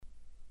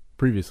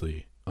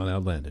Previously on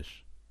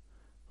Outlandish.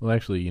 Well,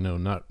 actually,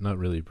 not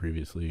really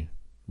previously.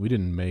 We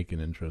didn't make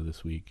an intro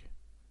this week.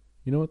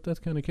 You know what? That's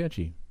kind of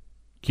catchy.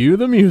 Cue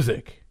the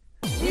music.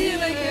 We didn't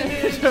make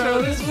an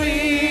intro this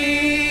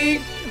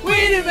week. We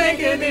didn't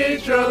make an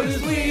intro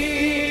this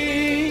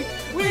week.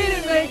 We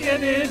didn't make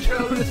an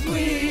intro this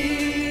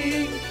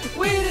week.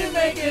 We didn't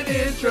make an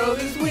intro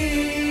this week.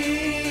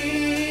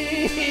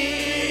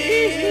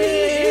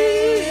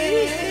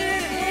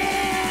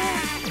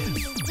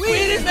 We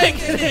didn't make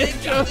an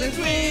intro this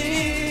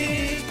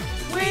week.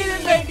 We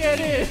didn't make an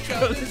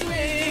intro this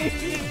week.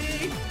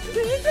 We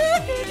didn't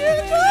make an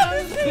intro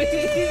this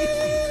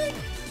week.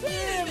 We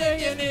didn't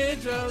make an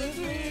intro this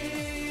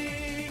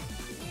week.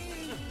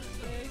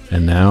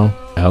 And now,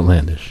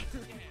 Outlandish.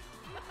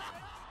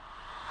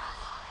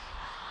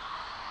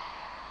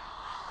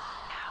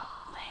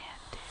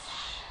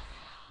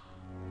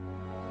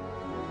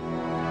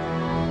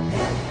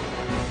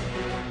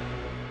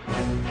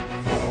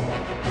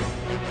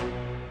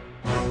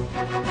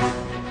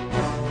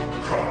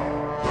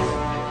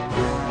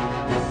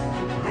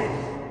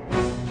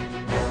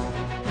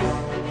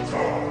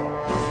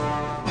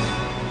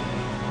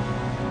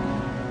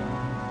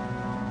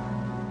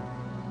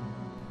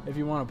 If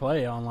you want to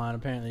play online,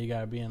 apparently you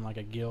got to be in like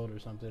a guild or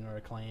something or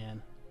a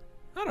clan.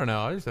 I don't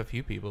know. There's a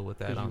few people with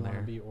that Because you on want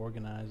there. to be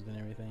organized and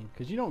everything.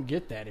 Because you don't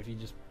get that if you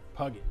just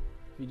pug it.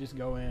 If you just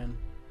go in,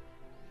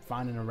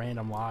 finding a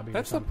random lobby.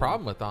 That's or the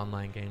problem with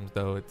online games,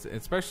 though. It's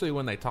especially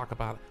when they talk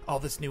about, oh,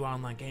 this new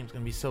online game's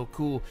gonna be so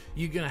cool.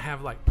 You're gonna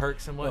have like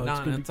perks and Oh, whatnot.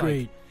 it's gonna and be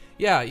great.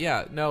 Like,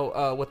 yeah.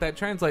 No, what that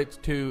translates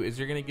to is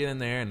you're gonna get in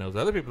there, and those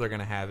other people are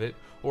gonna have it.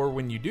 Or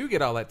when you do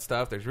get all that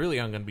stuff, there's really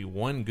only gonna be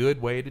one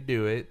good way to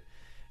do it.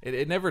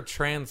 It never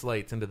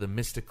translates into the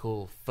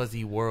mystical,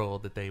 fuzzy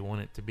world that they want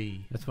it to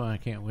be. That's why I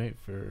can't wait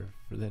for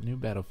that new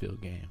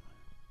Battlefield game.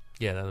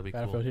 Yeah, that'll be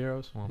Battlefield cool.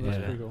 Heroes. Well, That's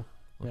yeah. pretty cool.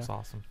 Looks Yeah.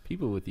 awesome.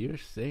 People with your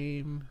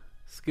same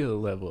skill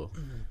level.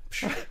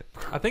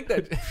 I think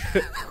that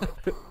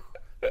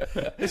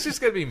it's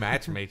just gonna be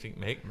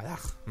matchmaking.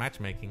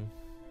 Matchmaking.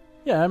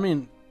 Yeah, I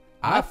mean,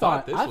 I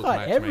thought this was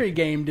every matchmaking.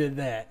 game did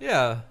that.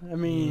 Yeah. I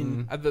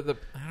mean, I don't Well,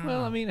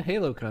 know. I mean,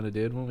 Halo kind of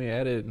did when we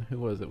added, who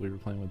was it we were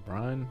playing with,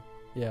 Brian?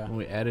 yeah. When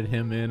we added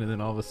him in, and then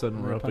all of a sudden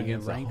We we're were up playing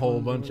against a ranked whole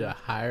ones, bunch of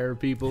higher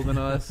people than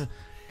us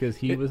because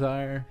he was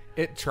higher.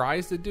 It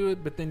tries to do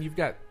it, but then you've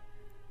got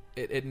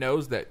it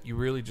knows that you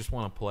really just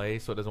want to play,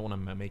 so it doesn't want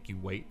to make you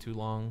wait too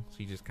long. So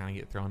you just kind of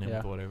get thrown in Yeah.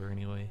 with whatever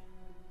anyway.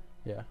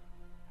 Yeah.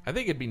 I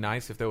think it'd be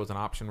nice if there was an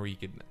option where you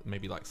could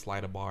maybe like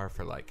slide a bar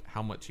for like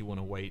how much you want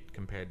to wait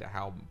compared to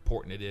how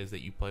important it is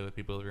that you play with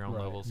people of your own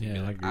Right. level. So Yeah, you'd be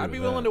I like, agree I'd with be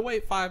willing that. to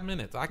wait 5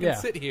 minutes. I can Yeah.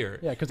 sit here.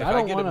 Yeah, because If I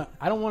don't get want to.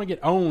 I don't want to get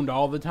owned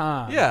all the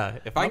time. Yeah,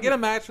 if I I'll get a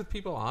match with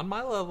people on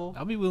my level,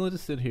 I'll be willing to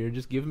sit here.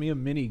 Just give me a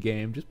mini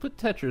game. Just put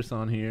Tetris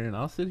on here, and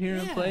I'll sit here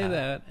and play Yeah.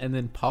 that, and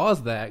then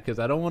pause that because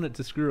I don't want it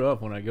to screw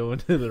up when I go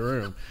into the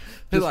room.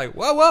 it's like,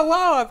 whoa!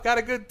 I've got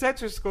a good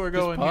Tetris score Just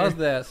going pause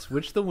here. that,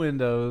 switch the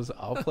windows.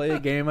 I'll play a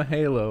game of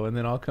Halo, and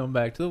then I'll come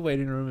back to the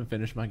waiting room and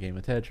finish my game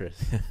of Tetris.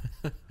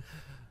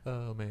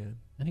 Oh man.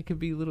 And it could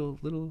be little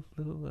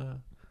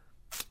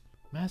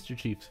Master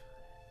Chiefs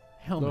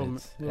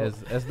helmets Little-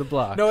 as the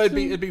block. No,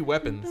 it'd be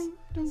weapons.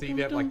 So you'd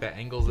have like the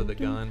angles of the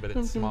gun, but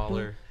it's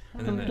smaller,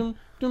 and then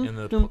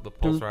the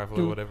pulse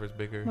rifle or whatever is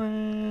bigger.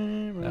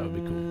 That would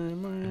be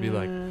cool. It'd be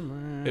like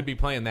it'd be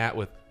playing that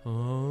with The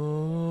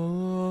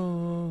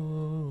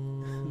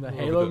over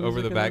Halo the,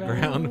 over music the in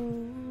background.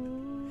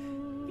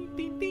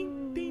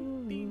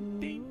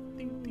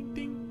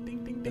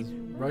 As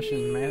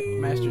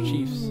Russian Master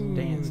Chiefs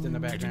danced in the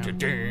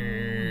background.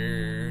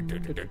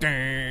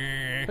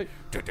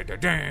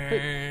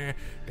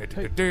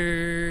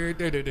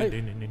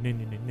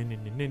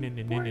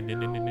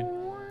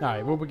 All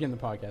right, we'll begin the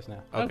podcast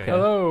now. Okay.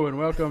 Hello and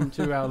welcome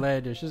to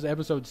Outlandish. This is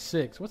episode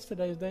 6. What's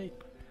today's date?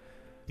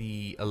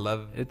 The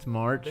 11th. It's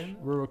March.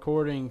 We're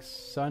recording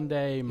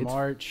Sunday,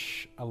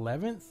 March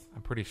 11th?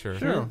 I'm pretty sure.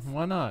 Sure,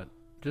 why not?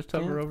 Just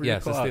hover over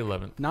Yes, your it's clock. the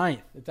 11th.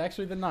 9th. It's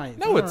actually the 9th.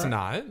 No, it's All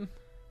right. not.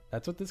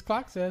 That's what this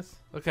clock says.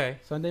 Okay.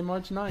 Sunday,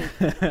 March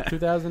 9th,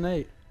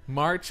 2008.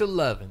 March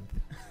 11th.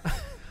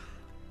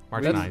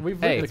 March That's- 9th. We've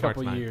lived Hey, a it's March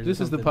couple 9th. years. This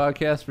or is the something.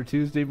 podcast for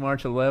Tuesday,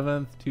 March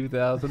 11th,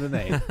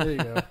 2008. There you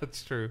go.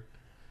 That's true.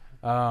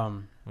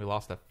 Um, We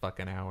lost a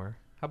fucking hour.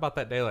 How about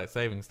that daylight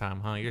savings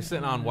time, huh? You're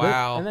sitting on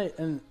WoW.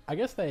 And I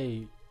guess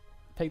they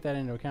take that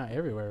into account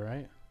everywhere,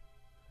 right?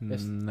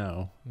 Yes.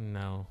 No.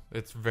 No,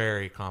 it's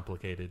very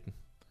complicated.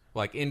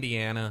 Like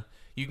Indiana,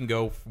 you can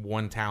go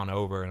one town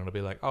over and it'll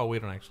be like, oh, we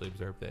don't actually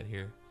observe that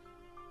here.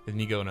 And then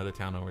you go another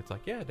town over, it's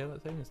like, yeah,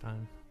 daylight savings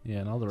time. Yeah,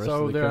 and all the rest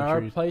So of the there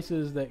countries. are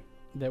places that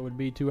would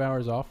be 2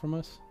 hours off from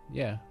us.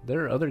 Yeah,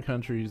 there are other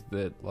countries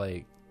that,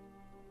 like,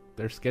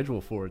 their schedule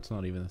for it's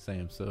not even the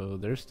same. So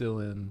they're still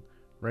in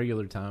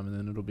regular time, and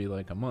then it'll be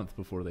like a month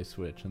before they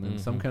switch. And then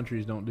some Mhm.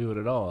 countries don't do it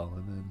at all.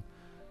 And then,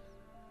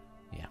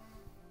 yeah.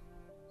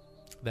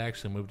 They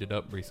actually moved it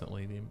up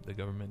recently. The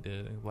government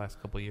did in the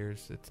last couple of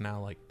years. It's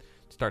now like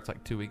starts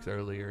like 2 weeks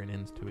earlier and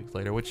ends 2 weeks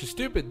later, which is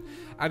stupid.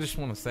 I just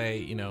want to say,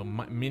 you know,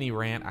 my mini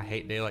rant. I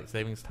hate daylight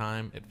savings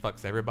time. It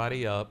fucks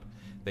everybody up.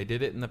 They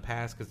did it in the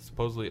past because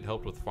supposedly it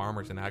helped with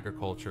farmers and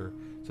agriculture,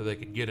 so they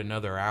could get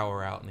another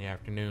hour out in the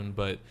afternoon.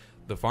 But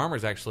the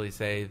farmers actually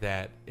say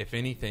that if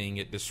anything,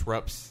 it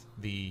disrupts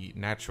the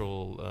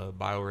natural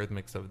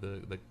biorhythmics of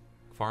the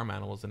farm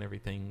animals and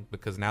everything,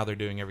 because now they're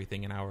doing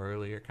everything an hour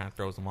earlier. Kind of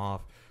throws them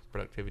off.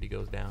 Productivity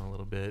goes down a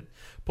little bit.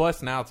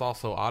 Plus, now it's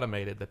also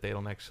automated that they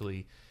don't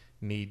actually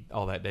need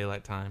all that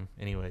daylight time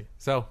anyway.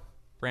 So,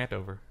 rant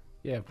over.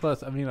 Yeah.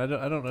 Plus, I mean, I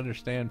don't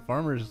understand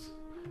farmers.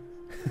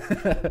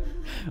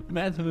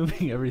 Matt's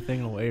moving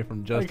everything away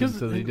from Justin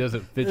so that he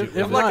doesn't fidget.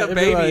 I'm like a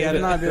baby at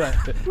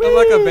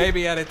a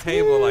baby at a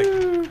table,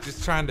 like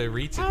just trying to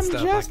reach and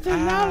stuff. I'm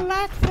Justin. I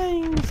like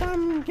things.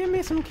 Give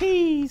me some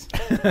keys.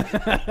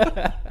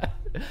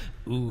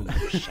 Ooh,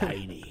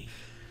 shiny.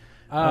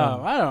 I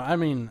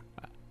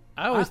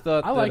always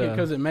thought I like it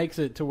because it makes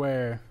it to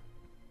where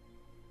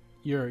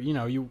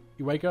you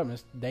wake up and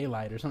it's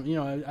daylight or something. You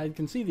know, I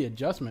can see the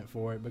adjustment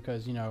for it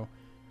because, you know,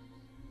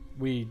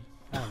 I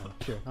don't know.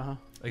 Sure.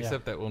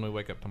 Except that when we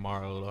wake up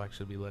tomorrow, it'll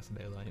actually be less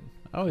daylight.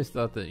 I always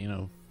thought that, you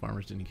know,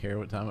 farmers didn't care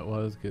what time it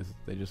was because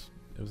it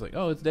was like,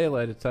 oh, it's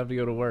daylight. It's time to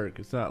go to work.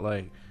 It's not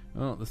like,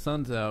 oh, the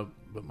sun's out,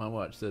 but my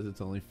watch says it's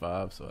only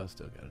 5, so I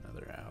still got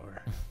another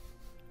hour.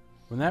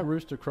 When that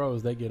rooster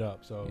crows, they get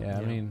up. So yeah,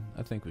 I mean,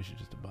 I think we should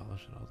just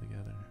abolish it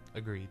altogether.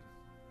 Agreed.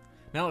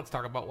 Now let's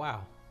talk about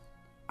WoW.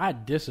 I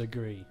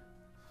disagree.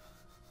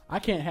 I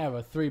can't have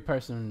a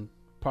 3-person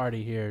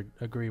party here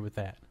agree with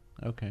that.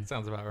 Okay.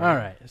 Sounds about right. All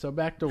right, so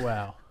back to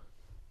WoW.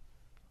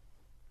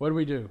 What do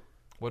we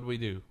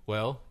do?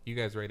 Well, you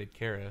guys rated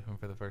Kara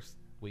for the first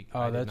week.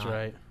 Oh, that's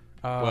right.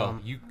 Well,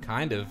 you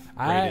kind of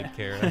rated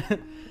Kara.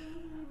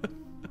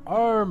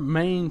 Our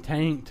main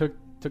tank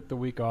took the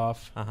week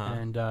off, Uh-huh.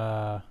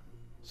 and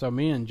so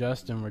me and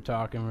Justin were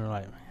talking. We were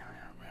like,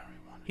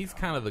 He's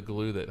kind of the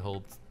glue that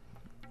holds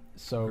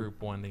so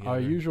Group 1 together. our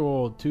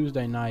usual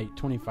Tuesday night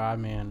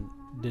 25-man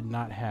did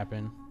not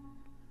happen.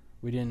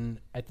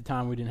 At the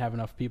time we didn't have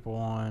enough people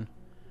on,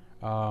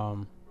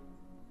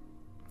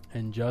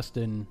 and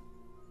Justin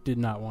did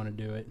not want to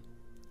do it.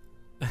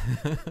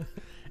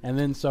 And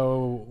then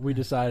so we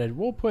decided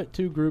we'll put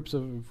 2 groups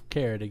of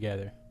Kara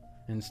together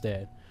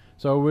instead.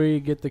 So we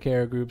get the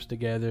Kara groups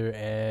together,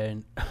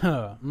 and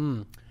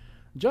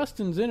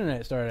Justin's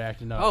internet started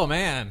acting up. Oh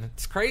man,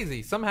 it's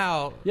crazy.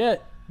 Somehow, Yeah,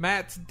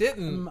 Matt's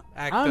didn't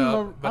act I'm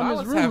up, but I his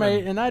was roommate,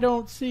 having and I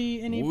don't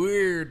see any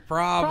weird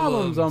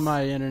problems on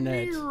my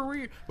internet.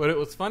 But it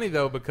was funny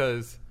though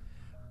because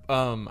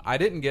I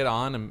didn't get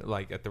on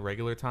like at the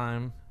regular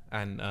time,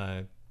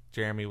 and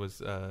Jeremy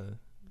was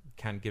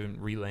kind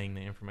of relaying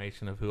the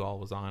information of who all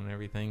was on and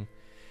everything.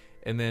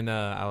 And then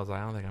I was like,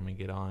 I don't think I'm gonna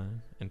get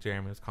on, and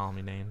Jeremy was calling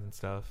me names and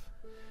stuff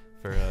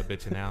for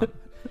bitching out.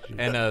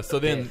 And so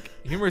then,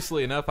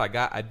 humorously enough,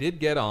 I did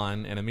get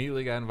on and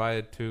immediately got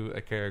invited to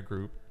a Kara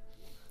group.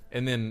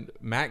 And then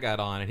Matt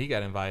got on and he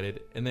got invited.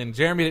 And then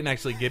Jeremy didn't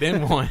actually get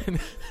in one.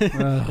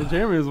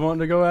 Jeremy was wanting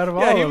to go out of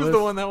all Yeah, he of was us.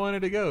 the one that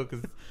wanted to go.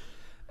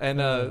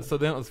 So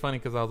then it was funny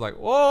because I was like,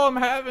 "Oh, I'm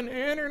having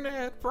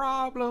internet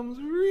problems."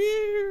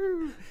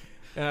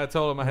 And I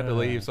told him I had to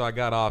leave, so I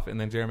got off. And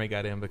then Jeremy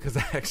got in because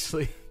I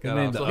actually got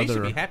off. So he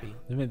should be happy.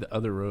 They made the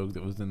other rogue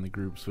that was in the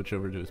group switch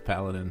over to his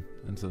paladin,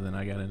 and so then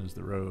I got in as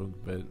the rogue.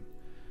 But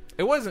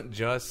it wasn't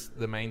just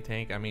the main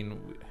tank. I mean,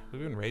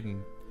 we've been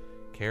raiding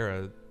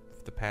Kara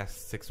the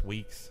past 6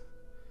 weeks,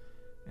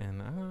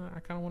 and I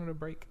kind of wanted a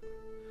break.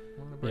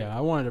 Yeah,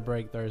 I wanted to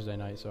break Thursday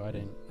night, so I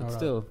didn't. It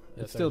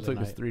still took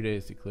us 3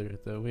 days to clear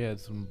it, though. We had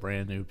some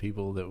brand new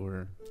people that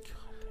were.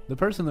 The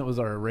person that was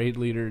our raid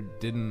leader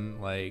didn't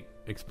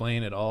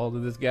explain at all to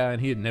this guy,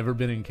 and he had never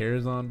been in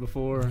Karazhan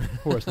before.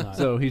 Of course not.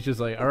 So he's just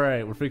like, "All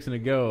right, we're fixing to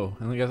go,"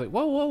 and the guy's like,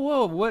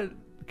 "Whoa, what?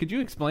 Could you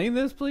explain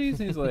this,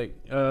 please?" And he's like,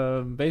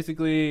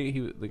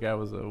 "Basically, the guy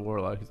was a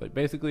warlock. He's like,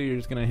 basically, you're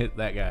just gonna hit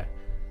that guy."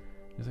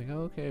 He's like,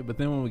 "Oh, okay." But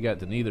then when we got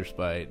to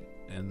Neitherspite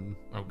and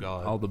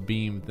all the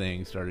beam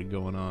things started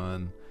going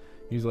on,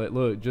 he's like,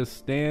 "Look, just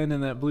stand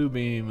in that blue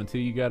beam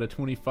until you got a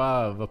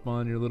 25 up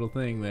on your little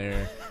thing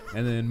there,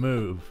 and then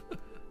move."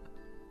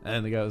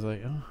 And the guy was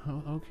like,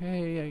 "Oh,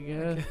 okay, I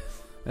guess."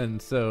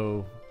 And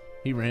so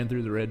he ran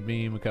through the red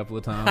beam a couple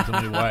of times,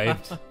 and we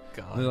wiped.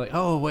 God. And they're like,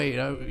 "Oh, wait,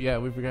 yeah,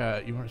 we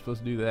forgot. You weren't supposed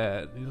to do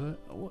that." And he's like,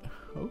 "Oh,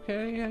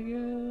 okay, I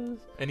guess."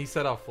 And he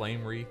set off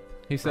Flame Wreath.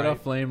 He set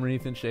off Flame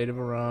Wreath and Shade of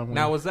Aram.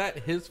 Now, was that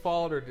his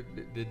fault, or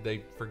did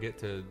they forget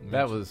to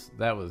mention?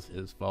 That was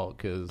his fault,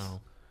 because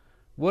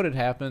what had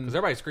happened... Because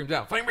everybody screams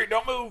out, "Flame Wreath,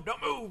 don't move,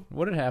 don't move!"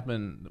 What had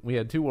happened, we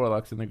had 2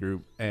 warlocks in the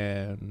group,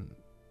 and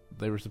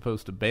they were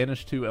supposed to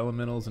banish 2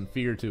 elementals and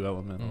fear 2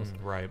 elementals.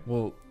 Right.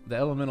 Well, the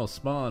elementals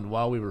spawned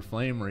while we were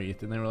Flame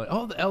Wreathed, and they were like,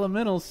 "Oh, the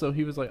elementals!" So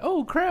he was like,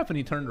 "Oh, crap!" And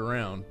he turned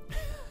around.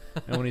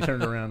 And when he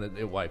turned around,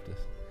 it wiped us.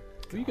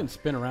 Well, you can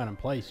spin around in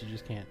place, you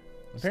just can't.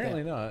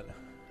 Apparently not.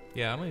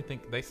 Yeah, I don't even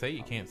think they say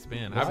you can't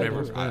spin.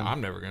 Well, I'm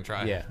never gonna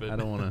try. Yeah, it, but I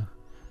don't want to.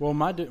 Well,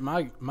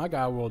 my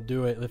guy will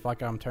do it if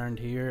like I'm turned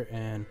here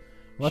and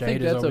Well, I shade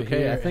think is that's over okay.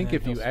 here, I think and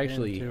if then you he'll spin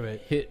actually to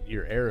it. hit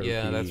your arrow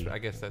Yeah, key, I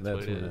guess that's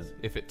what it when is.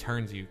 If it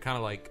turns you, kind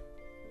of like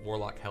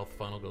Warlock health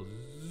funnel goes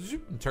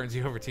zoop and turns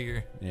you over to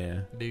your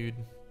Yeah, dude.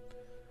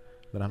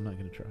 but I'm not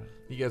gonna try.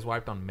 You guys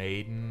wiped on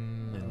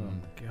Maiden. Oh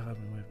And God,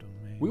 we wiped on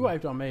me. We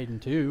wiped on Maiden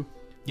too.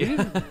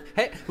 yeah.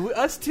 Hey,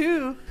 us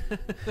too.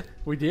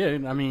 We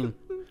did. I mean,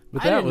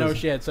 But I that didn't know was-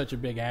 she had such a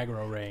big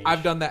aggro range.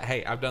 I've done that.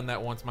 Hey, I've done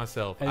that once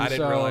myself. And I didn't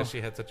so, realize she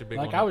had such a big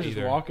like one. I was just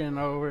either. walking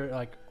over,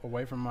 like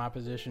away from my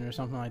position or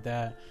something like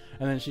that,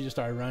 and then she just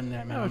started running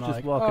at me. I was I'm just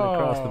like, walking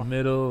across "Oh." the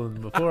middle,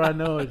 and before I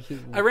know it, she,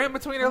 I ran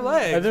between her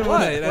legs. And then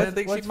What? when- I didn't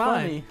think she'd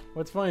mind.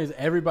 What's funny is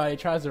everybody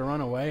tries to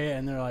run away,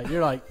 and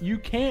you're like, you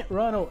can't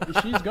run.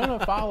 She's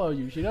gonna follow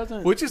you. She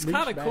doesn't. Which is reach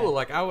kind of back. cool.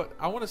 Like I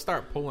want to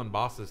start pulling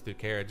bosses through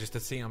Kara just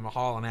to see them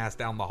hauling ass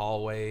down the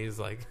hallways,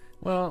 like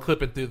well,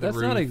 clipping through the that's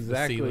roof. not the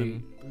exactly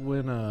ceiling.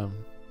 when.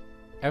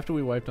 After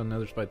we wiped on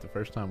Netherspite the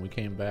first time, we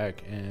came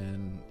back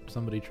and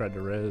somebody tried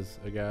to res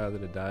a guy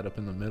that had died up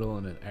in the middle,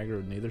 and it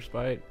aggroed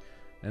Netherspite.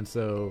 And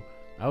so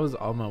I was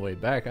on my way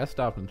back. I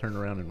stopped and turned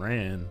around and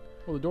ran.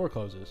 Well, the door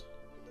closes.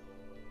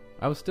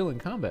 I was still in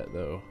combat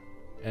though,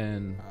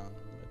 and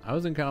I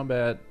was in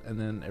combat, and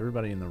then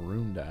everybody in the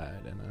room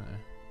died, and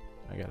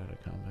I got out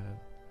of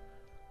combat.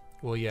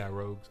 Well, yeah,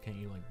 rogues can't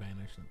you like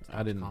vanish? And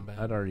I didn't. Combat?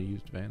 I'd already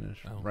used Vanish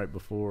Oh. right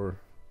before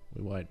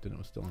we wiped, and it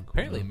was still in.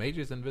 Apparently, cooldown.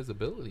 Mage's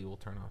invisibility will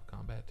turn off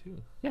combat too.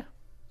 Yeah.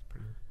 It's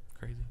pretty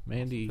crazy.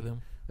 Mandy- Awesome for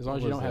them. As long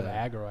as What you was don't have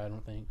that? aggro, I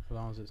don't think. As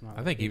long as it's not.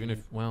 I think even if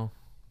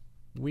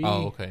we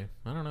oh okay,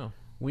 I don't know.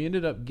 we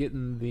ended up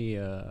getting the.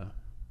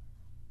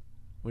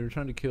 We were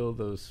trying to kill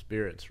those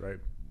spirits right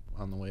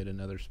on the way to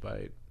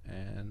Netherspite,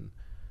 and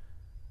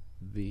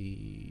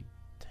the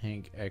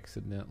tank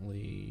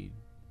accidentally.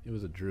 It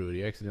was a druid.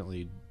 He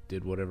accidentally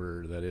did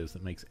whatever that is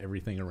that makes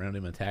everything around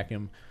him attack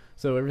him.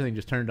 So everything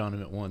just turned on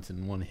him at once,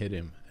 and one hit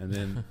him, and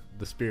then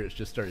the spirits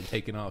just started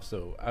taking off.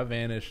 So I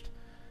vanished,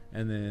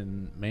 and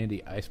then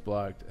Mandy ice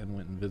blocked and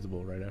went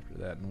invisible right after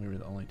that, and we were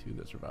the only two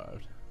that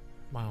survived.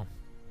 Wow.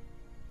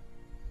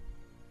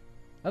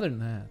 Other than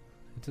that,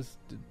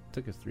 it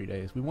took us 3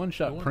 days. We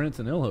one-shot We won- Prince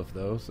and Ilhuf,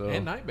 though. So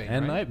And Nightbane,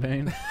 and right?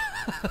 Nightbane.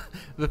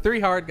 The three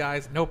hard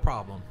guys, no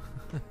problem.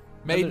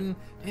 Maiden,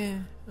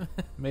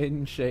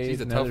 Maiden, Shade, She's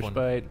a tough one.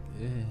 Netherspite.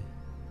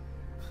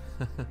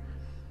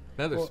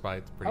 Nether Well,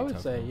 Spite's pretty I would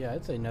tough. say, though. yeah,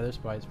 I'd say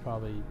Netherspite's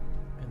probably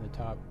in the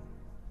top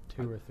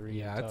 2 or 3.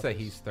 Yeah, I'd say toughest.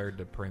 he's third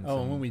to Prince. Oh,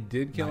 and and when we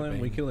did kill him,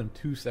 we Nightbane. killed him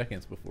 2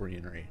 seconds before he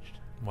enraged.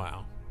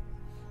 Wow.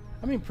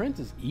 I mean, Prince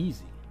is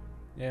easy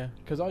Yeah.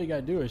 because all you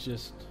gotta do is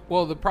just.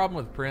 Well, the problem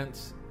with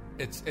Prince,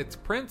 it's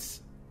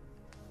Prince.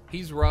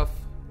 He's rough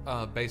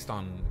based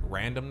on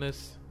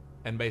randomness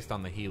and based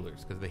on the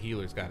healers, because the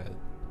healers gotta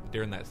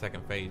during that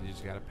second phase you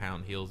just gotta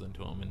pound heals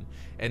into him,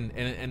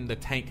 and the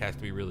tank has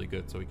to be really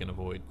good so he can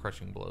avoid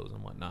crushing blows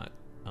and whatnot.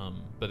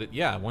 But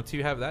yeah, once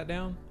you have that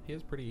down, he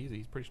is pretty easy.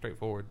 He's pretty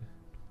straightforward.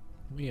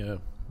 We had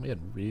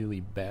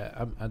really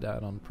bad. I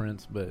died on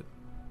Prince, but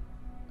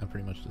I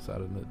pretty much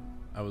decided that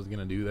I was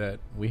gonna do that.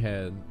 We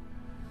had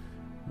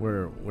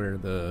where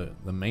the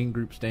main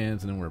group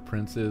stands, and then where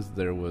Prince is,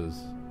 there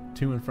was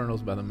 2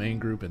 Infernals by the main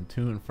group and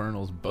 2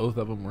 Infernals. Both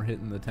of them were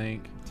hitting the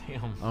tank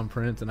Damn. on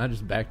Prince, and I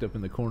just backed up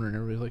in the corner, and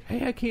everybody's like,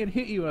 "Hey, I can't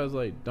hit you." I was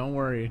like, "Don't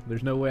worry,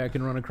 there's no way I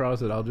can run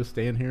across it. I'll just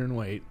stand here and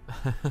wait."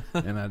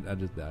 And I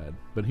just died,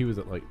 but he was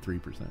at like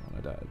 3% when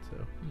I died. So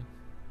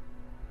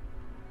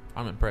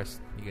I'm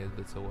impressed. You guys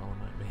did so well on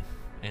Nightbane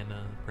and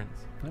Prince.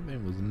 that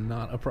man was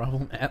not a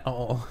problem at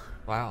all.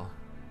 Wow.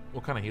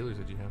 What kind of healers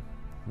did you have?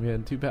 We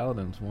had 2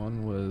 paladins.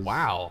 One was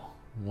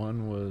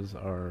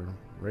our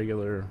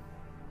regular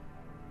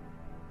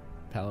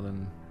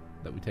paladin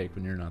that we take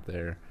when you're not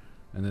there,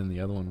 and then the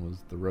other one was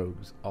the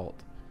rogue's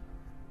alt.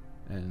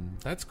 And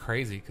That's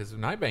crazy, because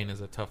Nightbane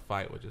is a tough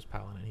fight with just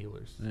paladin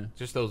healers. Yeah.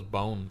 Just those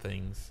bone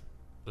things.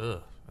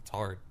 Ugh, that's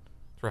hard.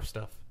 It's rough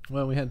stuff.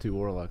 well, we had 2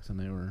 warlocks, and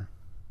they were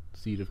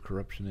Seed of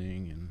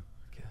Corruptioning, and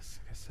I guess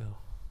so.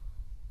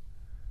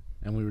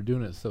 we were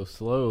doing it so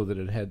slow that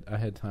I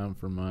had time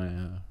for my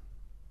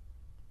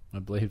my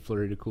blade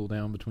flurry to cool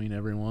down between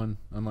everyone,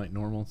 unlike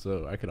normal,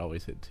 so I could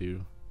always hit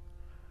 2.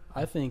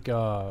 I think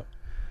I'm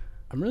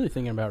really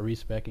thinking about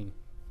respecking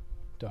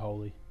to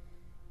Holy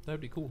That'd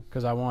be cool.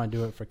 because I want to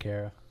do it for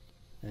Kara.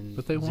 And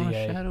But they want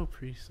a ZA. Shadow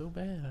Priest so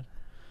bad.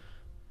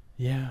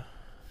 Yeah,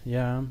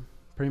 I'm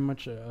pretty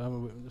much.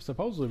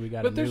 Supposedly we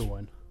got But a there's- new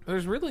one.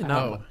 There's really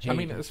not Oh, much. I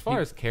mean, he- as far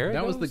he- as Kara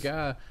that goes, was the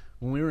guy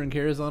when we were in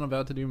Karazhan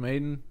about to do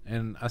Maiden,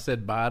 and I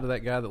said bye to that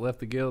guy that left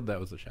the guild. That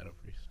was the Shadow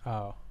Priest.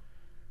 Oh,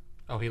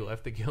 Oh, he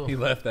left the guild? He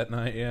left that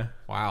night. Yeah.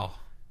 Wow.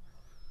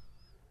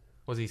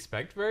 Was he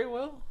spec'd very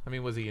well? I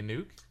mean, was he a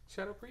nuke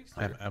Shadow Priest?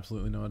 I have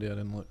absolutely no idea. I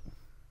didn't look.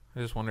 I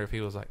just wonder if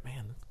he was like,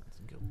 man, this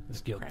guild. this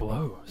guild crap."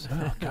 blows.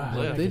 Oh God,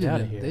 They I They get out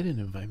of didn't. here. They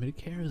didn't invite me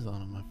to Karazhan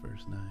on my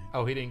first night.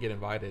 Oh, he didn't get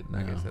invited.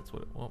 I guess No. that's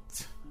what. Well,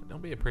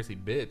 don't be a prissy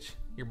bitch.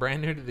 You're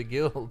brand new to the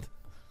guild.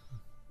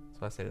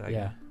 So I say that.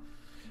 Yeah,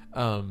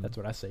 Again. that's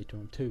what I say to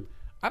him too.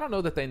 I don't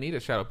know that they need a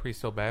Shadow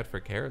Priest so bad for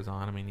Karazhan.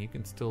 I mean, you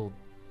can still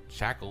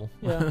shackle.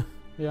 Yeah.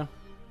 Yeah.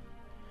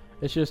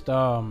 It's just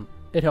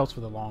it helps for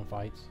the long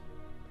fights.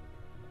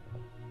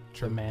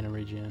 True. The mana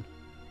regen.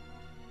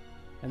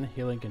 And the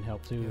healing can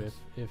help too Yes.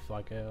 if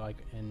like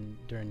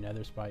during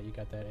Nether Spite you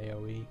got that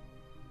AoE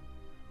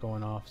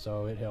going off,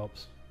 so it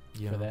helps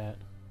for that.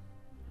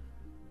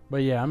 But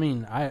yeah, I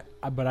mean, I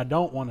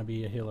don't want to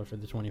be a healer for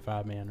the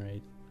 25-man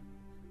raid.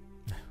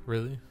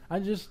 Really?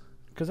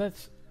 Because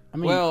that's, I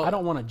mean, Well- I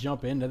don't want to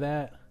jump into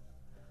that,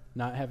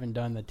 not having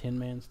done the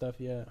 10-man stuff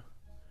yet.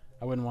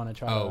 I wouldn't want to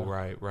try Oh, to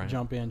right.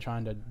 jump in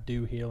trying to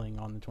do healing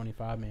on the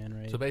 25-man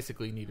raid. So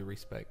basically, you need to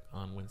respect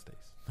on Wednesdays.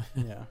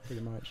 Yeah,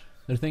 pretty much.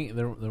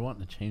 They're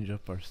wanting to change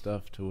up our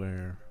stuff to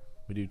where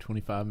we do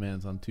 25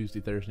 mans on Tuesday,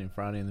 Thursday, and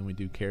Friday, and then we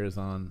do cares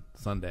on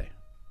Sunday.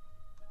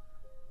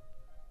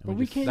 And But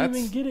we just- can't that's-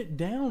 even get it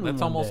down in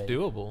That's one almost day.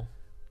 doable.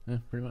 Yeah,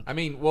 pretty much. I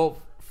mean, well,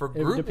 for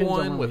It group depends on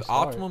one when we with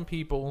start. optimum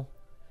people,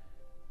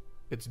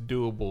 it's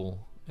doable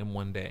in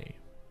one day.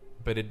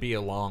 But it'd be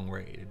a long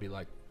raid. It'd be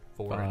like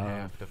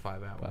 4.5 to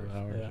 5 hours. 5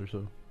 hours Yeah. or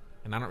so.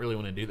 And I don't really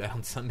want to do that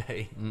on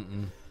Sunday.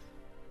 Mm-mm.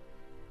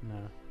 No.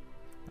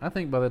 I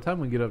think by the time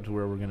we get up to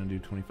where we're going to do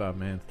 25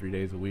 mans 3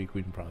 days a week,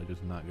 we can probably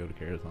just not go to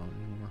Carazon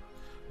anymore.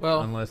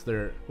 Well, Unless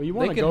they're... Well, you they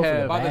want to could go for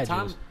have- the by the badges.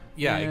 time,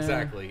 yeah, Yeah.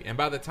 exactly. And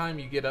by the time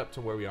you get up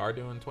to where we are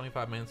doing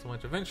 25 man so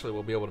much, eventually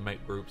we'll be able to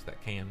make groups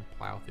that can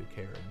plow through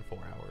Care in 4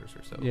 hours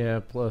or so. Yeah,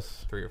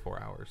 plus, 3 or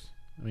 4 hours.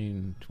 I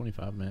mean,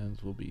 25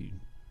 mans will be...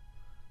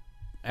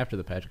 After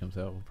the patch comes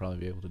out, we'll probably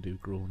be able to do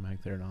Gruul and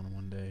Magtheridon in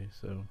one day,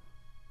 so...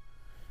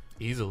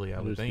 Easily, I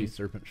It'll would just be think.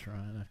 Serpent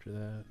Shrine after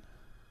that.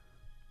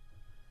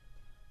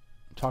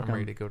 I'm ready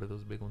Talking to go to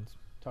those big ones.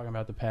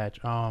 about the patch.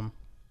 I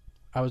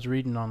was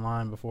reading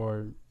online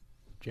before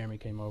Jeremy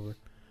came over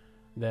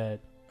that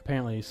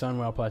apparently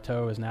Sunwell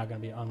Plateau is now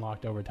going to be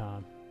unlocked over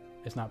time.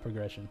 It's not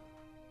progression.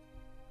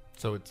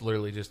 So it's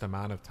literally just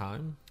amount of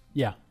time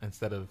Yeah,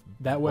 instead of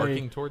That way-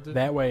 working towards it?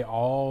 that way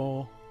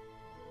all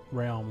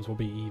realms will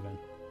be even.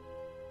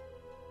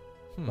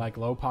 Like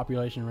low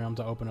population realms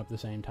will open up the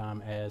same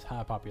time as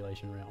high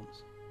population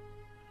realms.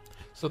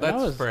 So And I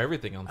that's was- for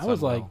everything on I was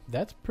Sunwell. like,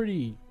 that's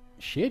pretty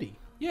shitty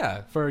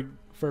yeah. for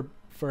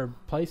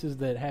places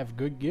that have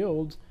good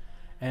guilds,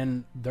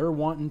 and they're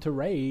wanting to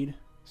raid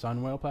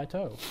Sunwell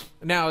Plateau.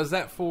 Now, is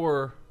that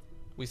for,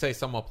 we say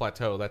Sunwell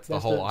Plateau, that's the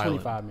whole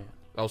island? 25 man.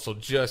 Oh, so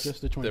just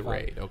Just the 25.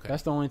 raid, okay.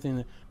 That's the only thing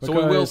that. So we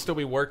will because still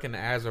be working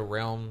as a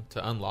realm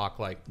to unlock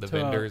like the to,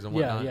 vendors and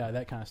whatnot? Yeah,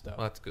 that kind of stuff.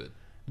 Well, that's good.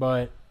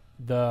 But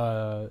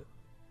the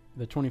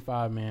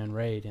 25 man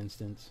raid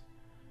instance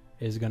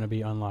is going to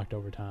be unlocked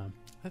over time.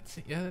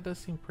 That does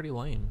seem pretty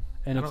lame.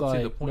 And I it's don't see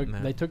the like point in look,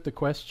 that. they took the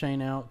quest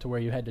chain out to where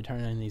you had to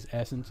turn in these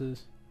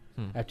essences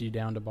after you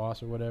downed a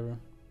boss or whatever.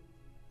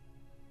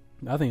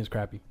 I think it's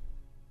crappy.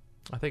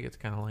 I think it's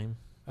kind of lame.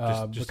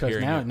 Just Because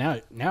hearing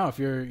now if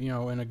you're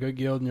in a good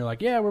guild and you're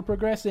like, yeah, we're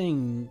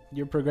progressing,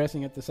 you're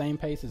progressing at the same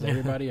pace as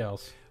everybody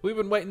else. We've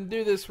been waiting to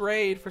do this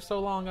raid for so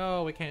long.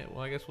 Oh, we can't.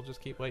 Well, I guess we'll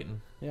just keep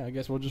waiting. Yeah, I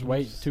guess we'll just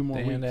wait 2 more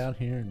Stand weeks. out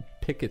here and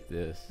picket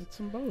this. It's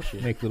some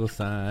bullshit. Make little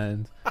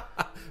signs.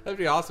 That'd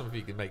be awesome if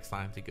you could make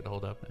signs you could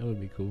hold up. That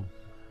would be cool.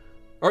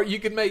 Or you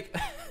could make,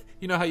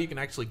 you know how you can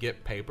actually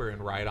get paper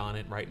and write on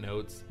it, write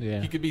notes?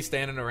 Yeah. You could be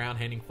standing around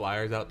handing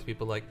flyers out to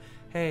people like,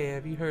 hey,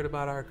 have you heard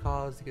about our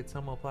cause to get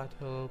Sunwell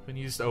Plateau open?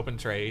 You just open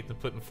trades and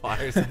putting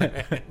flyers in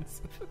their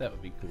hands. That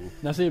would be cool.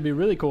 Now, see, it'd be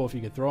really cool if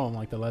you could throw them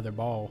like the leather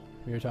ball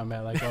we were talking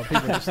about. Like, well,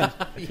 people just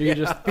you could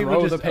just People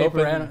throw just the paper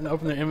open- at it and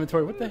open their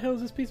inventory. What the hell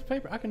is this piece of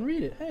paper? I can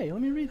read it. Hey,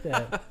 let me read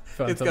that.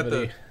 Found It's got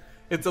somebody.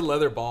 it's a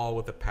leather ball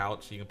with a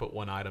pouch. You can put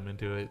one item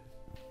into it.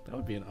 That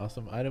would be an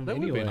awesome item That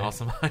anyway. would be an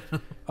awesome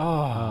item.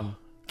 Oh,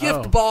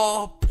 Gift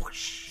ball.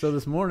 Whoosh. So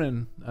this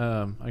morning,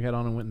 I got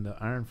on and went into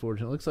Ironforge,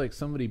 and it looks like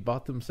somebody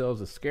bought themselves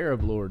a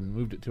Scarab Lord and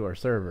moved it to our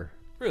server.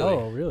 Really?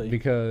 oh, really?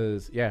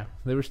 Because, yeah,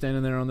 they were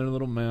standing there on their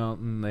little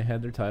mountain. They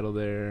had their title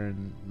there,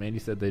 and Mandy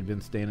said they'd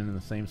been standing in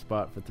the same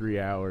spot for 3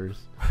 hours.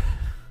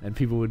 And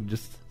people would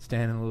just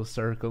stand in a little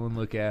circle and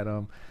look at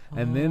them.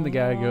 And then the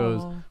guy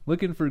goes,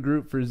 looking for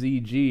group for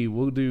ZG,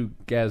 we'll do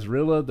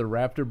Gazrilla, the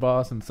Raptor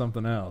boss, and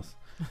something else.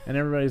 And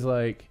everybody's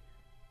like,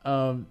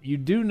 you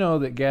do know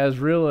that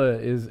Gazrilla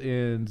is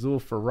in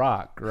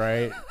Zul'Farrak,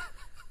 right?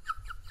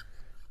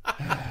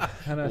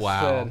 And I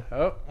Wow. said,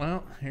 oh,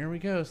 well, here we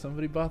go.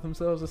 Somebody bought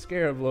themselves a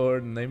Scarab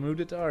Lord, and they moved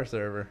it to our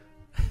server.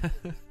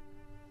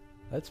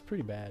 That's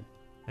pretty bad.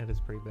 That is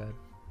pretty bad.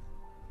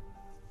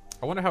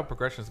 I wonder how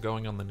progression's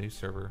going on the new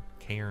server,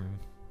 Cairn.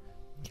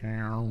 I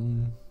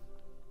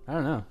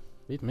don't know.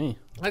 Beat me.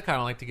 I'd kind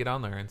of like to get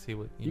on there and see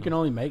what You can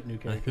only make new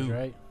characters, who?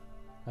 right?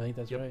 I think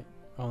that's Yep. right.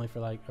 Only for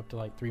like up to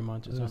like 3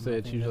 months I or was gonna something. say I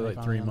it's think, usually then they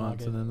like 3 finally unlock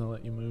months, it. and then they'll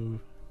let you move.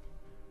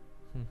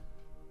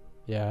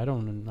 Yeah, I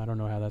don't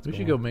know how that's We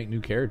going. should go make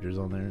new characters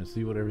on there and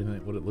see what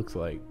it looks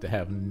like to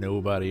have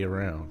nobody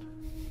around.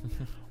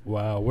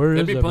 Wow, where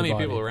There'd is be plenty of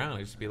everybody? people around.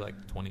 It'd just be like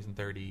 20s and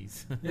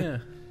 30s. Yeah.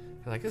 They're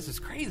like, this is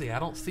crazy. I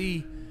don't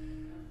see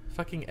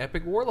fucking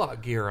epic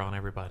warlock gear on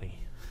everybody.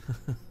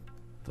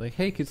 It's like,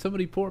 hey, could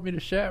somebody port me to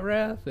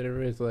Shatrath? And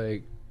everybody's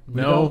like,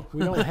 We no.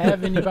 don't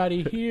have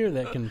anybody here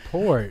that can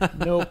port.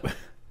 Nope.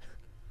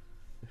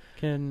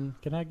 Can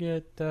I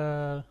get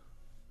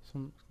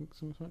some?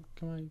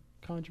 Can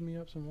I conjure me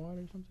up some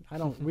water or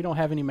something? We don't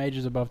have any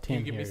mages above 10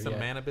 Can you give me here some yet.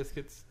 mana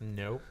biscuits?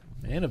 Nope.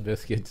 Mana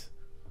biscuits.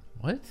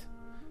 What?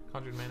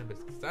 Conjured mana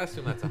biscuits. I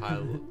assume that's a high.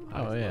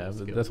 Oh yeah,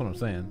 but that's what I'm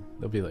saying.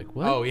 They'll be like,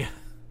 what? Oh yeah.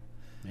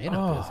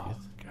 Mana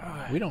biscuits.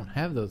 God. We don't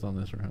have those on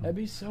this room. That'd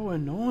be so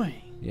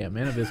annoying. Yeah,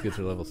 mana biscuits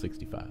are level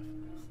 65.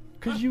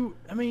 Cause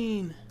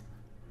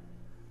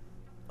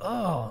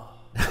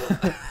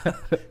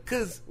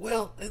Because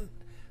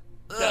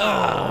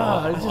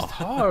it's just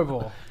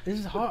horrible. It's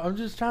just hard. I'm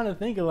just trying to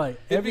think of like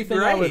It'd be everything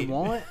I would great.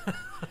 want,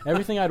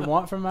 everything I'd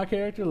want from my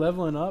character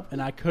leveling up,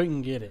 and I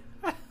couldn't get it.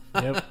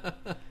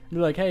 Yep. Be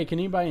like, hey, can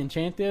anybody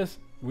enchant this?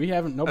 We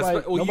haven't.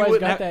 Nobody's you got wouldn't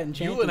that have,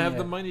 enchanted. You wouldn't have yet.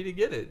 the money to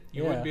get it.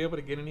 You Yeah. wouldn't be able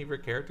to get any of your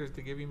characters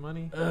to give you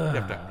money. You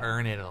have to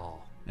earn it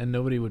all And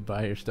nobody would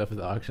buy your stuff at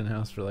the auction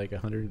house for like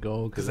 100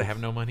 gold because they have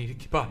no money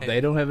to buy it. They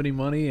don't have any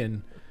money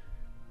and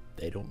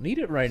they don't need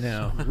it right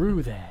now.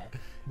 Screw that.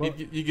 But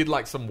You get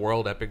like some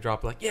world epic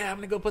drop, like, yeah, I'm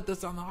gonna go put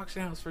this on the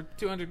auction house for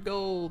 200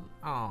 gold.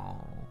 Oh,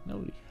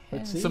 Nobody.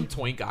 But see, some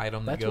twink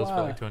item that that's goes for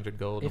why like 200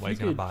 gold. if Nobody's you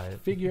gonna could buy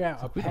it. figure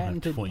out a We don't have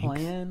patented twinks.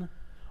 plan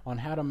on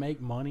how to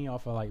make money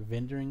off of like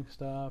vendoring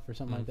stuff or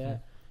something like Mm-hmm.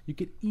 that, you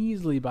could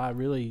easily buy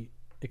really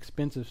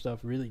expensive stuff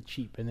really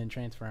cheap and then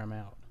transfer them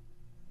out.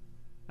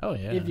 Oh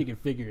yeah. If you can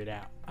figure it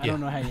out. I Yeah.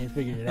 don't know how you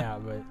figured it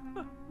out,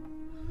 but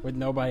with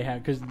nobody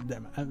having, because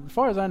as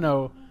far as I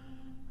know,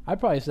 I'd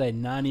probably say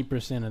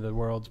 90% of the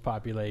world's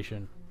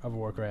population of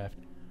Warcraft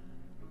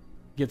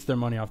gets their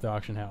money off the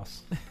auction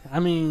house.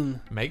 I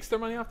mean, Makes their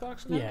money off the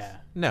auction house? yeah.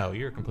 No,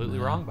 you're completely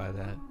No. wrong by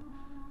that.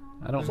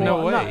 I don't No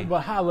know. way.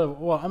 But high level.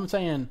 Well, I'm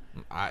saying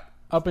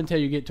up until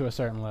you get to a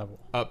certain level.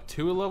 Up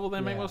to a level,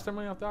 they make Yeah. most of their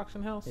money off the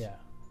auction house. Yeah.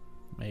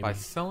 Maybe. By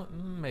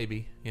selling,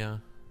 maybe, yeah.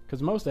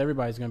 Because most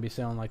everybody's going to be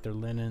selling like their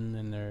linen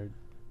and their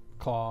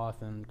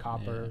cloth and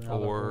copper Yeah. and all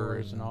the Ore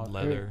ores and all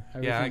leather.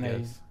 everything Yeah, I they-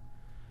 guess.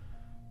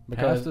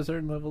 Because Past a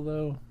certain level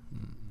though.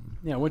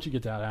 yeah, once you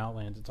get to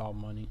Outlands, it's all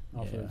money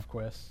off Yeah. of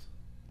quests.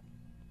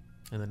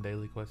 And then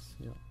daily quests.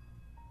 Yeah.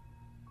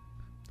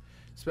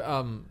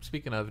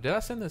 Speaking of, did I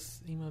send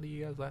this email to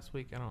you guys last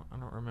week? I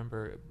don't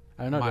remember.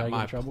 I don't know. My- Did I get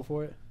my in trouble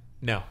for it?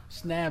 No.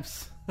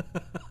 Snaps.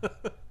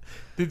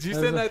 Did you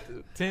That send was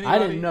that to anybody? I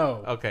didn't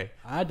know. Okay.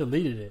 I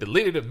deleted it.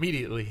 Deleted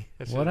immediately.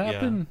 That What shit- yeah.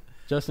 happened?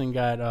 Justin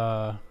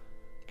got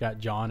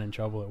John in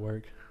trouble at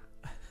work.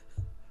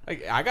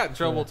 I got in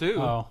trouble too.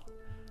 Oh,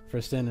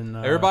 for sending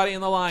Everybody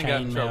in the line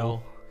got in chain trouble.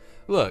 mail.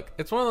 Look,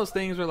 it's one of those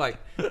things where like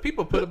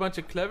people put a bunch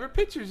of clever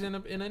pictures in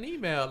an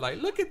email.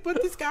 Like, look at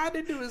what this guy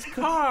did to his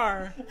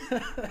car.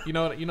 You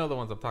know the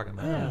ones I'm talking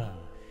about. Yeah.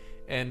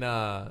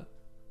 And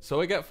so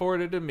it got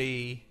forwarded to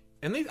me.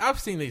 And I've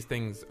seen these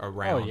things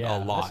around yeah, a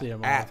I lot see 'em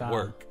all the at time.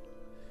 work.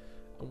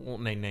 I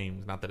won't name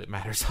names, not that it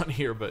matters on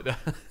here, but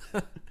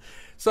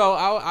so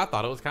I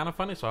thought it was kind of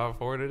funny, so I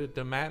forwarded it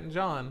to Matt and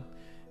John.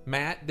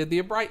 Matt did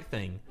the Bright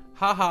thing.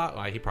 Haha.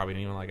 Well, he probably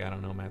didn't even like, I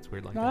don't know, Matt's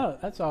weird like that. No,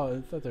 that's all.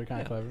 I thought they were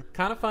kind of clever.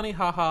 Kind of funny,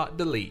 haha,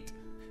 delete.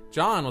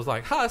 John was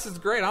like, this is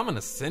great, I'm going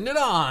to send it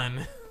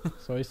on.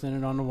 So he sent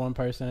it on to one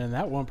person, and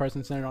that one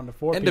person sent it on to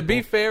four And people. to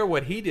be fair,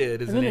 what he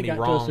did isn't then it any got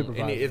to a wrong.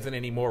 supervisor. And it isn't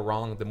any more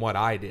wrong than what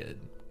I did.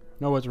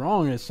 No, what's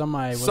wrong is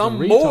somebody was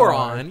Some a retard,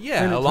 moron, sent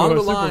yeah, it to along a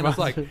the line was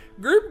like, supervisor.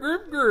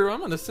 group. I'm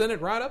going to send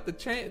it right up the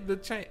chain.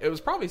 It was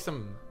probably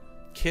some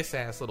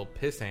kiss-ass little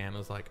pissant. It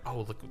was like, oh,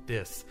 look at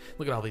this.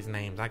 Look at all these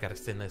names. I got to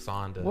send this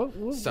on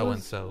to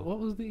so-and-so. What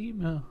was the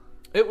email?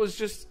 It was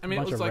just, I mean,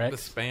 it Bunch was of like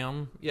wrecks. the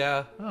spam.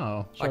 Yeah.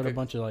 Oh. Showed like a a-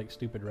 bunch of like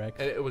stupid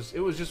wrecks. It was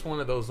just one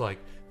of those like,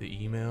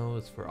 the email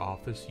is for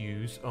office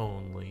use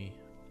only.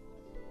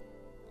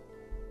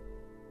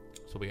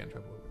 So we got in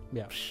trouble with it.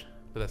 Yeah.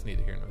 But that's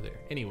neither here nor there.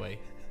 Anyway.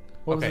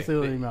 What was Okay, this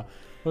other the- email?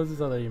 What was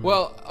this other email?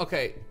 Well,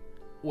 okay.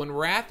 When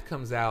Wrath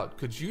comes out,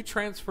 could you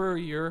transfer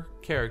your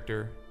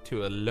character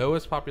to a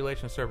lowest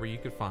population server you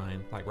could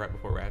find, like right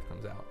before Wrath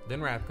comes out?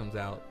 Then Wrath comes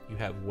out, you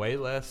have way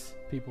less,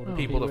 people to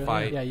compete with it.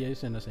 fight. Yeah, you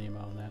send us an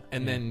email on that.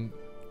 and then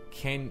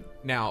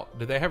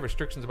do they have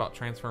restrictions about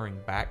transferring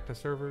back to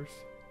servers?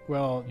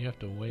 Well, You have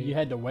to wait. you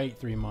had to wait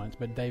 3 months,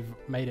 but they've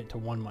made it to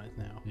 1 month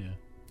now. Yeah.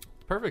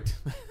 Perfect.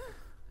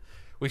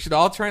 We should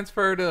all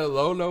transfer to a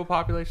low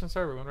population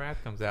server when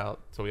Wrath comes out,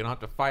 so we don't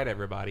have to fight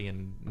everybody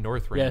in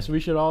Northrend. Yes, we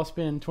should all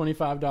spend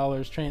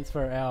 $25,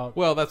 transfer out.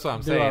 Well, that's what I'm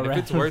Do saying. our If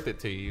it's Wrath. worth it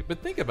to you, but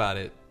think about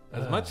it.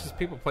 As much as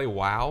people play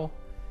WoW,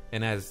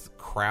 and as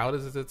crowd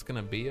as it's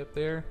going to be up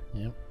there,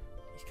 Yep.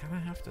 you kind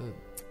of have to,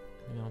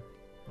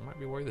 it might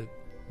be worth it.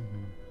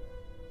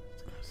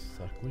 It's gonna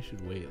suck. We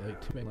should wait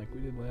like we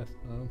did last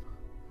time.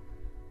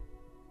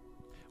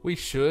 We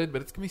should,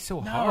 but it's going to be so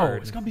No,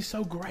 hard. it's gonna be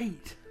so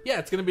great. Yeah,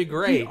 it's going to be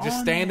great. Get Just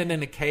on standing that.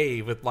 in a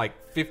cave with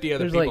like 50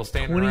 other There's people like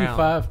standing 25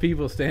 around.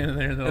 people standing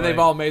there, and, And they've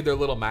all made their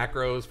little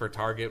macros for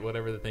target,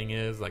 whatever the thing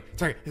is. Like,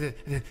 sorry,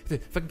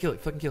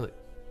 fucking kill it.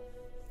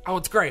 Oh,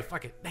 it's great.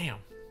 Fuck it. Damn.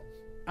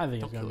 I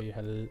think Don't it's gonna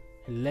kill be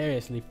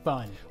hilariously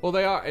fun. Well,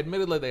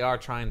 admittedly, they are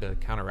trying to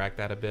counteract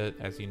that a bit.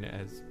 As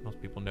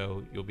most people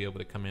know, you'll be able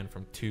to come in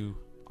from two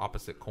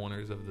opposite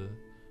corners of the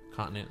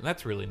continent. And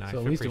that's really nice. So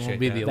at I least it appreciate won't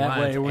be the That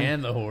way Alliance when-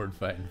 and the Horde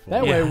fighting for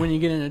That it. way, when you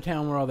get in a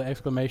town where all the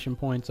exclamation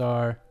points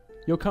are,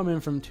 you'll come in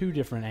from 2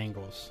 different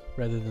angles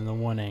rather than the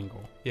one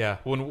angle. Yeah,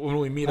 when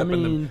we meet I up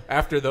in mean- the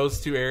after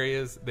those 2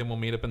 areas, then we'll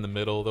meet up in the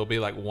middle. There'll be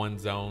like one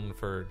zone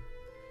for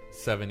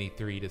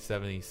 73 to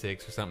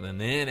 76 or something, and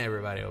then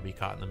everybody will be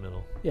caught in the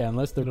middle. Yeah,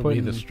 unless they're It'll be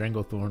putting the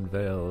Stranglethorn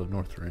Vale of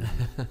Northrend.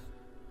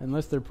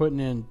 unless they're putting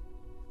in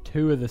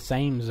 2 of the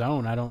same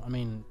zone. I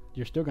mean,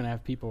 you're still gonna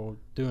have people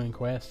doing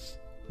quests,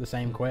 the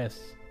same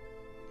quests.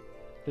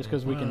 Just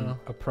because we can Well.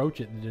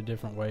 approach it in a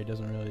different way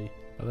doesn't really.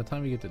 By the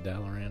time you get to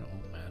Dalaran, it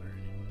won't matter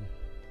anyway.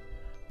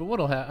 But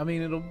what'll happen? I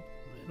mean, it'll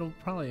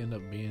probably end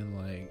up being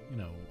like,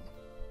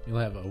 you'll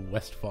have a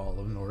Westfall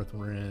of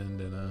Northrend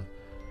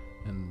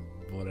and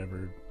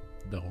whatever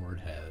the Horde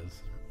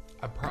has.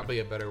 Probably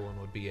a better one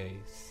would be a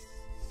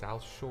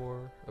South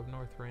Shore of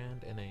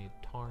Northrend and a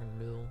Tarn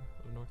Mill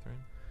of Northrend.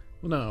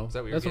 Well, no, Is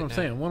that what you're that's what I'm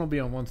getting at? saying. One will be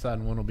on one side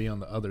and one will be on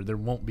the other. There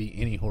won't be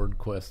any Horde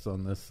quests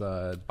on this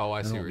side. Oh, I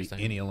and see there what won't you're be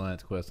saying. any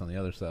Alliance quests on the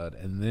other side,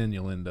 and then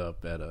you'll end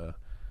up at a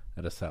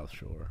South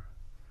Shore.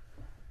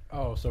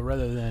 Oh, so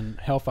rather than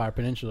Hellfire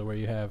Peninsula, where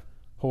you have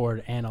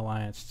Horde and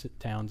Alliance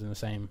towns in the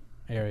same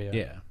area,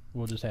 Yeah.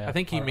 we'll just have. I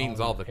think he our means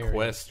own all the areas.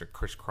 quests are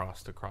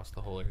crisscrossed across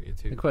the whole area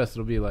too. The quest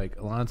will be like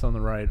Alliance on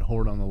the right,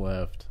 Horde on the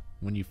left.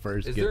 When you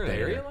first Is get there an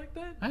there, area like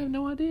that? I have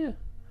no idea.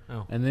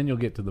 Oh, And then you'll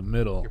get to the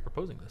middle. you're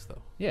proposing this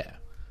though. Yeah.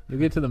 You'll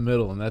get to the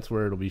middle, and that's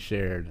where it'll be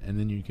shared. And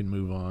then you can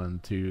move on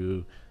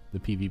to the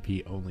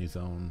PvP only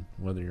zone,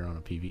 whether you're on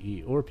a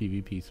PvE or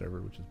PvP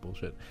server, which is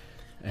bullshit.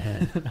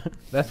 And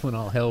that's when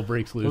all hell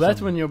breaks loose. Well,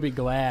 that's on- when you'll be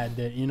glad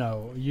that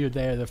you're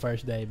there the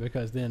first day,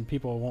 because then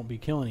people won't be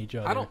killing each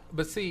other. I don't.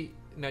 But see,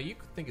 now you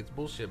could think it's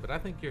bullshit, but I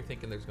think you're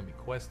thinking there's going to be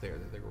quests there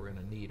that they're going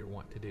to need or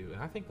want to do,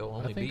 and I think they'll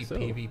only think be so.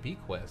 PvP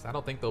quests. I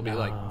don't think they'll be No.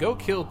 like go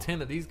kill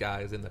 10 of these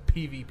guys in the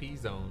PvP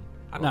zone.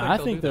 I don't No, I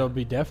think do there'll that.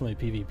 be definitely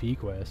PvP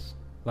quests,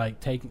 like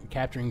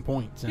capturing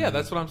points. And Yeah,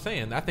 that's what I'm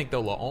saying. I think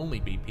they'll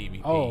only be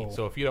PvP. Oh.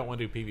 So if you don't want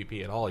to do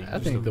PvP at all, you can I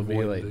just think there'll be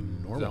avoid like the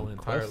normal zone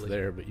quests entirely.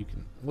 there, but you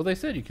can. Well, they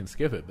said you can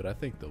skip it, but I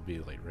think there'll be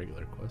like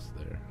regular quests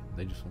there.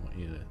 They just want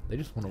you to. They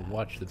just want to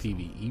watch the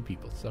PVE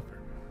people suffer.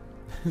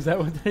 Is that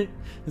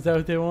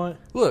what they want?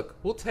 Look,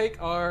 we'll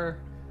take our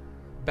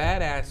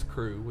badass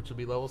crew, which will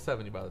be level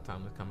 70 by the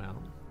time they come out,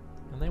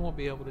 and they won't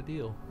be able to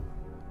deal.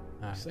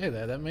 I say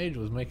that mage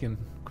was making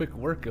quick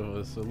work of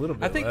us a little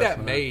bit. I think last that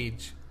night.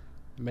 mage.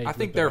 Mage I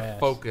think whip their ass.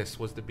 focus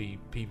was to be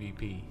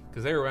PvP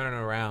because they were running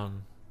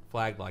around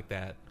flagged like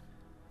that,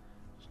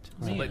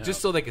 Man, like,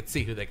 just so they could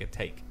see who they could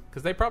take.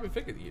 Because they probably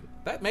figured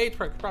that mage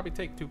could probably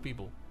take 2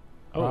 people.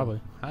 Oh,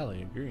 Probably.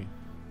 highly agree.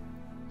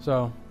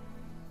 So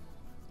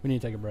we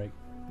need to take a break.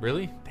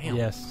 Really? Damn.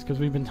 Yes, because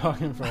we've been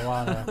talking for a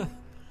while now.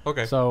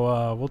 Okay.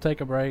 So we'll take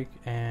a break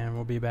and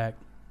we'll be back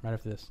right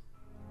after this.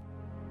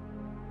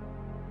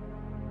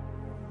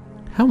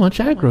 How much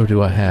aggro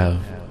do I have?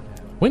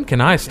 When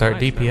can I start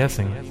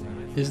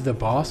DPSing? Is the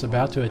boss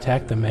about to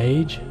attack the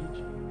mage?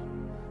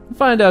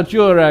 Find out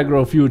your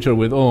aggro future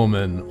with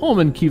Omen.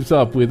 Omen keeps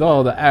up with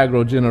all the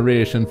aggro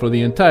generation for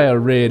the entire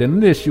raid and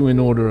lists you in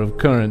order of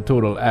current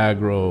total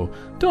aggro.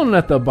 Don't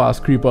let the boss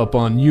creep up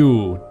on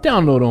you.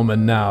 Download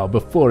Omen now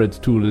before it's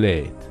too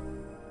late.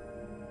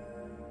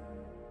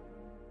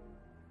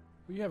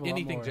 You have a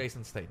Anything lot more,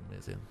 Jason Statham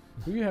is in.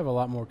 You have a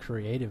lot more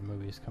creative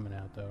movies coming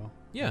out, though.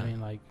 Yeah. I mean,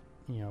 like,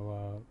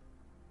 of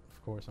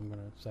course, I'm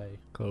gonna say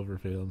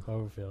Cloverfield.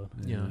 Cloverfield.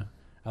 Yeah.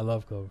 I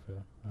love Cloverfield.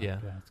 Oh, Yeah.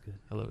 it's good.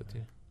 I love it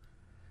too.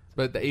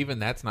 But even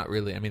that's not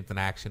really. I mean, it's an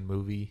action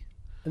movie,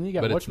 And then you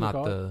got but it's not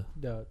whatchamacallit?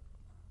 the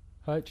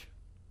Hutch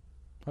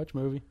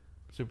movie.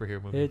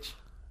 superhero movie. Hitch.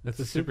 It's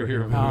a superhero superhero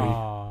movie. movie.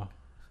 Aw.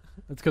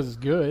 That's because it's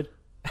good.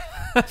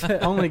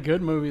 Only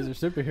good movies are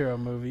superhero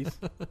movies.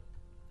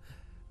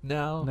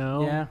 No.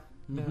 No, Yeah.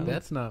 No. Mhm.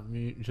 that's not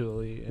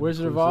mutually.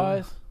 Wizard of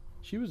inclusive. Oz.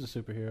 She was a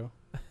superhero.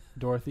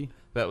 Dorothy.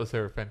 That was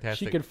her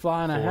fantastic. She could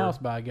fly in a Four. house,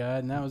 by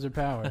God, and that was her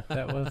power.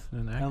 That was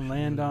an action And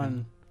land movie.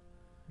 on.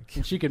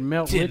 And she could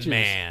melt Tin witches.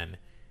 Man,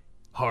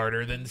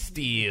 harder than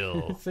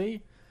steel.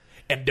 See?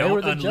 And They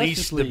were don't the unleash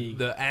Justice League.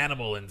 the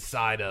animal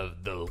inside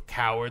of the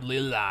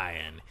cowardly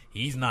lion.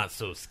 He's not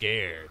so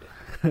scared.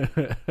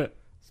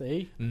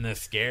 See? And the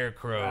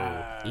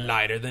scarecrow,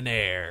 lighter than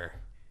air.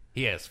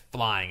 He has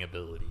flying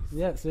abilities.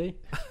 Yeah, see?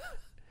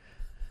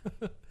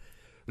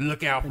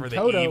 Look out And for the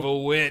Toto-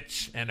 evil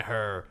witch and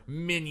her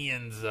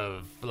minions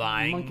of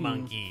flying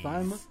monkeys.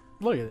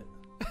 Look at it.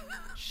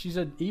 She's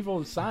an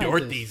evil scientist.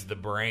 Dorothy's the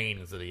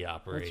brains of the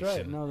operation. That's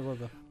right. No,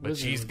 the But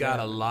wizard she's was got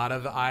that. a lot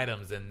of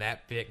items in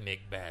that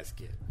picnic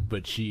basket.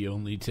 But she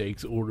only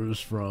takes orders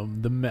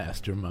from the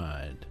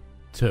mastermind,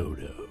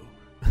 Toto.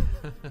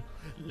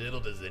 Little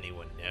does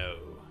anyone know.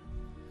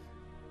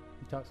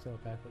 He talks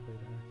telepathically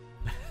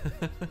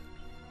to her.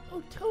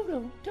 Oh,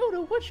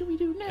 Toto, what should we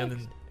do next?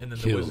 And then the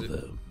Kill wizard,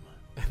 them.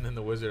 and then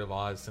the Wizard of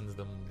Oz sends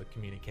them the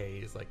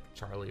communiques like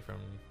Charlie from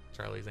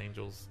Charlie's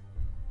Angels.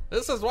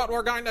 This is what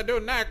we're going to do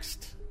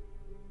next.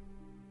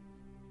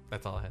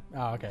 That's all I had.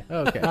 Oh, okay.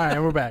 Okay. All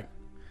right, we're back.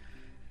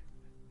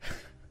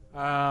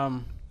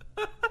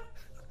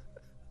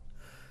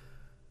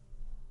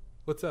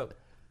 What's up?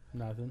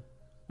 Nothing.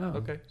 Oh.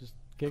 Okay. Just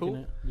kicking Cool.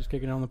 it. Just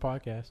kicking it on the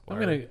podcast. I'm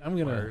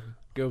gonna Word.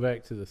 go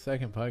back to the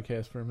second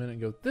podcast for a minute and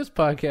go, this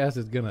podcast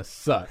is gonna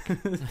suck.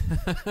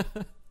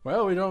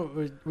 Well,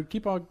 we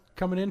keep on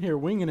coming in here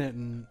winging it,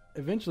 and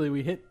eventually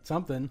we hit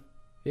something.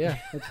 Yeah.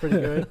 That's pretty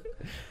good.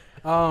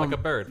 Like a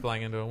bird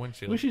flying into a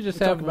windshield. We should just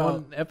We have talk about-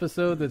 one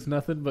episode that's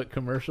nothing but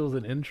commercials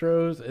and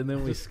intros, and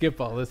then we skip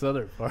all this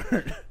other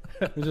part.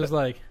 It's just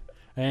like,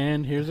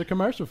 and here's a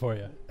commercial for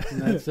you,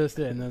 and that's just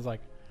it. And then it's like,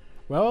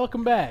 well,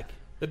 welcome back.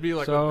 It'd be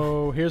like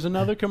So here's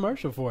another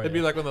commercial for you. it'd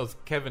be like one of those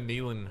Kevin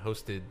Nealon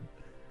hosted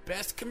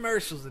best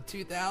commercials of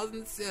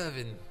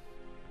 2007.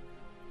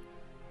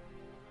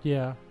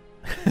 Yeah.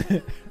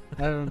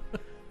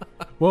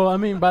 Well, I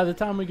mean, by the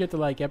time we get to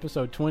like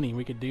episode 20,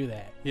 we could do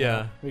that.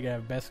 Yeah. We could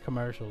have best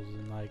commercials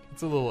and like,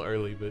 It's a little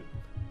early, but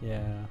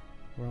yeah,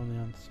 we're only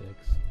on 6.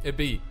 it'd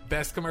be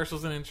best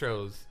commercials and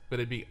intros, but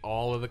it'd be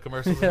all of the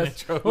commercials and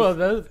Yes. intros. Well,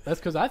 that's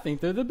because I think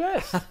they're the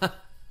best.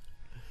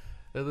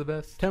 They're the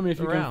best. Tell me if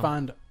you around. can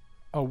find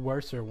a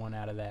worser one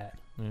out of that.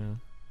 Yeah.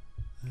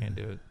 Can't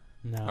do it.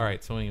 No. All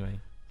right. So anyway,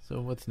 So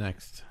what's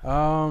next?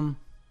 I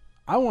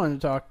wanted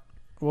to talk.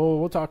 Well,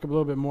 we'll talk a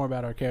little bit more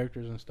about our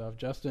characters and stuff.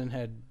 Justin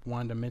had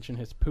wanted to mention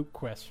his poop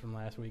quest from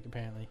last week,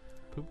 apparently.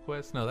 Poop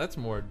Quest. No, that's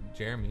more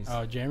Jeremy's.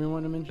 Oh, Jeremy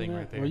wanted to mention Thing that.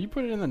 right there. Well, you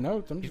put it in the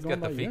notes. I'm He's just going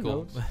got by the your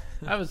fecal.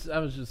 notes. I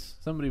was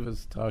just somebody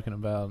was talking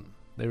about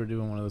they were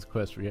doing one of those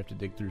quests where you have to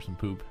dig through some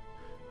poop,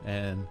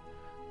 and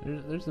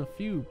there's a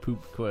few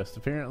poop quests.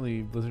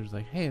 Apparently, Blizzard's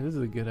like, hey, this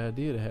is a good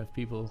idea to have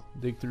people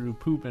dig through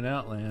poop in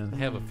Outland. They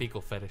have a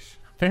fecal fetish.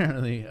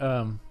 Apparently,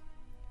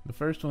 the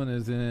first one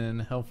is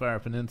in Hellfire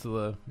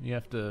Peninsula. You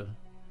have to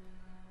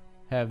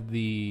have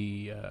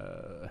the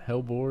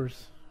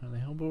Hellboars. Are they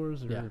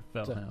Hellboars or Yeah.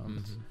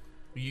 Fellhounds? Mhm.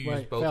 You use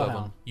Right, both of them.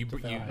 Fellhound. You, It's a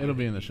you, Fellhound. It'll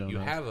be in the show You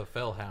notes. have a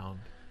Fellhound,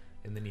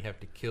 and then you have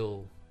to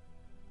kill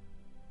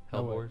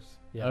Hellboars.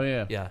 Yeah. Oh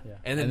yeah. Yeah. Yeah.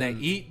 And then And they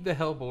then- eat the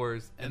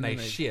Hellboars, and and then they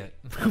they- shit.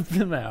 Poop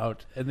them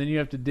out, and then you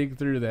have to dig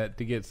through that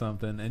to get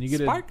something, and you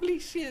get Sparkly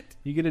shit.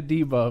 you get a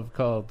debuff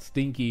called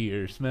Stinky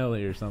or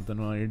Smelly or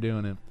something while you're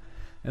doing it.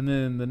 And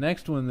then the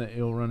next one that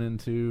you'll run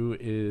into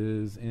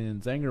is in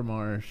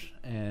Zangermarsh,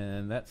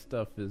 and that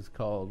stuff is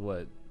called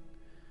what?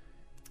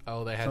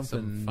 Oh, they had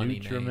Something some funny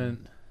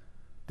nutriment, name.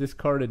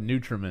 discarded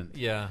nutriment,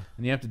 Yeah.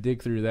 and you have to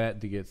dig through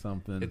that to get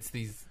something. It's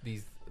these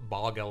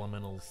bog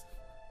elementals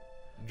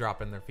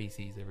dropping their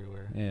feces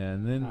everywhere. Yeah,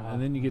 and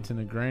then you get to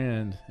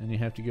Nagrand, and you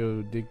have to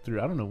go dig through.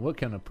 I don't know what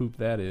kind of poop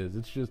that is.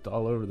 It's just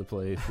all over the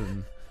place,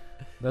 and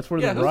that's where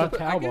Yeah, the those rock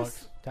are- I Talbugs.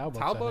 guess- Talbugs.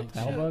 Talbugs?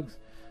 I think. Talbugs.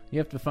 You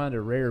have to find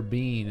a rare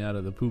bean out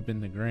of the poop in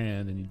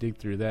Nagrand, and you dig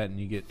through that, and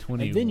you get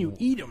 20. And then you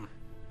eat them.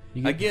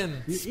 You get,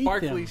 Again, You eat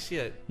sparkly them.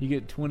 shit. you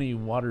get 20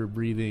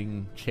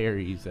 water-breathing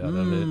cherries out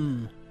of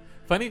it.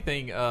 Funny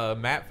thing,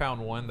 Matt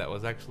found one that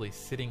was actually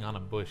sitting on a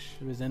bush.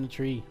 It was in a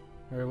tree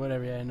or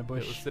whatever, yeah, in a It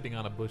was bush. sitting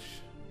on a bush.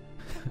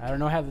 I don't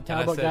know how the And I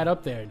Talbot said- got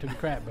up there and took a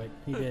crap, but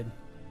he did.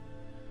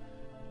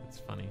 It's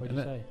funny. What'd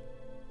you say?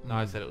 No,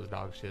 I said it was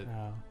dog shit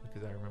Oh.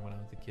 because I remember when I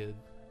was a kid,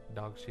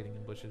 dogs shitting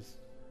in bushes.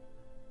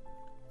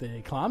 Did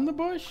he climb the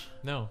bush?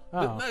 No,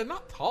 Oh. they're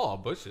not tall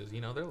bushes.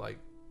 You know, they're like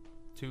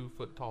 2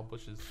 foot tall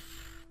bushes.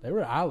 They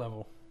were eye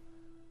level.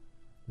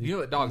 You know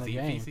what dogs the eat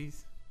game.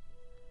 feces?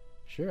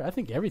 Sure, I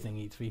think everything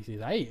eats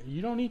feces.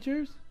 You don't eat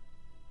yours?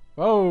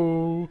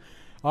 Oh,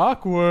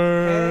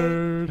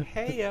 awkward.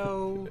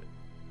 Heyo.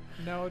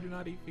 No, I do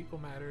not eat fecal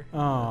matter.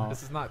 Oh,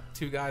 This is not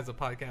two guys a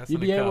podcast. you'd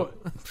in be a able.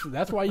 cup.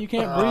 That's why you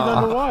can't breathe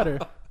underwater.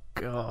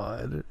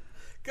 God.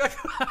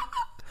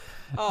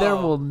 Oh. There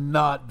will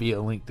not be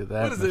a link to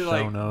that What is in the it show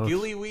like? notes.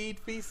 Gillyweed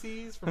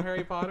feces from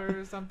Harry Potter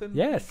or something?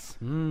 Yes.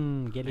 Get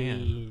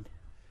Man. it.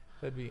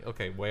 That'd be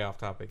okay. Way off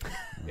topic.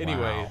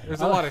 Anyway, Wow.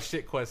 there's a lot of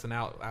shit quests in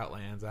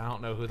Outlands. I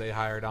don't know who they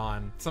hired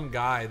on. Some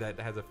guy that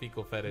has a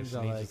fecal fetish, He's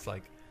and he's like- just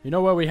like, You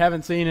know what we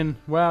haven't seen in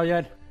well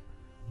yet?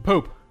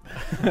 Poop.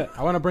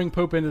 I want to bring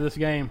poop into this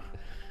game.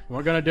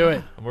 We're gonna do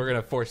it. and we're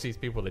gonna force these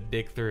people to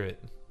dig through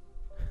it.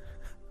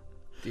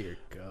 Dear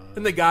God.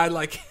 And the guy,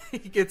 like, he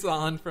gets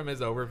on from his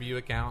overview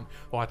account,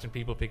 watching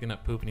people picking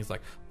up poop, and he's like,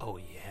 "Oh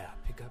yeah,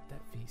 pick up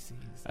that feces.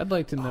 I'd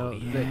like to know.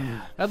 yeah.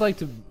 That, I'd like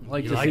to You to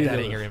like see that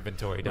the, in your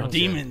inventory, We're don't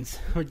you?" demons.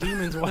 We're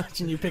demons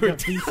watching you pick up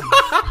feces.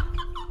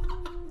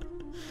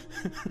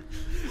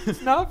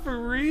 It's not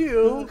for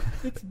real.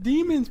 It's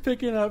demons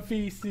picking up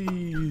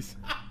feces.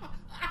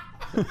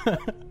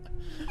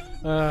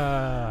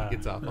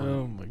 Gets off on.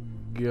 Oh my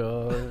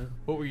God.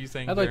 What were you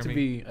saying? I'd like to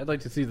Jeremy? I'd like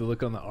to see the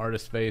look on the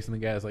artist's face, and the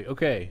guy's like,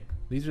 "Okay,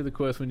 these are the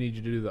quests we need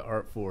you to do the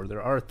art for.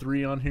 There are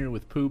 3 on here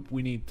with poop.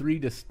 We need 3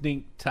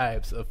 distinct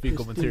types of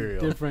fecal Distinct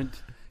material."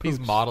 Different. He's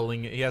poops.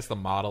 modeling it. He has to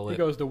model He it.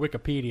 goes to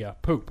Wikipedia.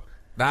 Poop.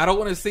 Now, I don't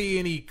want to see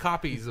any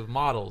copies of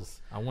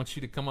models. I want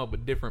you to come up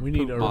with different. We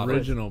need poop models.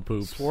 original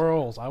poops.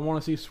 Swirls. I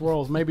want to see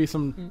swirls. Maybe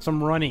some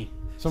runny.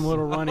 Some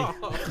little runny.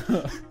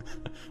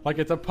 Like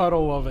it's a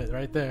puddle of it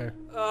right there.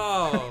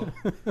 Oh,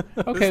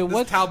 Okay,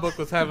 this Talbot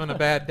was having a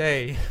bad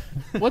day.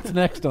 what's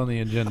next on the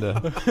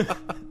agenda?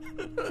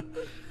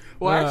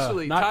 Well,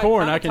 actually, not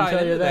corn, kinda I can tied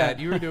tell you into that.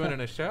 You were doing an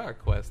Ashara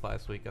quest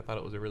last week. I thought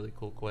it was a really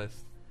cool quest.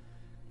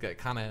 that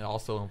kind of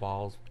also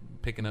involves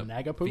picking up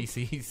Naga poop?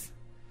 feces.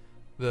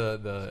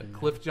 The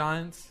cliff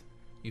giants.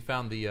 You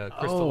found the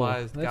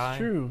crystallized that's guy.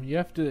 true. You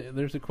have to.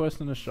 There's a quest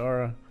in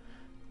Ashara,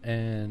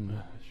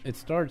 and it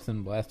starts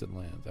in Blasted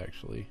Lands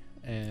actually,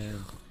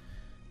 and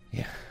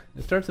yeah,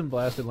 it starts in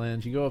Blasted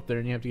Lands. You go up there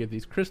and you have to get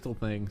these crystal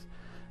things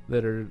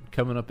that are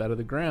coming up out of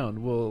the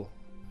ground. Well,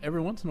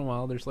 every once in a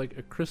while, there's like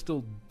a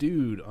crystal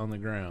dude on the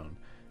ground,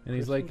 and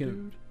he's like,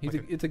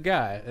 it's a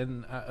guy.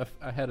 And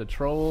I had a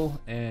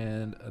troll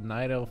and a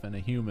night elf and a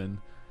human,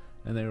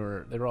 and they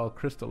were all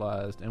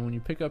crystallized. And when you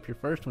pick up your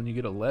first one, you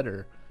get a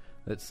letter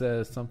that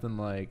says something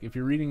like, if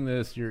you're reading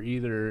this, you're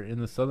either in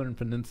the southern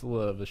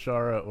peninsula of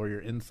Ashara or you're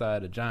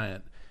inside a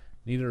giant,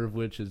 neither of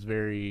which is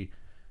very,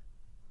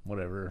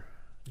 whatever,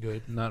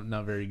 Good.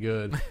 not very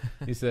good.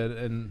 He said,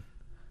 and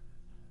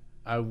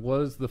I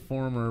was the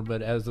former,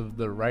 but as of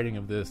the writing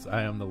of this,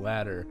 I am the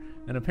latter.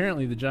 And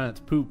apparently the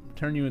giants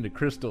turn you into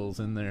crystals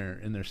in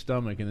their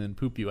stomach and then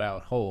poop you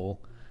out whole.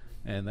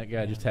 And that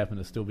guy just happened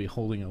to still be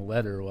holding a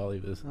letter while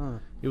he was.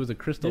 It was a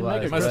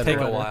crystallized. It must letter.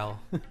 take a while.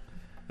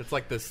 It's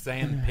like the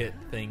sand pit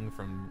thing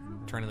from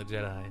Return of the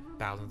Jedi,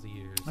 thousands of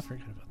years. I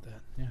forgot about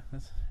that. Yeah,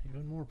 that's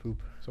even more poop.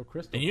 So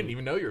crystal. And you didn't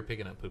even know you were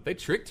picking up poop. They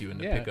tricked you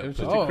into pick it up was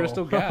poop. just a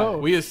crystal guy. Oh.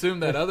 We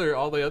assumed that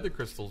all the other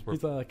crystals were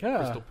He's like,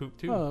 crystal poop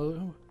too.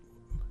 Oh,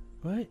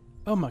 what?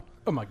 Oh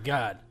my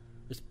God!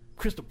 There's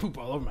crystal poop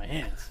all over my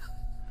hands.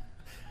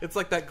 It's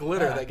like that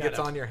glitter that gets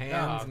gotta- on your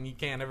hands and you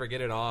can't ever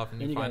get it off,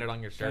 and Then you find gotta- it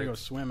on your Gotta go shirt.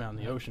 swim out in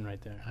the ocean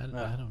right there. I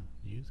don't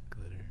use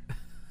glitter.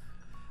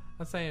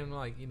 I'm saying,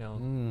 like, you know.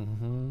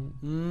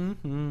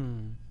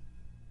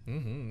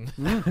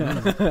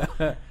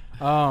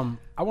 I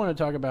want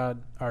to talk about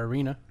our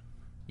arena.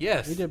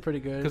 Yes. We did pretty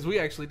good. Because we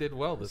actually did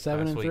well this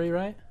 7-3, past week.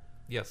 right?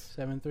 Yes.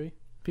 7-3.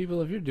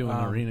 People, if you're doing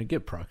arena,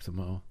 get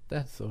Proximo.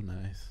 That's so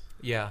nice.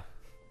 Yeah.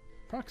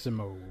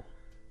 Proximo.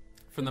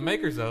 From the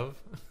makers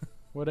of.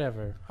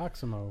 Whatever.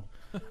 Oximo.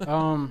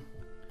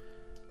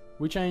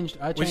 We changed.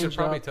 We should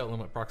probably up- tell them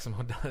what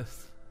Proximo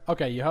does.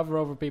 Okay, you hover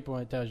over people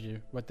and it tells you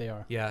what they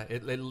are. Yeah,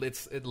 it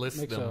lists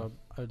Makes them.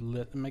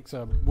 it makes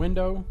a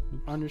window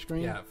on your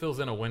screen. Yeah, it fills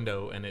in a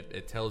window and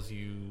it tells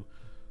you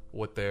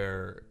what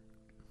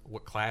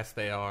class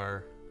they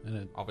are,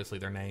 And obviously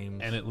their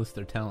names. it lists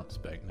their talent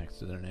spec next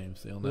to their name,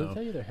 so you'll Does it know.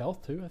 tell you their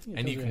health too? I think it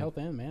And tells you you can- health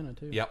and mana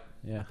too. Yep,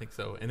 Yeah. I think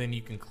so. And then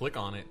you can click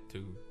on it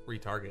to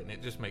retarget, and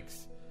it just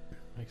makes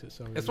Makes it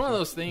so. it's easy. one of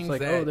those things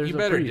like, that oh, there's you a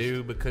better priest.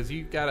 do because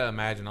you got to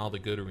imagine all the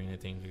good arena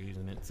teams are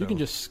using it. So. You can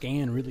just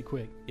scan really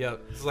quick.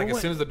 Yep. It's like Well,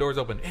 as soon as the doors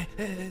open.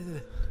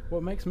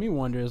 What makes me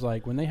wonder is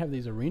like when they have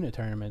these arena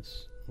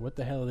tournaments, what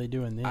the hell are they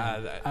doing then?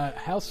 How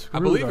I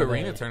screwed believe are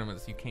arena they?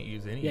 tournaments you can't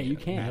use any. Yeah, you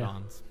can't.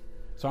 add-ons.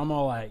 So I'm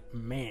all like,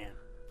 man,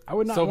 I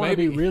would not So want to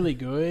be maybe- really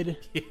good.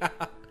 Yeah,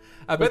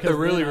 I bet the because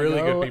really then I really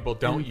go good people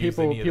don't and use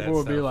people, any of People that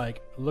will be stuff.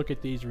 like, look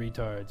at these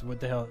retards. What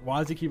the hell? Why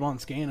does he keep on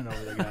scanning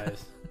over the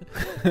guys?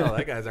 Oh,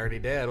 that guy's already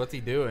dead. What's he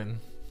doing?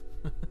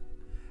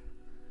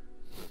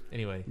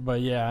 Anyway,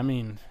 But yeah, I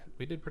mean,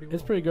 we did pretty well.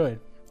 it's pretty good.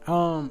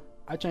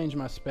 I changed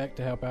my spec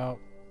to help out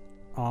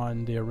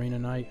on the arena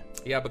night.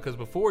 Yeah, because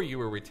before you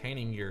were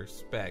retaining your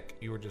spec,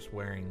 you were just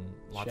wearing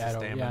lots Shadow.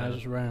 of stamina Yeah, I was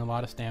just running a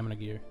lot of stamina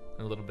gear.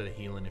 and a little bit of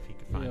healing if you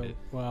could find Yeah, it.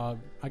 Well,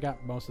 I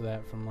got most of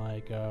that from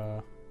like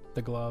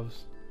the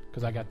gloves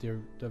because I got the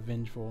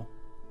vengeful,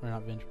 or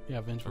not vengeful.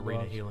 Yeah, vengeful Arena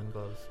gloves. healing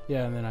gloves.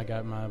 Yeah, and then I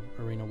got my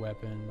arena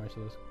weapon,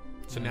 merciless.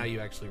 So now you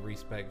actually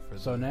respec for.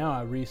 So now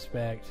I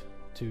respect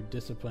to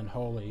discipline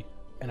holy,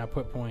 and I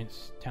put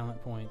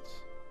talent points,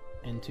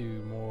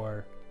 into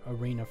more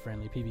arena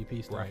friendly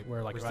PvP stuff, Right.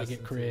 where like if I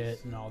get crit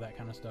Resistances. and all that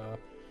kind of stuff,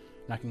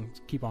 and I can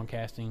keep on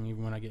casting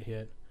even when I get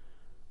hit.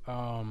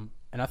 And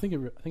I think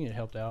it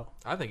helped out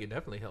I think it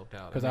definitely helped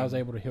out because I was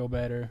able to heal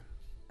better,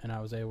 and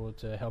I was able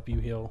to help you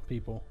heal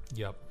people.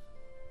 Yep.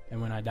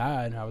 And when I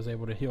died, I was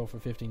able to heal for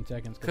 15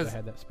 seconds because 'Cause I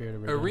had that spirit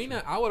of redemption.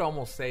 Arena, I would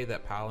almost say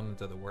that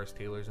paladins are the worst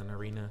healers in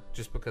arena,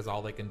 just because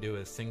all they can do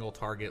is single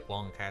target,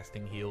 long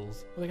casting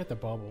heals. Well, they got the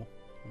bubble.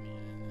 I mean,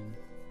 and then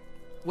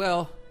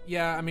Well,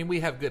 yeah, I mean we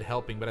have good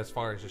helping, but as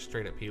far as just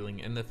straight up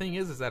healing, and the thing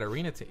is that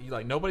arena,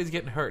 like nobody's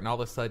getting hurt, and all of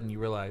a sudden you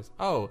realize,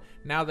 oh,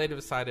 now they've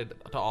decided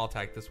to all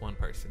attack this one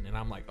person, and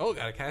I'm like, oh,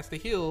 gotta cast a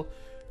heal.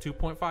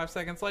 2.5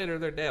 seconds later,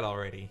 they're dead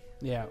already.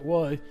 yeah,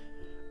 well,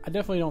 I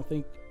definitely don't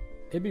think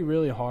it'd be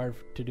really hard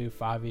to do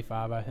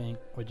 5v5. I think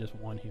with just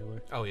one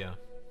healer. Oh yeah,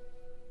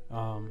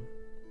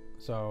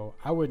 So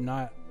I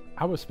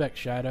would spec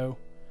Shadow,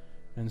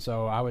 and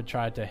so I would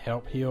try to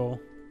help heal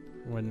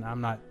when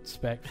I'm not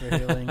spec for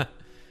healing.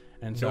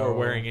 And so nor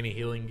wearing any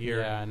healing gear.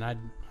 Yeah, and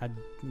I'd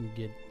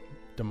get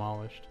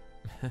demolished.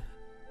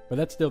 But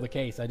that's still the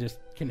case. I just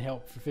can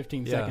help for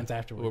 15 seconds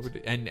afterwards.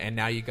 And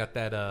now you got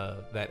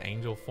that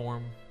angel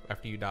form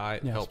after you die.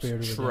 It Yeah, helps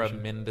Spirit of Redemption.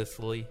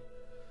 tremendously.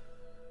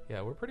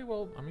 Yeah, we're pretty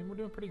well. I mean, we're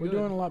doing pretty We're good.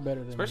 doing a lot better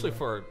than Especially we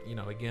for,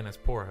 again, as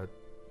poor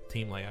a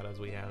team layout as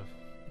we have.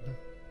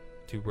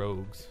 2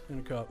 rogues. were in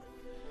a cup.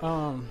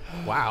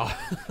 Wow.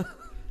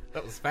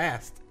 That was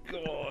fast.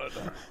 God.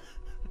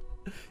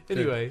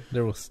 Anyway.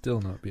 There will still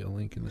not be a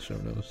link in the show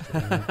notes.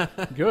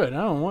 Good.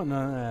 I don't want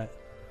none of that.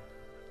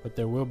 But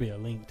there will be a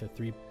link to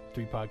three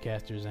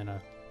podcasters and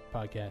a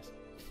podcast.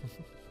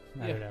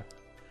 I don't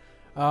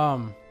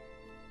know.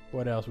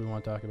 What else we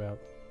want to talk about?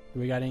 Do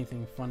we got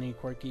anything funny,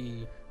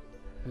 quirky,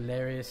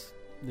 hilarious?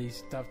 These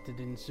stuff that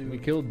ensued. We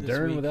killed this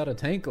Dern week? without a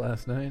tank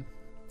last night.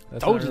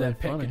 That's Told not you really that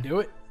pet funny. could do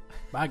it.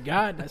 By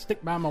God, I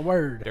stick by my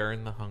word.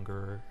 During the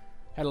Hungerer.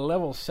 Had a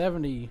level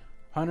 70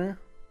 hunter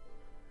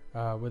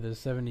with a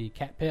 70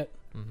 cat pet.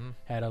 Mm-hmm.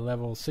 Had a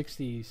level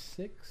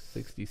 67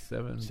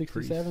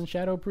 67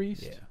 shadow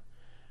priest. Yeah.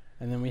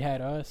 And then we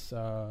had us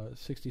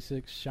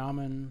 66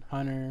 shaman,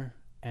 hunter,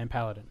 and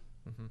paladin.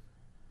 Mm-hmm.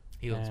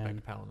 Healing And-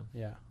 Spectre Paladin.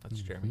 Yeah.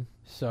 That's Jeremy.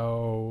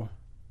 So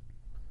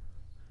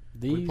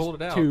these pulled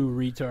it out. two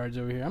retards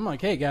over here. I'm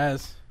like, hey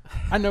guys,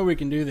 I know we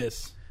can do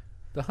this.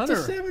 The It's hunter. a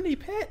 70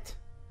 pet.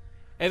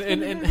 And It's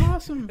and gonna be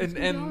awesome. It's and, gonna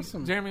be and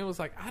awesome. Jeremy was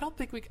like, I don't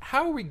think we.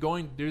 How are we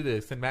going to do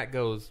this? And Matt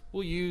goes,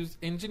 we'll use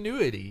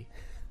ingenuity.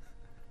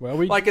 Well,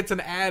 we Like it's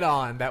an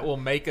add-on that will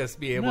make us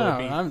be able No, to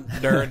beat I'm-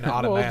 Dern well,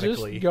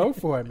 automatically. just go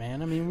for it,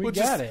 man. I mean, we we'll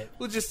got just,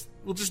 it.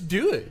 We'll just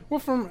do it.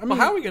 Well, Well,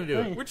 how are we going to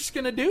do hey, it? We're just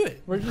going to do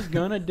it. We're just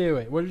gonna do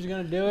it. We're just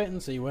gonna do it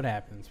and see what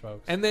happens,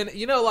 folks. And then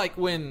like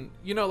when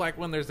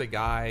there's a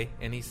guy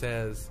and he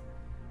says,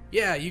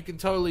 "Yeah, you can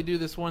totally do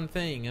this one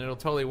thing and it'll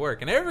totally work,"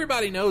 and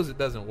everybody knows it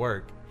doesn't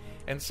work,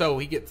 and so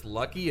he gets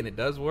lucky and it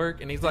does work,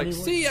 and he's like, he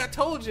 "See, I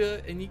told you,"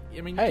 and you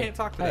Hey, can't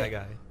talk to hey. that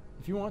guy.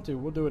 If you want to,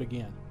 we'll do it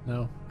again.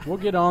 No. We'll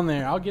get on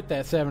there. I'll get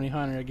that 70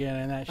 hunter again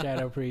and that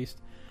shadow priest,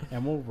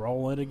 and we'll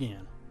roll it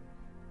again.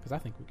 Because I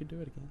think we could do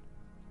it again.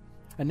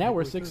 And now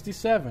we're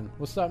 67.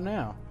 What's up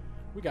now?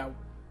 We got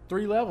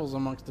 3 levels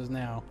amongst us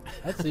now.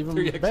 That's even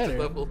 3 extra better.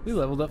 levels. We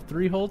leveled up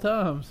 3 whole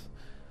times.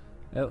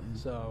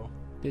 So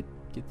Did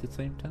get the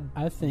same time.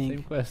 I Same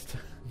think quest.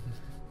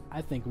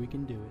 we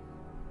can do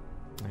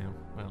it. Yeah,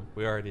 well,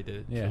 we already did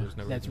it. Yeah. so there's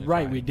no That's reason to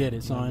right, try. we did it,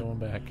 I'm son. going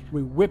back.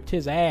 We whipped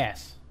his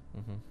ass.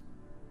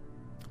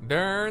 Mm-hmm.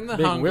 Dern the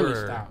Big Willie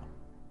Hungerer. style.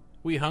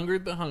 We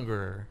hungered the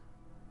Hungerer.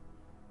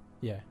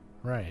 Yeah.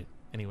 Right.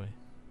 Anyway,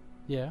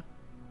 Yeah.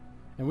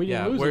 And we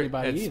didn't lose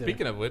anybody and either.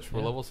 speaking of which, we're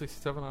Yeah. level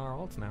 67 on our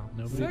alts now.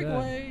 Nobody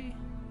Segway.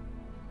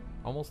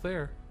 Almost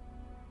there.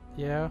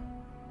 Yeah.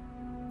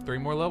 3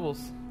 more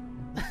levels.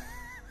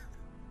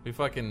 We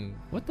fucking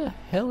What the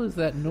hell is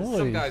that noise?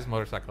 some guy's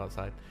motorcycle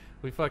outside.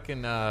 We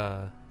fucking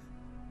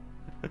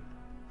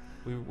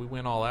we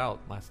went all out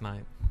last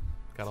night.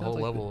 Got a Sounds whole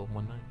like level in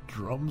one night.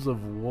 Drums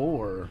of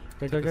war.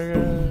 Took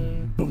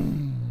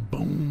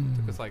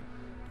us like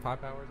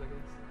 5 hours, I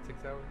guess.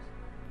 6 hours.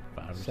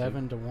 5 or 6.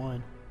 7 to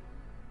 1.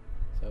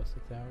 So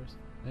 6 hours.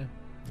 Yeah.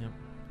 Yep.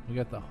 We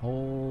got the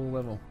whole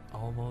level.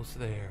 Almost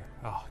there.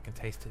 Oh, I can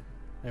taste it.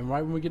 And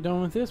right when we get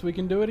done with this, we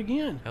can do it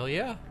again. Hell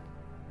yeah.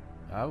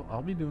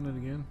 I'll be doing it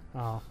again.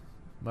 Oh,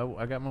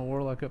 I got my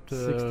warlock up to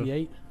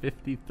 68.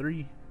 53.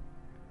 Be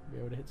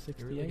able to hit You're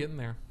 68. really getting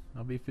there.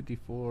 I'll be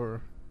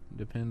 54.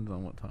 Depends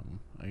on what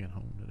time I get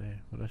home today,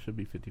 but I should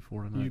be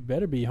 54 tonight. You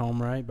better be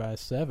home right by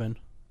 7.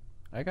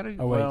 I gotta.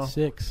 Oh, wait, well,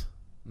 6.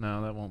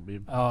 no, that won't be.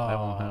 Oh. That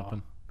won't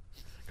happen.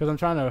 Because I'm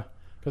trying to.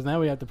 Because now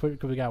we have to put.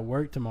 Because we got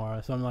work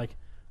tomorrow. So I'm like,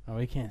 oh,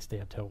 we can't stay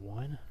up till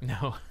 1.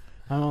 No.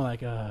 I'm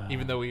like,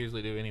 Even though we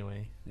usually do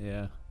anyway.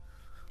 Yeah.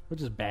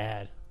 which is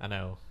bad. I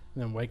know.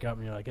 And then wake up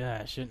and you're like,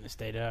 I shouldn't have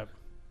stayed up.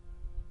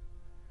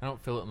 I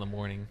don't feel it in the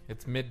morning.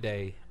 It's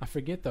midday. I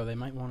forget though. They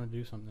might want to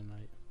do something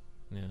right.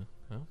 Yeah.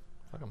 Well,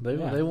 fuck 'em.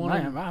 They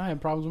wanted. I have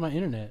problems with my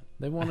internet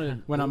They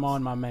wanted when I'm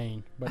on my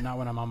main, but not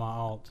when I'm on my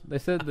alt. They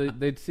said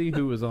they'd see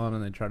who was on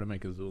and they'd try to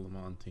make a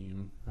Zulamon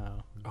team.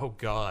 Oh. Oh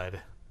God.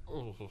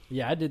 Ooh.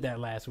 Yeah, I did that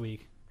last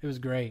week. It was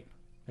great.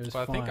 It was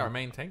Well, I fun. think our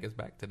main tank is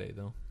back today,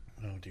 though.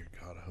 Oh dear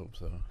God, I hope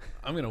so.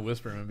 I'm gonna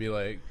whisper him and be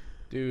like,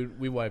 "Dude,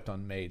 we wiped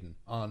on Maiden.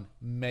 On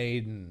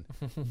Maiden.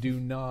 Do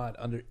not,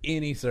 under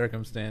any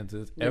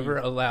circumstances, ever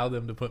allow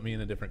them to put me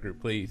in a different group,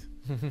 please."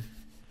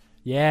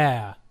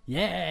 Yeah. Woo!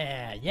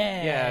 High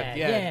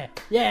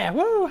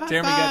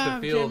Jeremy got to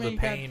five, feel Jeremy. the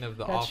pain of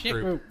the got off shit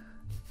group.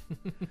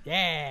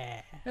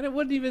 Yeah. And it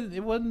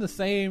wasn't the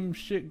same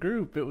shit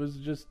group. It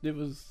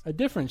was A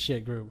different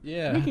shit group.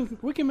 Yeah.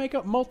 We can make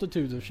up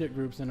multitudes of shit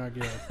groups in our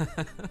guild.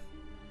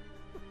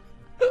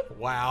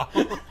 Wow.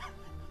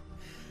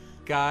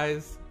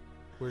 Guys,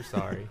 we're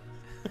sorry.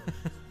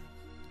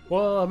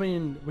 Well, I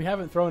mean, we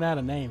haven't thrown out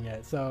a name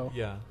yet, so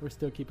Yeah. we're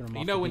still keeping them.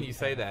 You off know the when beaten you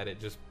say path. that, it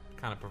just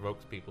kind of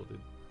provokes people to...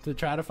 to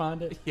try to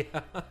find it.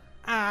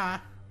 Yeah.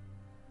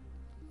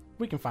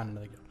 We can find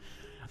another guild.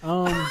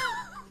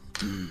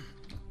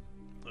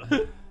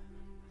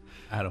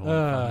 I don't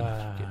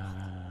want to find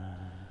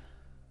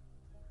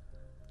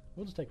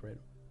We'll just take Raiden.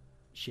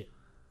 Shit.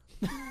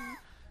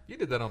 You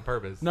did that on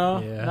purpose. No,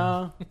 Yeah.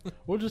 no.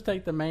 We'll just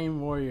take the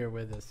main warrior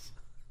with us.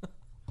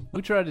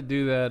 We tried to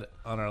do that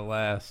on our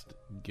last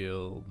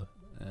guild,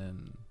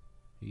 and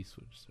he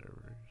switched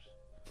servers.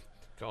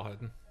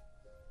 God.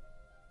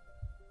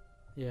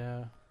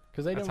 Yeah,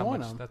 because they That's didn't how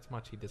want much, him. that's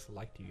much he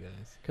disliked you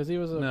guys. Because he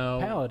was a No.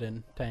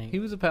 paladin tank. He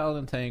was a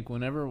paladin tank.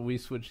 Whenever we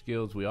switched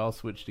guilds, we all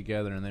switched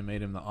together, and they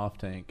made him the off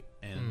tank.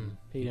 And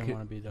He didn't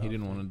want to be the. He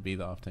didn't want to be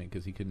the off tank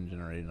because he couldn't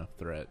generate enough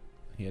threat.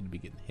 He had to be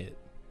getting hit.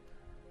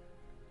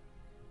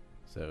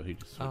 so he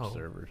just switched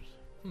servers.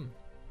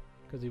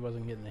 Because he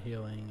wasn't getting the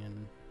healing,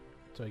 and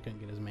so he couldn't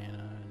get his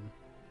mana, and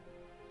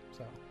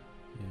so.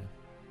 Yeah.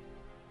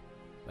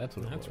 That's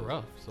what. That's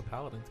rough. So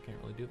paladins can't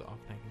really do the off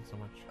tanking so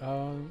much.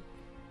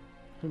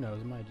 Who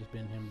knows? It might have just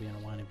been him being a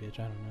whiny bitch.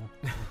 I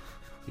don't know.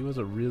 He was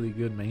a really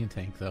good main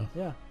tank, though.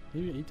 Yeah,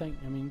 he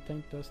tanked. I mean, he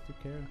tanked us to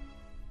Kara,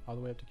 all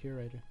the way up to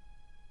Curator.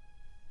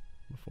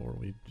 Before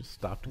we just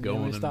stopped And then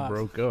going we and stopped.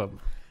 broke up. And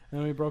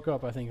then we broke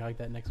up. I think like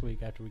that next week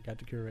after we got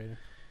to Curator.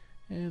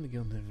 And the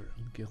guild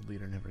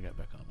leader never got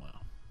back on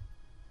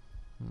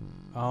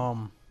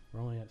WoW. We're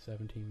only at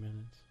 17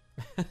 minutes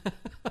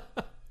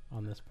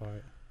on this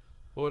part.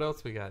 Well, what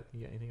else we got?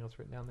 You got anything else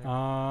written down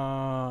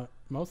there?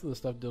 Most of the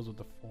stuff deals with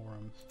the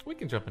forums. We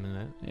can jump into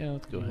that. Yeah,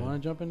 let's go You ahead.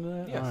 want to jump into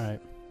that? Yes. All right.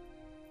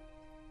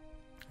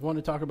 I want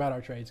to talk about our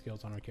trade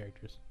skills on our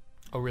characters.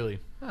 Oh, really?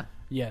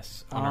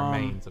 Yes. On our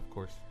mains, of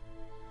course.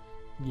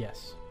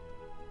 Yes.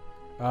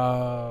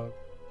 So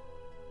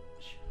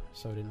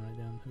I didn't write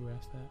down who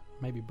asked that.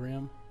 Maybe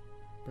Brim.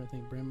 I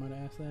think Brim might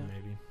have asked that.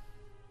 Maybe.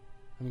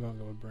 I'm going to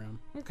go with Brim.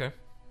 Okay.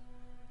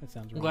 That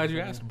sounds right. I'm glad you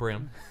asked,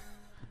 Brim.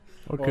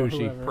 Or Or Koshi.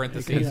 whoever.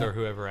 Parentheses Yeah. or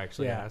whoever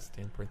actually Yeah. asked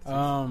in parentheses.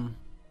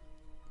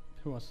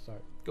 Who wants to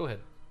start? Go ahead.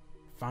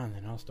 Fine,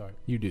 then I'll start.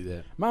 You do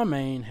that. My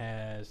main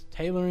has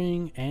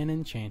tailoring and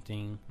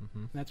enchanting.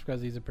 Mm-hmm. That's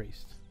because he's a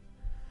priest.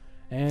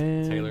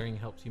 And Tailoring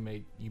helps you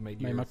made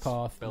Made your my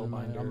cloth,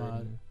 spellbinder, and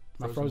and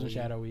my frozen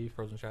shadow weave.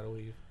 Frozen shadow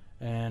weave.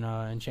 And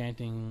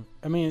enchanting.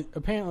 I mean,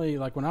 apparently,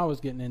 like when I was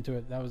getting into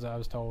it, I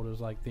was told it was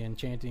like the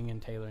enchanting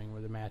and tailoring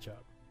were the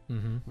matchup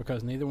Mm-hmm.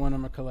 because neither one of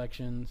them are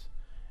collections,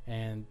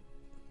 and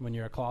when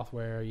you're a cloth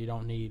wearer, you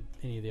don't need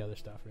any of the other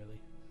stuff really.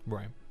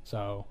 Right.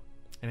 So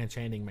And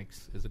enchanting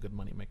is a good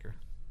money maker.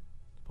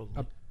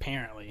 Supposedly.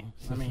 apparently,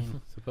 I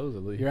mean,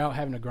 Supposedly. you're out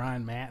having to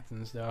grind mats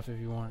and stuff if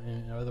you want,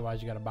 and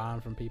otherwise you got to buy them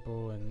from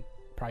people, and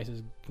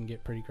prices can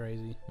get pretty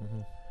crazy.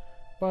 Mm-hmm.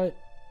 But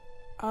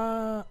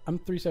I'm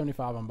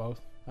 375 on both.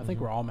 I think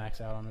Mhm. we're all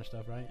maxed out on their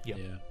stuff, right? Yep.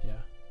 Yeah. Yeah.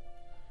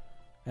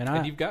 And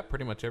And you've got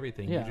pretty much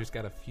everything. Yeah. You just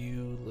got a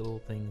few little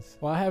things.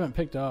 well, I haven't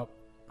picked up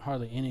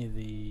hardly any of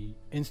the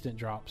instant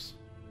drops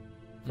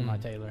for my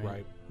tailoring,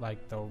 Right.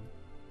 like the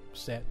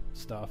set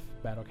stuff,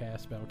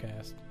 battlecast,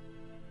 spellcast,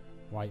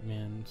 white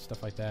men,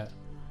 stuff like that.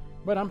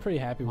 But I'm pretty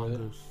happy with it.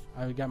 Mongoose.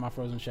 I've got my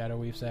Frozen Shadow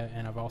Weave set,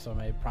 and I've also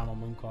made Primal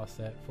Mooncloth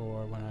set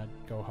for when I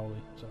go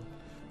holy. So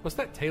What's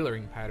that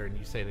tailoring pattern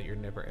you say that you're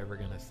never ever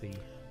going to see?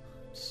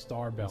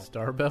 Star Belt.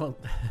 Star Belt.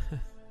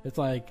 It's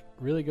like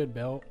really good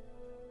belt.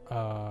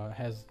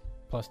 Has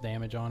plus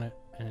damage on it,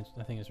 and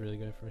I think it's really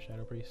good for a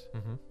Shadow Priest.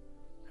 Mm-hmm.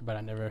 But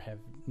I never.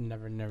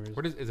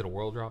 What is it a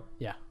world drop?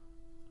 Yeah.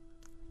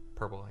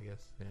 Purple, I guess.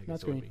 Yeah, I guess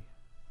That's it would green.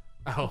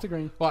 be. Oh. It's a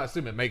green. Well, I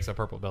assume it makes a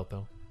purple belt,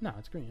 though. No,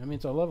 it's green. I mean,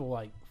 it's a level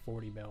like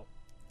 40 belt.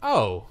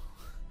 Oh.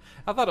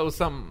 I thought it was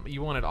something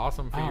you wanted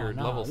awesome for Oh, your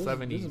no, level this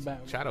 70 is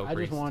back, Shadow I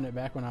Priest. just wanted it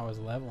back when I was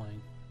leveling,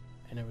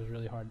 and it was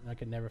really hard. I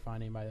could never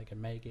find anybody that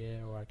could make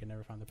it, or I could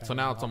never find the. So pattern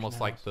now in it's the almost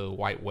auction like house. the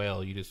white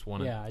whale. You just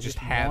want to Yeah, I just just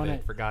have want it,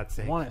 it. for God's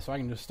sake. I want it so I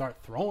can just start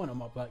throwing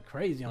them up like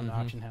crazy on the Mhm.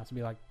 auction house and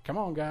be like, "Come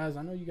on, guys!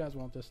 I know you guys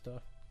want this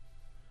stuff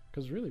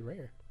because it's really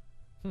rare."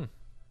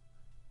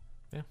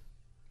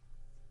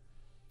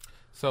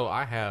 So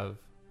I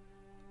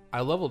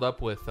leveled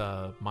up with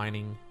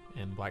mining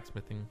and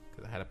blacksmithing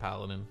because I had a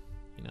paladin.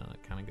 You know,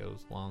 it kind of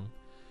goes long.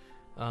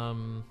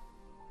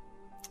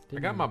 I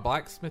got my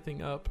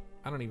blacksmithing up.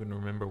 I don't even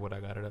remember what I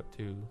got it up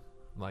to.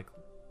 Like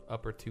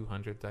upper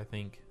 200s, I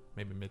think.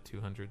 Maybe mid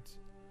 200s.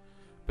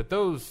 But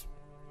those,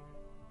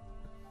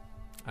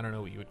 I don't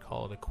know what you would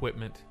call it,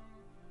 equipment,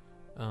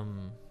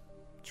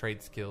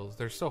 trade skills,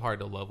 they're so hard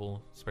to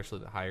level, especially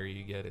the higher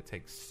you get. It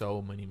takes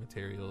so many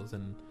materials,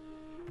 and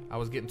I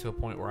was getting to a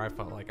point where I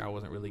felt like I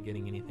wasn't really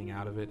getting anything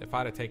out of it. If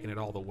I'd have taken it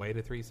all the way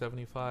to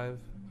 375,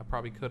 I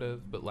probably could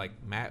have. But like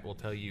Matt will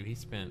tell you, he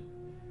spent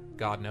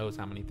God knows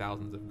how many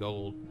thousands of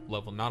gold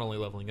not only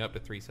leveling up to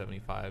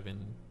 375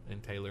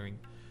 in tailoring,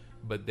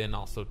 but then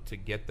also to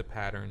get the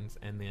patterns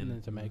and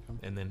then to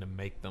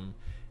make them.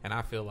 And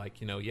I feel like,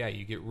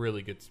 you get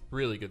really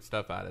good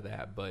stuff out of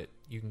that, but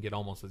you can get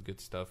almost as good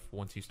stuff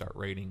once you start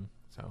raiding.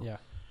 So Yeah.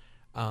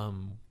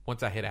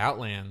 Once I hit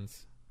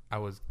Outlands, I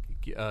was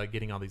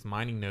getting all these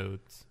mining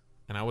nodes,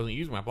 and I wasn't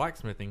using my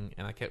blacksmithing,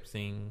 and I kept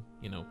seeing,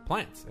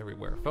 plants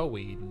everywhere,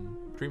 fellweed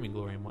and dreaming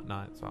glory and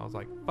whatnot. So I was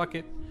like, fuck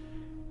it.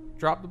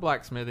 Drop the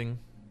blacksmithing.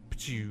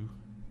 Pachoo.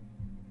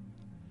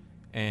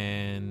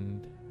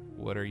 And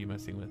what are you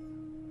messing with?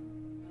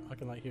 I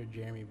can like hear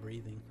Jeremy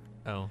breathing,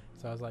 Oh.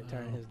 so I was like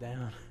turning his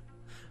down.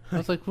 I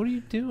was like, "What are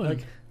you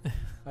doing?"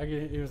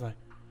 He was like.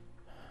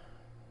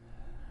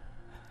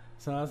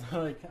 So I was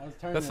like, I was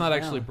turning. That's it not down.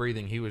 actually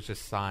breathing. He was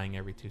just sighing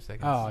every 2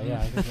 seconds. Oh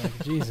yeah, I was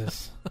like,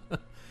 Jesus,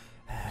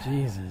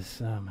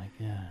 Jesus, oh my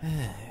God.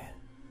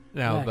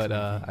 No, but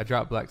Blacksmithing. I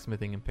dropped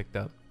blacksmithing and picked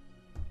up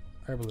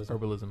Herbalism.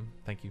 herbalism.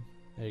 Thank you.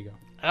 There you go.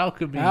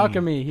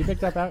 Alchemy. He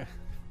picked up.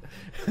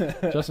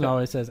 Justin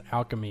always says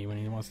alchemy when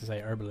he wants to say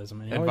herbalism,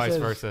 and, he And always vice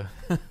says versa.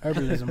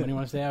 herbalism when he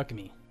wants to say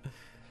alchemy.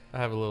 I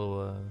have a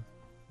little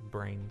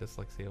brain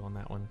dyslexia on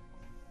that one.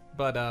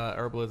 but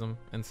herbalism,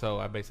 and so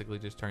I basically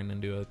just turned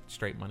into a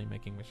straight money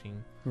making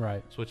machine,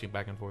 Right. switching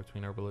back and forth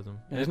between herbalism. And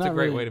There's it's not a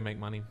great really- way to make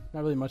money.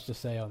 Not really much to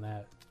say on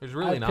that. There's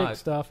really I not. pick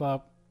stuff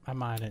up. I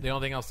mine it. The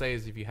only thing I'll say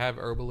is if you have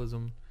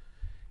herbalism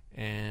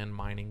and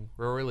mining,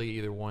 or really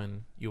either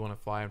one, you want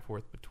to fly and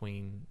forth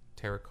between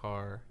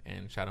Terracar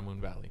and Shadow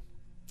Moon Valley.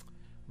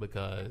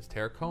 Because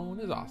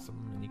Terracone is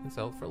awesome and you can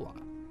sell it for a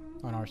lot.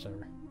 On our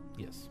server.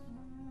 Yes.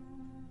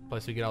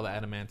 Plus you get all the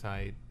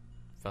adamantite,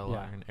 fellow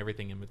Yeah. iron,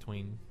 everything in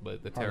between.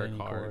 But the Hardly any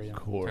Terracar,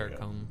 corium.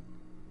 Terracone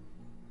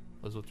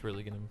is what's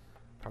really going to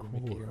probably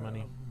make you your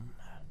money.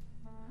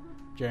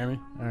 Jeremy?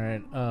 All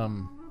right.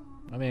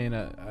 I mean,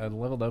 I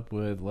leveled up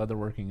with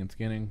leatherworking and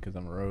skinning because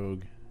I'm a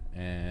rogue,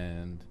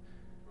 and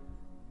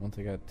once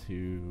I got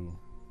to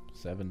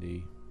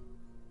 70,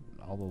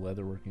 all the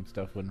leatherworking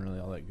stuff wasn't really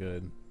all that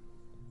good.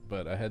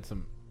 But I had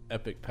some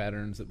epic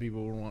patterns that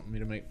people were wanting me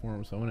to make for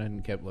them, so I went ahead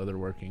and kept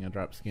leatherworking. I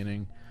dropped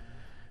skinning,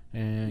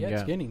 and You had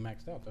got skinning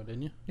maxed out, though,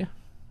 didn't you?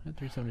 at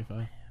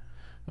 375.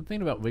 I'm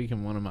thinking about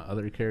making one of my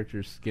other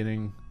characters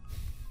skinning,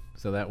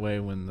 so that way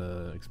when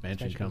the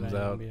expansion comes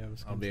out,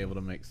 I'll be able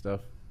to make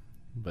stuff,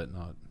 but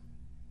not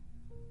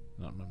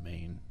my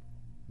main,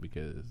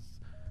 because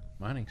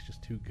mining's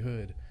just too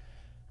good.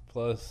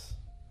 Plus,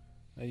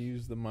 I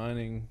use the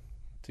mining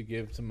to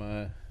give to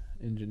my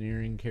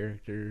engineering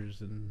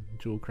characters and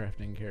jewel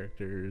crafting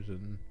characters,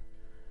 and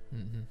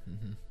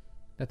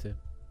that's it.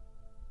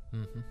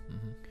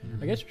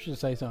 I guess we should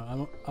say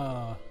something.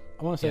 I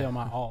want to say Yeah. on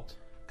my alt.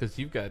 Because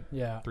you've got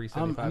Yeah,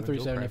 375 I'm in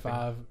jewel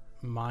 375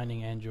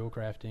 mining and jewel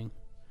crafting.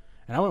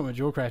 And I went with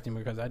jewel crafting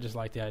because I just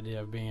like the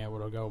idea of being able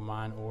to go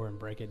mine ore and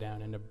break it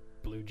down into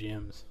blue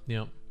gems.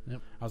 Yep.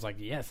 I was like,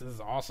 yes, this is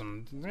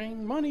awesome.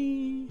 Bring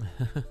money.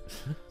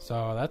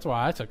 So that's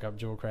why I took up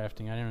jewel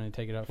crafting. I didn't really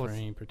take it up for Plus-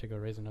 any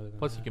particular reason other than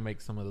Plus, you that. can make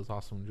some of those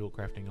awesome jewel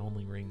crafting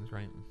only rings,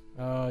 right?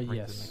 Rings and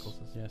Yes.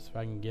 necklaces. Yes, if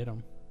I can get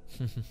them.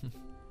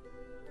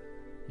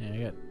 Yeah, I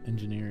got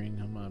engineering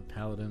on my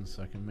paladin,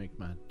 so I can make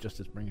my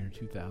Justice Bringer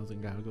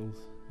 2000 goggles.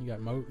 You got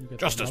mode. You got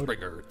Justice the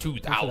Bringer for that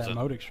 2000.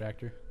 mode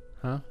extractor.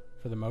 Huh?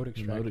 For the mode The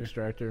extractor. mode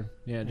extractor.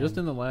 Yeah, just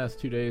in the last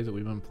 2 days that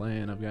we've been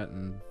playing, I've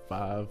gotten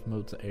 5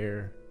 modes of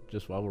air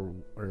just while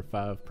or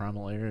 5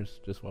 primal airs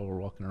just while we're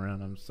walking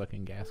around. I'm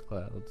sucking gas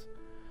clouds.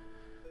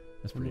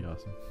 That's pretty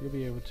awesome. You'll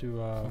be able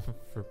to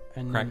For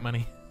and crack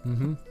money.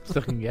 Mm-hmm.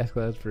 Sucking gas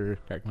clouds for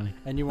crack money.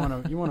 And you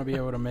want to be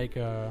able to make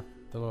the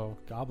little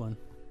goblin.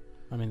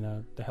 I mean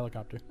the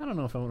helicopter. I don't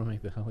know if I want to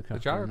make the helicopter.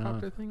 The or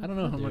not. gyrocopter thing? I don't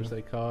know I how do. much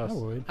they cost. I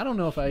would. I don't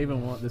know if I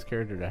even want this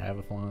character to have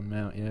a flying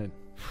mount yet.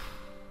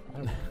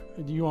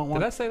 Do you want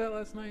one? Did I say that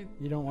last night?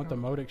 You don't want the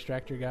mode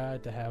extractor guy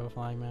to have a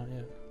flying mount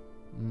yet?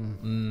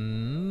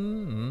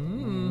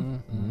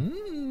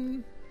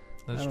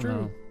 That's I don't true.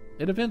 know.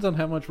 It depends on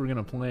how much we're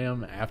gonna play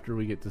him after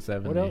we get to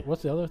 70. What else?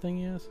 What's the other thing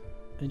he has?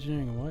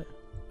 Engineering and what?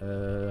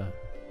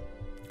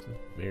 It's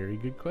a very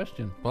good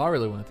question. Well, I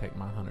really want to take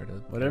my hunter to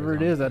Whatever it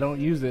Arizona. is, I don't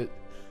use it.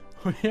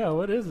 Yeah,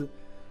 what is it?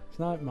 It's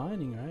not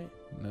mining, right?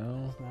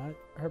 No. It's not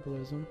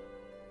herbalism.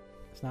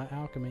 It's not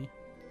alchemy.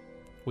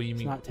 What do you It's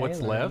mean? not What's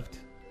tailoring. left?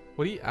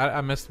 What do you? I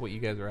missed what you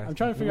guys were asking. I'm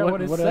trying to figure out what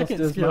his else second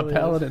does skill my is.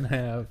 paladin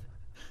have?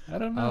 I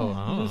don't know.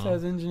 Oh, He just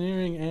has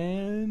engineering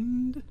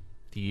and.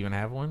 Do you even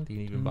have one? Do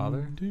you even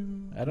bother?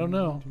 I don't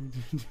know.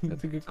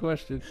 That's a good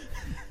question.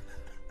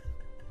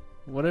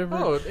 Whatever.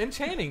 Oh,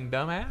 enchanting,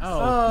 dumbass.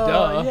 Oh,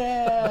 duh.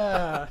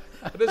 yeah.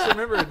 I just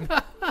remembered.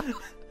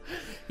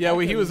 Yeah,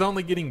 well, he was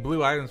only getting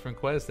blue items from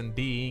quests and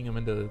DEing them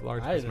into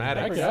large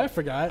cosmetics. I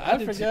forgot. I I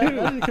did forgot.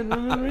 too. I couldn't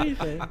remember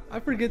anything. I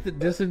forget that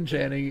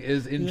disenchanting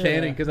is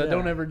enchanting because I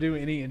don't yeah. ever do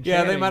any enchanting.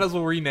 Yeah, they might as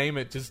well rename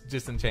it just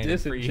disenchanting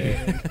for you.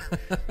 Disenchanting.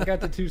 I got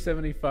to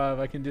 275.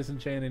 I can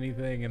disenchant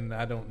anything, and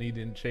I don't need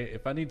to enchant.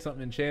 If I need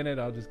something enchanted,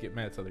 I'll just get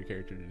Matt's other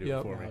character to do Yep.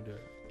 it for me. I'll do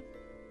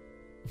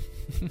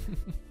it.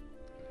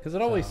 Because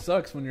it always So-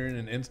 sucks when you're in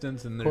an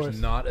instance and course.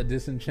 there's not a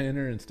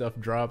disenchanter and stuff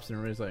drops, and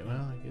everybody's like,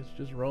 "Well, I guess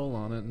just roll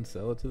on it and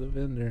sell it to the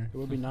vendor." It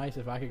would be nice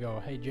if I could go,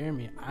 hey,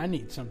 Jeremy, I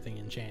need something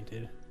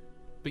enchanted.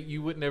 But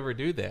you would never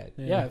do that.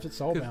 Yeah, if it's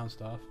soulbound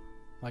stuff.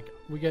 Like,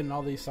 we're getting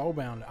all these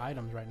soulbound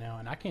items right now,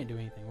 and I can't do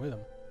anything with them.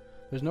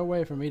 There's no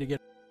way for me to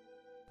get...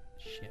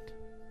 Shit.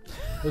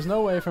 There's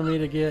no way for me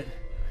to get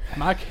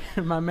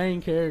my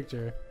main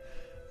character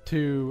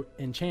to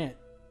enchant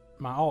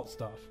my alt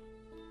stuff.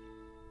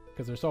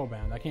 Because they're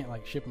soulbound. I can't,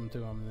 like, ship them to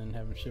him and then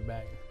have them ship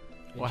back.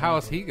 Well, how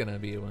is enchanted. he gonna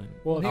be one?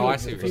 Well, if oh, he I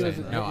was- see if what he you're was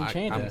saying. No,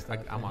 enchanted I'm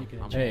stuff, then he could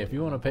on Hey, if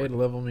you want to pay to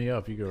level me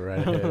up, you go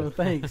right ahead.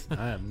 Thanks.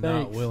 I am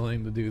not Thanks.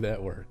 willing to do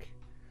that work.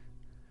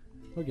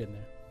 We're getting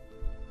there.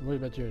 What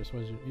about yours?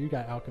 You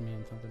got alchemy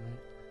and something,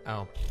 right?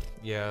 Oh,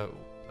 yeah.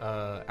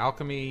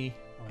 Alchemy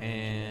Oh,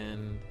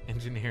 and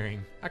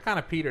engineering. I kind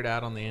of petered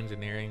out on the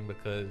engineering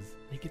because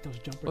You get those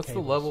jumper what's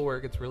cables. the level where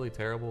it gets really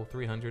terrible?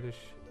 300ish.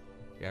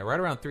 Yeah, right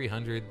around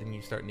 300, then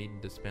you start needing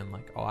to spend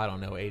like, I don't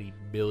know, 80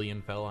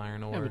 billion fell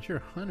iron ore. Yeah, but you're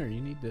a hunter. You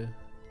need to.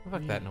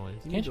 Fuck that noise.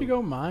 Can't you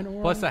go mine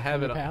ore? Plus, I have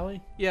on it your on-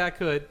 Pally? Yeah, I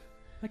could.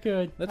 I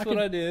could. That's I what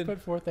could I did.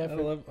 Put forth I,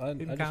 effort. I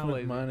Getting just kinda went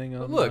lazy. mining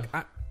on. But look,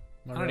 my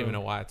I don't even road.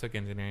 know why I took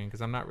engineering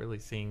because I'm not really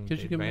seeing the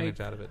you can advantage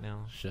make out of it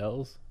now.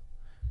 shells.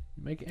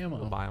 Make ammo.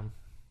 We'll buy them.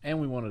 And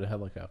we wanted a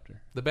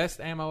helicopter. The best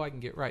ammo I can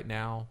get right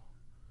now,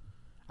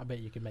 I bet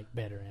you could make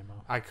better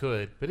ammo. I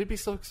could, but it'd be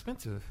so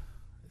expensive.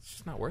 It's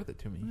just not worth it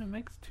to me. It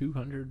makes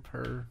 200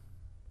 per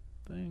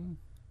thing.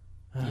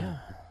 Yeah.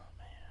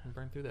 I'll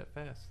burn through that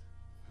fast.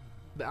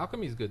 The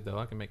alchemy's good though.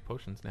 I can make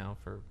potions now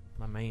for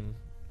my main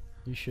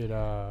You should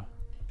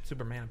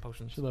Superman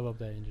potions. level up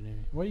that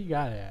engineering. What do you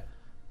got at?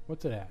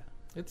 What's it at?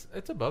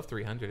 It's above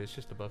 300. It's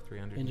just above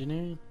 300.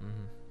 Engineering?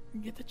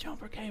 Mm-hmm. Get the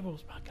jumper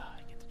cables. My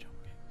God, get the jumper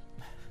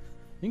cables.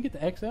 You can get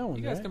the XL ones,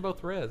 You guys right? can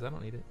both res. I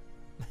don't need it.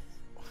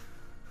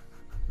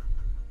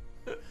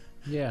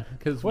 Yeah,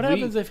 because What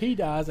happens if he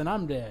dies and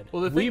I'm dead?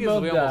 Well, the We thing is,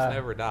 both we die. almost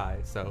never die.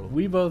 So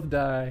we both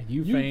die,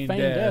 you feign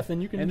death,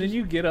 and you can then just-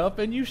 you get up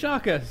and you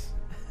shock us.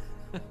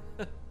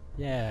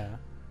 Yeah.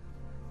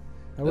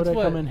 That That's would have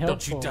what- come in don't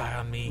helpful. you die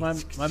on me.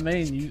 My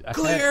main,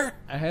 Clear.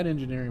 I had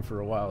engineering for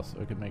a while, so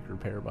I could make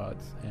repair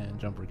bots and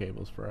jumper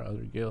cables for our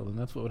other guild, and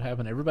that's what would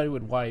happen. Everybody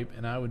would wipe,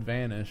 and I would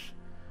vanish,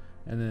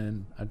 and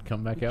then I'd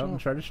come back out and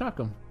try to shock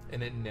them.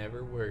 And it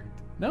never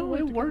worked. No, It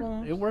it worked a couple worked.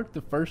 times. It worked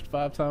the first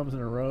 5 times in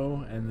a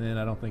row, and then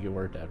I don't think it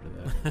worked after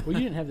that. Well,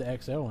 you didn't have the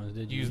XL ones,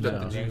 did you? Used No. up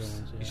the regular juice.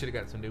 ones, You yeah. should have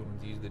got some new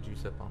ones. Use the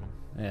juice up on them.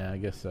 Yeah, I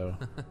guess so.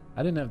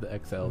 I didn't have the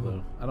XL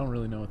though. I don't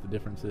really know what the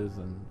difference is,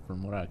 and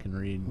from what I can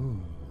read,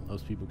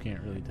 most people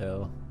can't really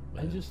tell.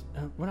 I But just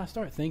when I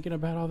start thinking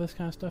about all this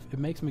kind of stuff, it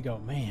makes me go,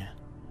 man,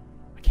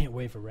 I can't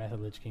wait for Wrath of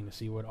the Lich King to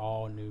see what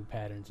all new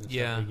patterns and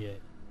Yeah. stuff we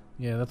get.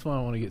 yeah, that's why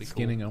I want to get Pretty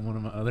skinning on one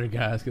of my other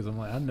guys, because I'm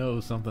like, I know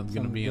something's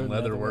going to Some be in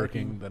good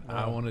leatherworking leatherworking. that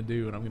I Oh. want to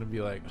do, and I'm going to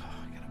be like,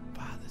 oh, I gotta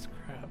buy this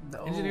crap.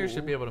 No. Engineers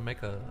should be able to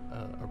make a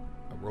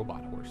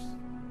robot horse.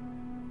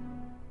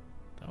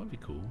 That would be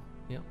cool.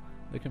 Yep.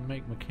 They can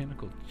make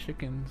mechanical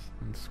chickens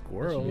and We should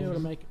squirrels. be able to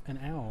make an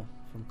owl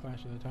from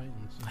Clash of the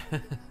Titans.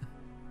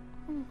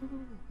 You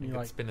You can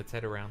like, spin its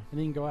head around. and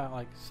then you can go out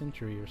like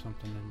Century or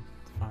something and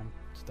find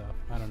stuff.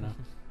 I don't know.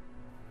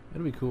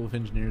 It'd be cool if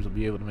engineers will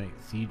be able to make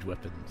siege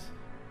weapons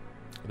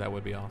That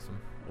would be awesome.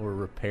 or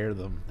repair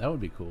them. That would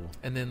be cool.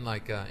 And then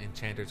like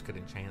enchanters could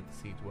enchant the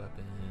siege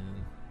weapon,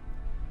 and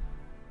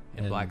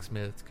And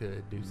blacksmiths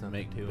could do something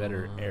Make to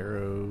better 'em.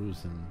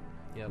 arrows, and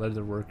Yep.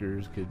 leather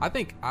workers could.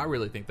 I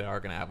really think they are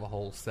going to have a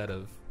whole set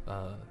of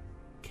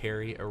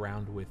carry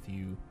around with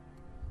you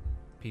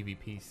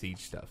PvP siege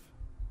stuff,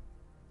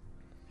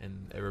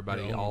 and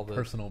everybody, their own all the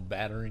personal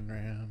battering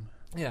ram.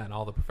 and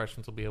all the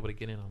professionals will be able to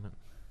get in on it.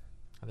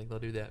 I think they'll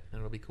do that, and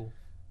it'll be cool.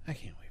 I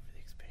can't wait for the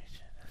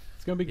expansion.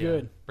 It's gonna be Yeah,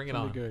 good. bring it It's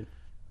gonna on. be good.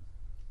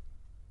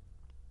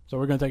 So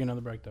we're gonna take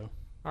another break though.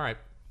 All right.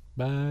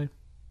 Bye.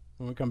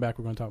 When we come back,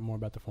 we're gonna talk more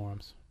about the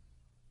forums.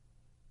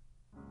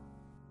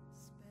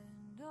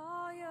 Spend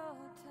all your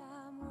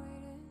time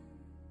waiting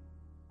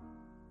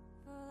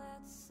for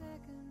that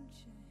second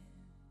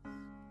chance, for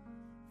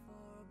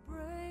a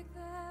break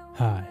that will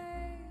Hi, make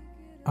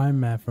it I'm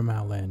Matt from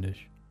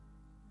Outlandish.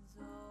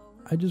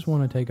 I just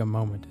want to take a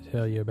moment to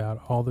tell you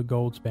about all the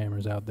gold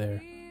spammers out there.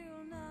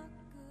 feel not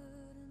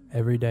good.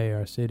 Every day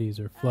our cities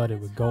are flooded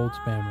with gold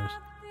spammers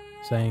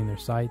saying their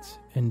sites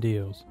and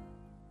deals.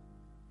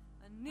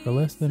 For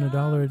less than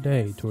 $1 a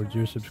day towards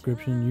your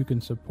subscription, you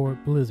can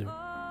support Blizzard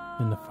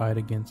in the fight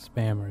against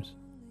spammers.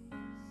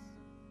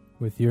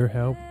 With your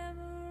help,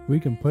 we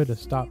can put a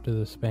stop to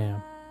the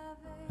spam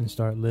and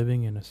start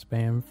living in a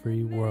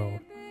spam-free world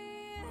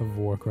of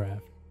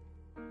Warcraft.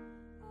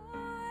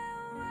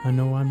 I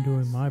know I'm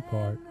doing my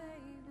part.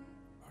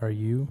 Are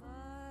you?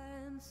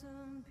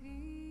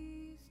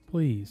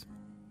 Please,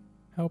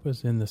 help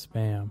us in the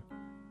spam.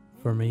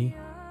 For me,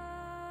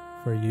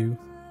 for you,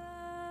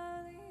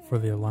 for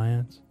the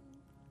Alliance,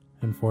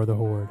 and for the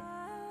Horde.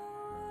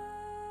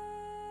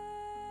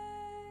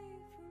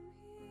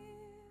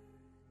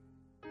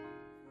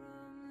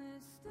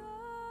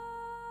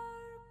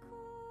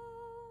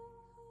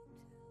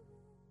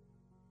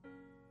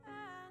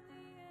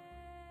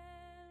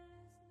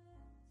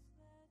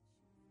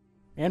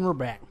 And we're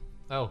back.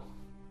 Oh,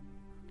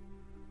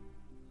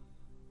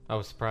 I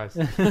was surprised.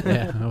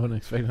 Yeah, I wasn't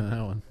expecting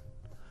that one.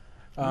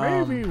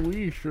 Maybe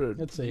we should.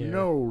 let's see here.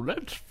 No,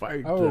 let's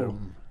fight Oh.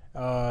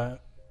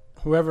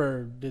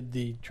 Whoever did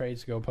the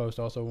Trades Go post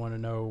also want to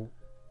know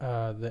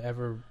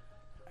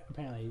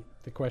apparently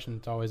the question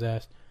that's always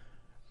asked,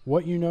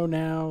 what you know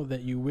now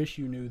that you wish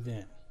you knew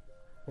then.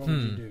 What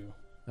would you do?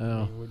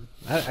 Oh, You would-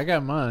 I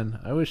got mine.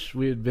 I wish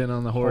we had been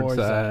on the Horde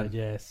side,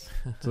 yes.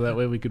 so that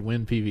way we could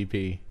win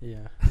PvP.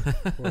 Yeah.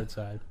 Horde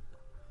side.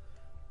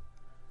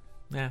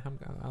 Yeah,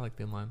 I like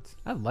the Alliance.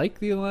 I like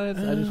the Alliance.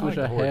 I just I wish like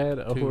I the Horde, had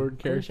a too.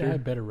 Horde I wish I character.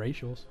 had better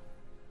racials.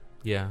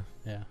 Yeah,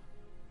 Yeah.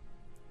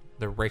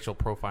 the racial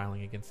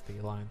profiling against the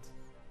Alliance.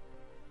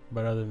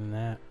 But other than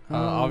that,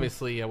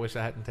 Obviously, I wish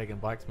I hadn't taken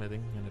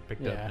blacksmithing and had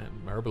picked Yeah. up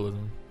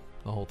herbalism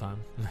the whole time.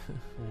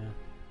 yeah.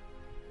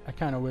 I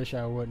kind of wish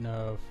I wouldn't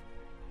have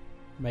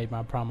made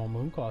my Primal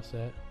Moonclaw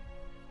set.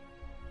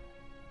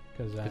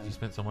 Because Because you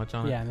spent so much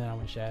on it. yeah, and then I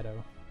went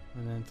Shadow.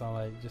 And then it's all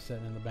like just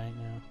sitting in the bank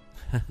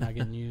now. Not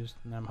getting used.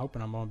 And I'm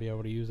hoping I'm going to be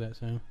able to use that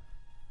soon.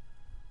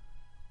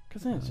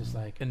 Because then it's just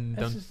like, And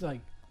it's don't- just like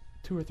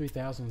 2,000 or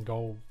 3,000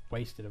 gold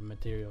wasted of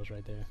materials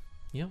right there.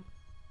 Yep.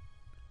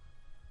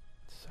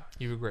 Sucks.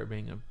 You regret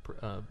being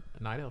a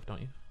night elf,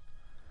 don't you?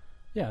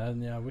 Yeah,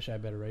 and I wish I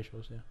had better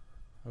ratios. Yeah,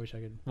 I wish I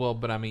could. Well,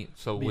 but I mean,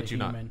 so Be would a you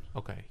not? human.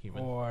 Okay,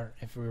 human. Or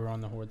if we were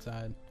on the horde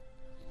side,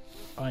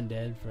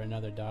 undead for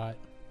another dot,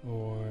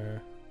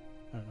 or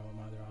I don't know what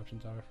my other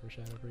options are for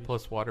Shadow Priest.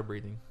 Plus water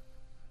breathing,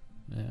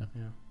 Yeah.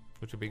 Yeah.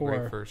 which would be Or-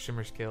 great for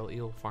shimmer scale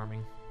eel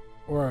farming.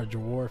 Or a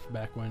dwarf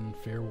back when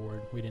Fear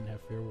Ward. We didn't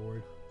have Fear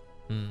Ward.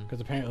 Mm.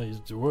 Because apparently it's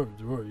dwarf.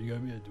 You gotta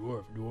be a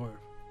dwarf.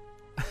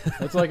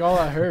 That's like all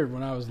I heard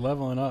when I was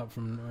leveling up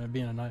from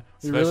being a knight.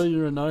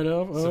 You're a night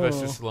elf?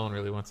 Sylvester Stallone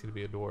really wants you to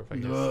be a dwarf, I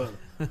guess.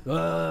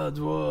 Dwarf.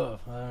 Dwarf.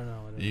 I don't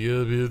know. What it is. You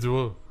gotta be a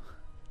dwarf.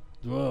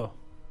 Dwarf.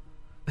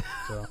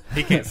 So,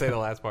 He can't say the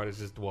last part. It's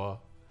just dwarf.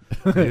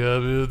 You gotta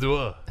be a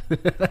dwarf.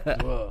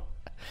 dwarf.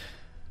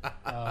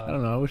 I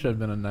don't know. I wish I'd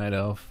been a night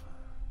elf.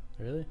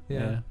 Really?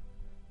 Yeah.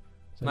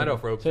 So, Night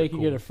elf robes So are you can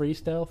cool. get a free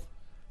stealth?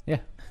 Yeah.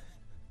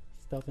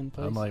 Stealth in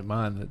place? Unlike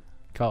mine that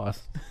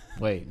cost.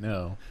 Wait,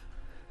 no.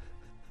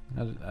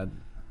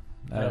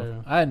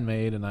 I had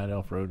made a night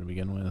elf robe to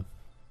begin with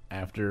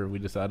after we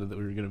decided that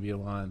we were going to be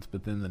Alliance,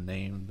 but then the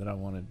name that I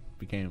wanted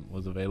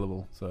was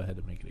available, so I had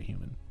to make it a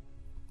human.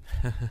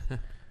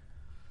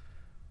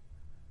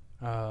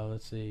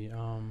 Let's see.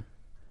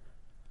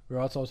 We're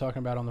also talking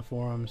about on the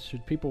forums,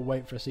 should people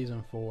wait for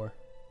season 4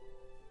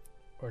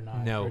 or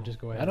not? No. Or just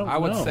go ahead? I don't I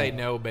would know. say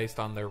no based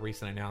on their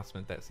recent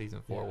announcement that season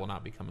 4 Yeah. will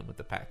not be coming with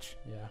the patch.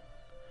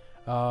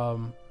 Yeah.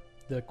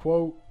 The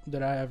quote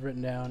that I have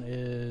written down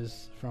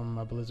is from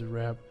a Blizzard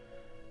rep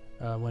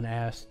when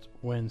asked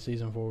when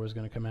season 4 was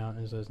going to come out.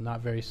 And it says,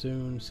 not very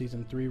soon.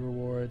 Season 3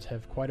 rewards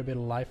have quite a bit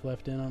of life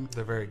left in them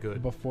They're very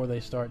good. before they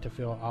start to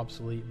feel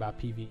obsolete by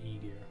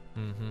PvE gear.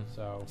 Mm-hmm.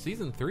 So,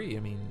 Season 3, I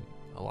mean,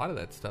 a lot of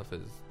that stuff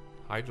is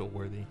Hyjal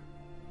worthy.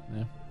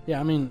 Yeah. yeah,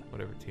 I mean,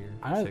 Whatever tier.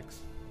 I-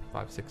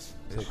 5, 6.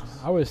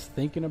 I was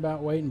thinking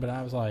about waiting, but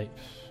I was like,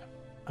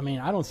 I mean,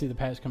 I don't see the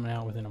patch coming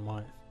out within a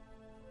month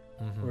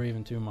Mm-hmm. or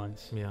even 2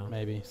 months, Yeah.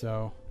 maybe.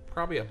 So,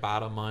 Probably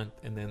about a month,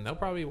 and then they'll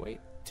probably wait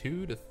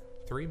 2 to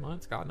 3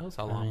 months. God knows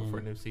how long before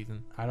a new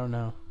season. I don't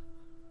know.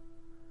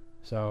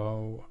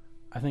 So,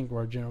 I think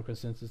our general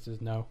consensus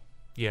is no.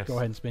 Yes. Go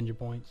ahead and spend your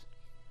points.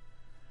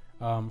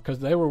 Because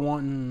they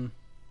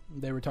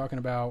were talking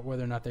about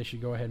whether or not they should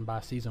go ahead and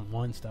buy season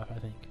 1 stuff, I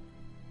think,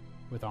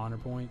 with honor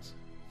points.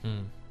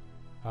 Mm.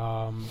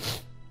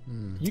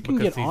 You can Because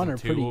get season honor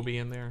 2 pretty will be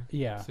in there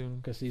yeah, soon.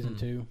 because season Hmm.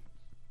 2.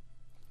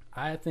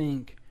 I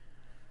think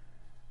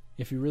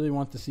if you really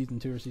want the season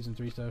 2 or season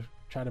 3 stuff,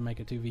 try to make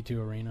a 2v2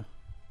 arena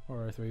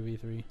or a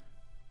 3v3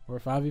 or a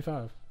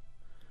 5v5.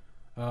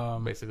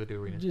 Basically,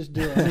 do arena. Just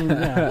do it. I mean,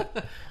 yeah.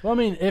 Well, I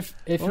mean, if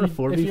Or a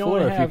 4v4 if you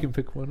only if have, you can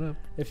pick one up.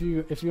 if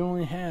you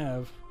only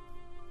have,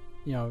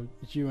 you know,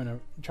 it's you and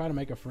try to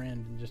make a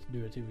friend and just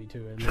do a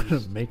 2v2 at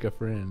least. Make a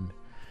friend.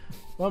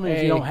 Well, I mean, if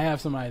Hey. you don't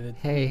have somebody that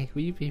Hey,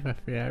 will you be my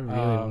friend? I really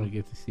Um, want to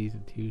get to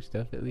season 2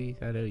 stuff at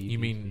least. I know you. You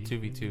mean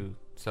 2v2?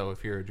 So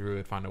if you're a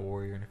druid, find a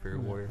warrior, and if you're a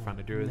warrior, find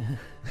a druid.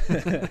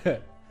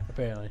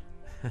 apparently.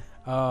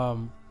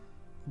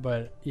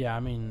 But yeah, I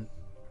mean,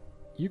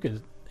 you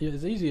could.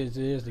 As easy as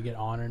it is to get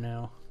honor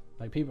now,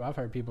 like people, I've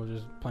heard people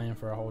just playing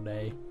for a whole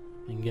day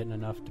and getting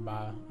enough to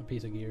buy a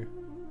piece of gear.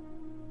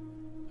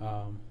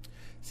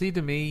 See,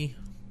 to me,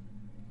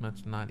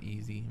 that's not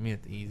easy. I mean,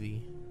 it's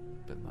easy,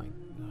 but like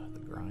the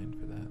grind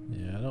for that.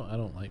 Yeah, I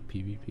don't like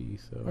PvP.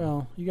 So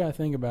Well, you got to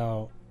think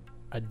about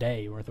a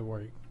day worth of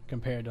work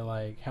compared to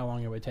like how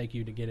long it would take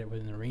you to get it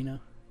with an arena.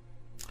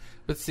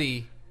 But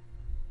see,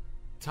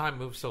 time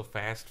moves so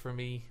fast for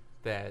me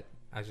that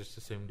I just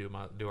assume do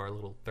our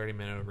little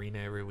 30-minute arena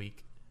every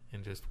week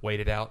and just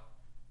wait it out.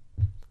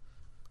 It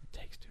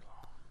takes too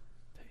long.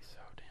 It takes so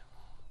damn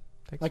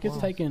long. Like it's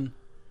taken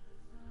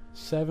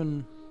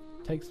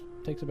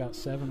takes about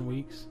 7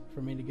 weeks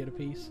for me to get a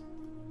piece.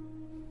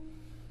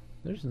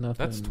 there's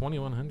nothing. That's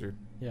 2,100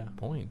 Yeah,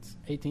 points.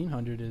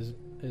 1,800 is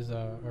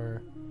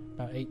or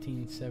about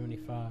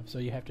 1,875. So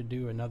you have to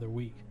do another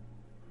week.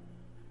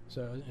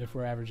 So if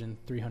we're averaging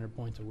 300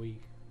 points a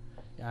week,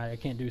 I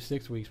can't do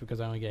 6 weeks because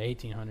I only get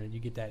 1,800. You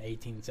get that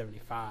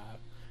 1,875.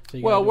 So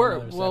you Well, gotta do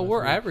another 7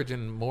 we're weeks.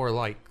 averaging more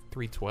like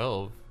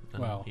 312,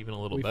 and Well, even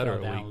a little we better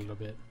fell down a a week. little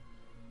bit.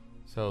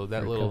 So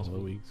that for a little, couple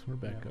of weeks. We're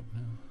back Yeah. up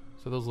now.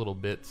 so those little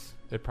bits,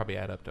 it'd probably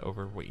add up to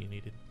over what you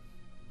needed.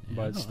 Yeah, I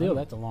But don't- still, I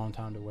that's a long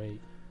time to wait.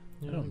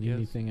 don't need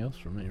anything else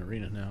from the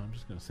arena now. I'm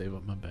just gonna save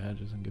up my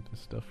badges and get this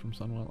stuff from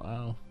Sunwell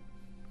Isle.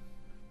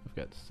 I've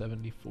got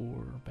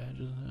 74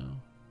 badges now.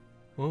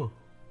 Oh,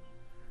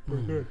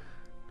 Mm.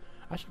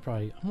 I should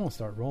probably. I'm gonna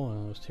start rolling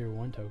on those tier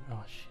 1 tokens.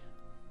 Oh shit!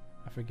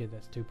 I forget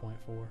that's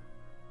 2.4.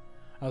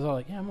 I was all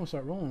like, yeah, I'm gonna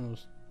start rolling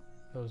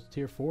those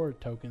tier 4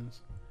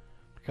 tokens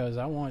because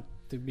I want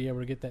to be able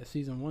to get that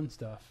season 1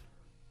 stuff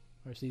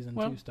or season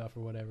 2 stuff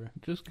or whatever.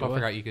 Just I go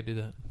forgot you could do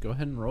that. go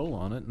ahead and roll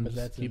on it and But just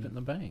that's keep in- it in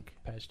the bank.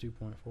 Patch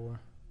 2.4.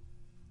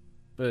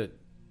 But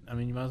I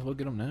mean, you might as well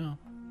get them now.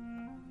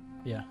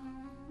 Yeah,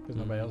 because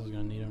nobody else is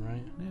gonna need them,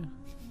 right? Yeah.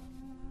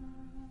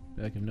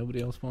 Like if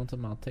nobody else wants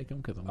them, I'll take them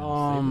because I'm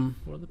gonna save them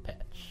for the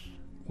patch.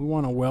 We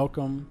want to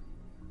welcome,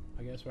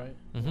 I guess, right?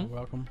 Mhm.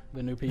 Welcome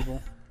the new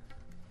people.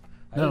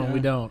 No, we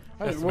don't.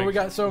 Hey, well, we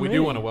got so we many.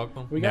 do want to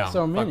welcome. We got No,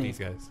 so fuck many. these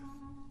guys.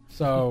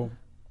 So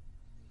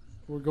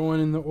we're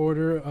going in the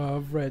order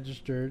of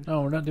registered.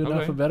 Oh, we're not doing Okay.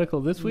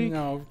 alphabetical this week.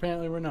 No,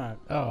 apparently we're not.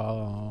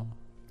 Oh,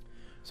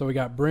 So we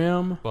got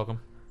Brim, Welcome.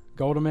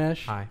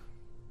 Goldamesh, Hi.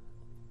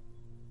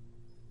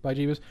 Black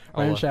Jeebus,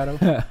 Hola. Rain Shadow,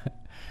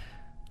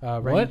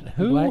 Rain, What?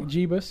 Who? Black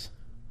Jeebus,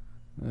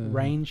 Uh,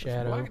 Rain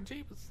Shadow, Black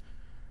Jeebus.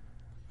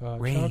 Rain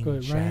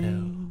Rain Shadow.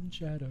 Rain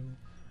Shadow,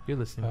 You're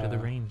listening to the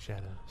Rain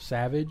Shadow.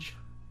 Savage.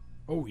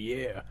 Oh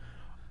yeah,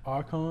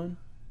 Archon.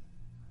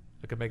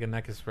 I could make a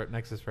Nexus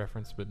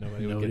reference, but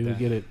nobody would nobody get would that.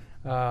 get it.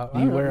 I Do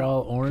you don't wear know.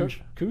 all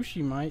orange?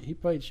 Kushi might. He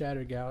played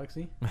Shattered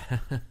Galaxy.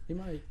 He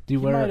might. Do you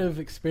he wear- might have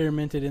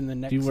experimented in the Do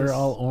Nexus. you wear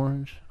all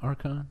orange,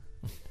 Archon?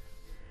 You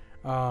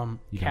don't.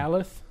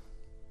 Calith,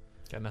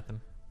 Got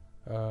nothing.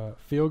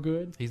 Feel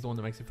Good, He's the one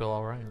that makes you feel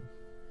all right.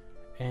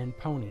 and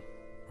Pony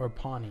or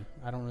Pawnee.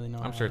 I don't really know.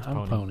 I'm how- sure it's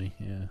I'm Pony.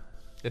 Yeah.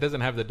 It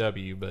doesn't have the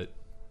W, but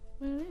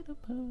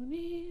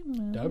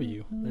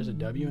W. There's a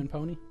W in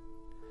Pony.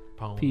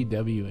 Pone.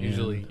 PW.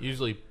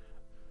 Usually,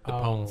 the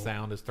Oh. Pone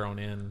sound is thrown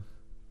in.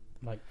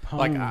 Like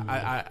Pony.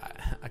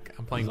 Like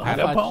I'm playing It's I like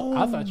a thought, I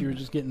Pone. thought you were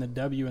just getting the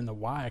W and the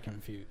Y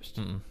confused.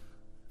 Mm-mm.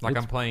 Like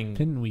It's I'm playing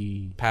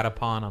Pinwee.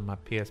 Patapon on my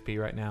PSP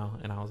right now,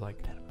 and I was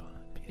like,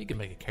 you can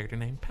make a character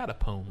named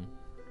Patapone.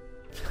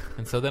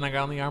 And so then I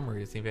got on the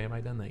Armory to see if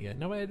anybody done that yet.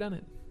 Nobody had done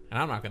it, and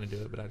I'm not going to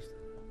do it, but I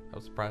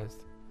was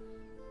surprised.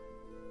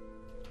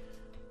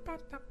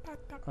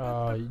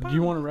 Do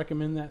you want to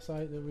recommend that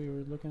site that we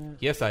were looking at?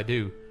 Yes, I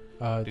do.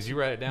 Did you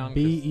write it down? 'Cause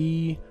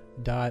be.imba.hu.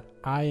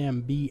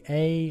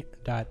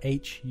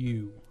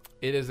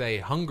 it is a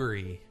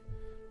Hungary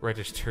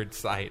registered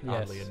site,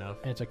 Yes. oddly enough.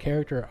 And it's a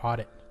character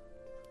audit.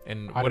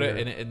 And Auditor.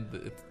 and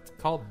it's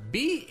called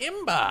Be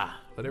Imba,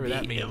 whatever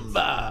that means.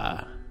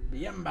 Imba.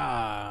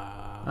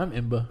 Biemba. I'm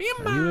Imba.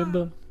 Imba. Are you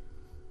Imba?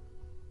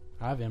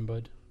 I've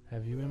imbud.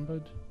 Have you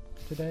imbud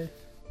today?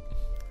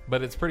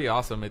 But it's pretty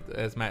awesome.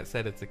 As Matt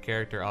said, it's a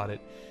character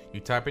audit. You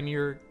type in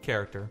your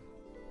character,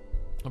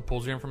 it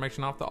pulls your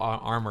information off the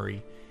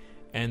armory,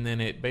 and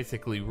then it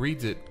basically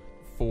reads it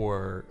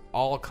for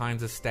all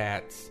kinds of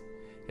stats.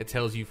 It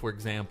tells you, for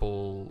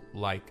example,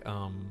 like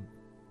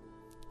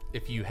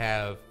if you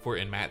have,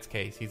 in Matt's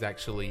case, he's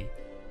actually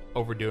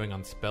overdoing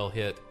on spell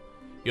hit.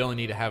 You only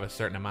need to have a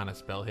certain amount of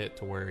spell hit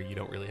to where you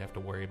don't really have to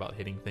worry about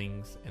hitting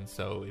things. And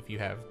so if you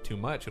have too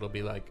much, it'll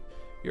be like,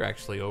 you're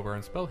actually over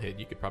on spell hit.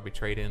 You could probably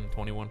trade in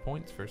 21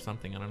 points for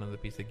something on another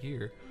piece of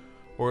gear.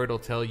 Or it'll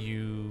tell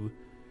you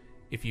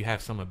if you have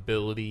some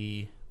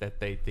ability that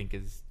they think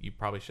is you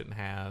probably shouldn't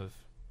have.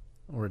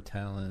 Or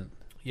talent.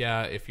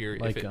 Yeah, if your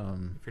Like, if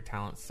your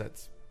talent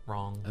set's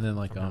wrong. And then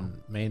like somehow.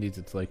 on Mandy's,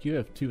 it's like you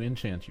have 2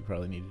 enchants you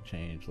probably need to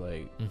change.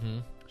 Like Mm-hmm.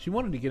 she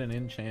wanted to get an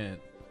enchant.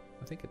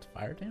 I think it's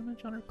fire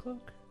damage on her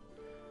cloak.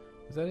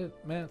 Is that it,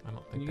 Matt? I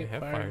don't Can think you they get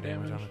have fire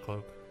damage on a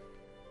cloak.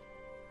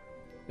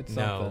 It's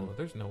No, something.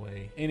 there's no way. What are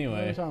you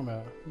Anyway, talking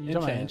about? You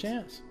talking about Enchants.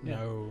 enchants? Yeah.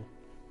 No.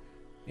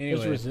 anyway.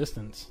 There's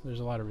resistance. There's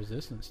a lot of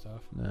resistance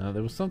stuff. No,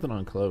 there was something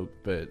on cloak,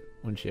 but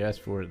when she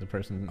asked for it, the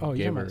person Oh, you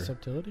gave talking her about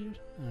subtlety?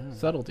 Oh.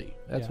 subtlety.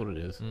 That's Yeah. what it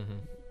is. Mm-hmm.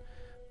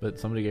 But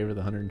somebody gave her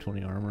the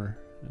 120 armor,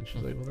 and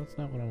she's like, "Well, that's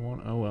not what I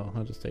want." Oh well,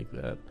 I'll just take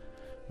that.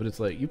 But it's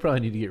like you probably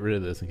need to get rid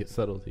of this and get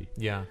subtlety.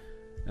 Yeah.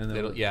 And then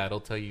It'll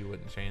tell you what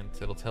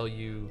enchants. It'll tell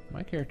you.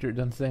 my character it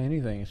doesn't say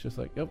anything. It's just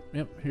like, yep,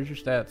 here's your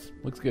stats.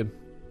 Looks good.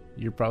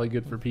 You're probably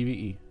good for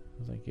PvE. I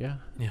was like, yeah,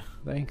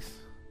 thanks.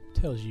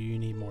 Tells you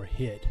need more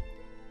hit.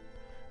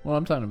 Well,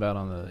 I'm talking about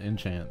on the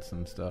enchants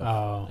and stuff.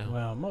 Oh, Yeah.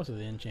 well, most of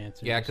the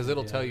enchants are Yeah, just- because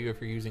it'll tell you if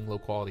you're using low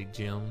quality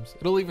gems.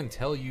 It'll even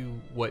tell you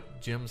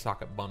what gem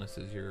socket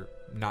bonuses you're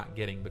not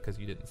getting because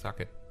you didn't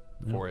socket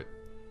for it.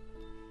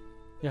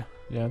 yeah,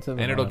 it's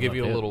And it'll give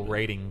you a little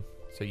rating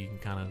so you can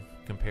kind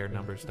of compare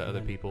numbers to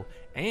other people.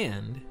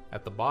 And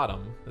at the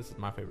bottom, this is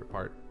my favorite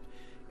part.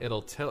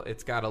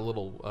 It's got a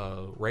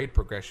little raid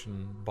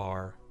progression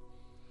bar,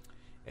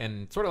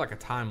 and sort of like a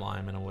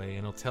timeline in a way.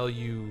 And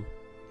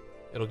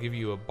it'll give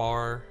you a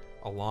bar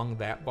along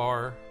that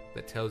bar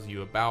that tells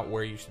you about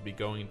where you should be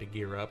going to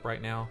gear up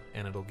right now,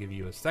 and it'll give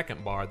you a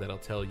second bar that'll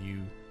tell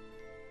you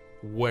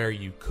where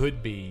you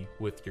could be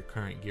with your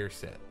current gear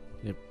set.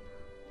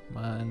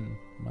 My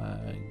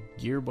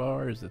gear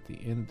bar is at the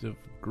end of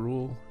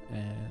Gruul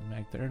and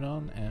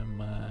Magtheridon, and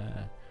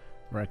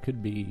where I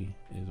could be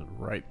is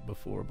right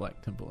before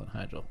Black Temple and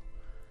Hyjal.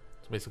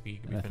 So basically, you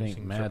can And be I think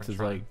finishing Matt's Serpent is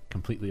Shrine. like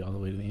completely all the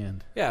way to the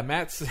end. Yeah,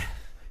 Matt's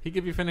he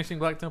could be finishing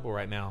Black Temple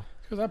right now.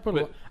 Because I put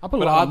But, a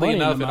lot of oddly money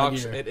enough, into my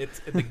it's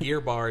gear. the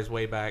gear bar is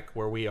way back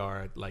where we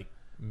are, at like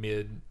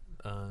mid.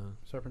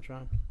 Serpent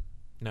Shrine.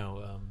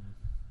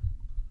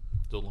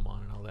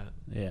 Zulamon and all that.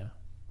 Yeah.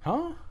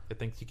 Huh? It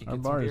thinks you can Our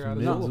get bar some is gear out of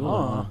mid No,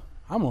 Zulamon.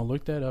 I'm going to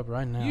look that up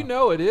right now. You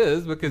know it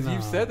is because No.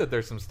 you've said that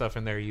there's some stuff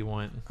in there you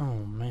want. Oh,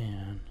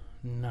 man.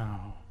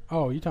 No.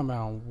 Oh, you talking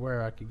about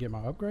where I could get my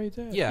upgrades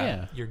at? Yeah,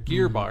 Yeah. your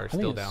gear bar is I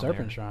think still it's down Serpent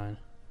there. Shrine.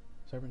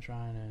 Serpent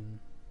Shrine and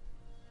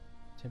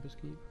Tempest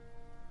Keep?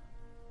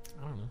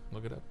 I don't know.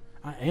 Look it up.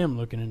 I am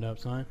looking it up,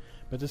 son.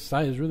 But this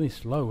site is really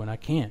slow, and I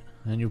can't.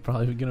 And you're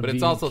probably going to be But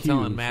it's also in queue,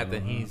 telling Matt so,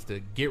 that he needs to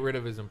get rid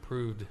of his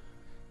improved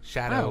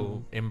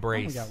shadow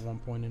embrace I only got 1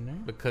 point in there.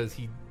 because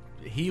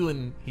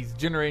he's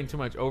generating too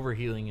much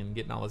overhealing and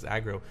getting all this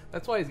aggro.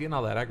 That's why he's getting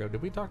all that aggro.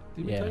 Did we tell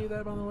you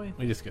that, by the way?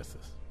 We discussed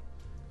this.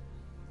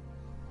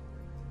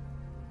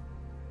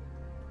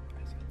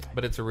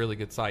 But it's a really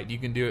good site. You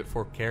can do it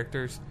for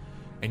characters,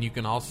 and you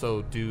can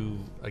also do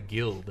a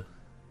guild,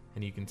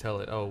 and you can tell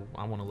it, oh,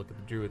 I want to look at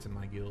the druids in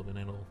my guild, and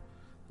it'll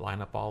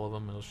line up all of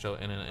them. It'll show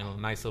in a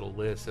nice little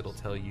list. It'll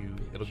tell you,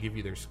 it'll give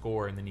you their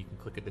score, and then you can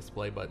click a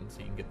display button so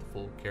you can get the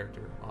full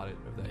character audit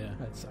of that. Yeah.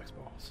 That sucks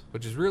balls.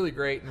 Which is really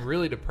great and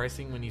really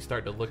depressing when you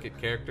start to look at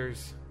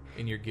characters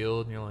in your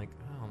guild, and you're like,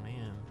 oh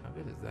man, how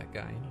good is that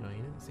guy anyway?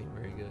 He doesn't seem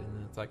very good. And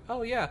then it's like,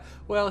 oh yeah,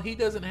 well, he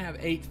doesn't have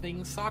 8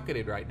 things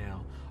socketed right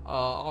now.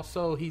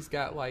 Also, he's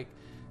got like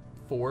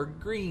 4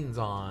 greens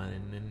on,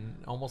 and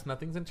almost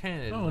nothing's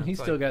enchanted. Oh, and he's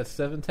still got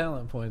 7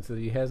 talent points that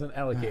he hasn't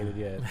allocated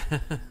yet.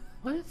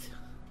 What?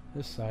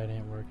 This site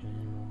ain't working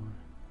anymore.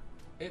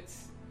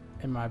 It's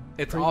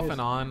It's off and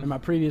on. In my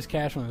previous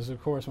cache one was,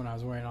 of course, when I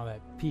was wearing all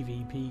that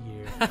PvP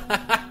gear. So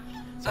That's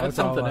it's all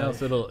something like-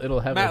 else. It'll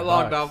have Matt a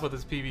logged box. off with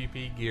his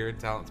PvP gear and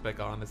talent spec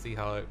on to see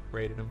how it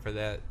rated him for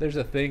that. There's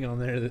a thing on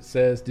there that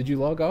says, "Did you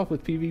log off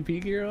with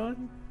PvP gear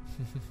on?"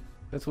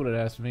 That's what it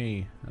asked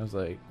me. I was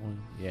like, "Well,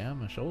 yeah,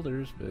 my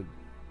shoulders, but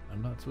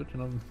I'm not switching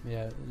them."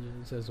 Yeah, it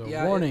says,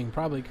 Yeah, warning,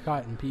 probably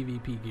caught in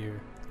PvP gear.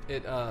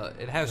 It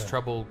has Yeah.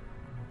 trouble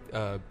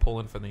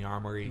pulling from the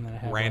armory And then I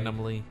have,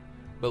 randomly,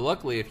 but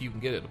luckily, if you can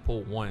get it to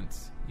pull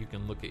once, you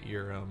can look at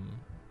your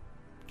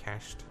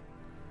cached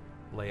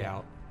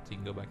layout, so you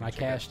can go back. And My check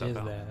that cache stuff is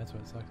out. that. That's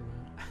what it sucks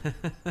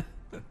about.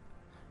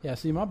 Yeah,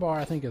 see, my bar,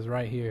 I think, is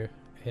right here.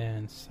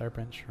 And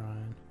Serpent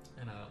Shrine.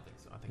 And I don't think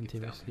so. I And think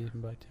it's down TVC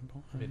and Black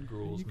Temple. mid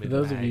gruels. For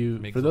those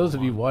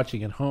of you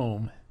watching at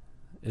home,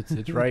 it's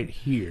right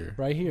here.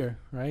 Right here.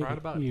 Right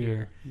about here.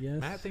 here.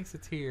 Yes. Matt thinks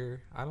it's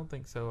here. I don't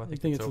think so. I I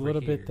think, think it's a over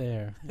little here. bit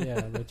there.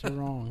 Yeah, but you're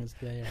wrong. It's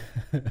there.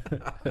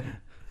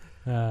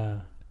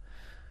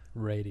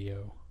 Radio.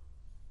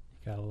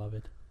 You gotta love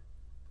it.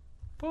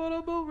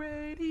 Portable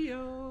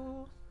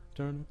radio.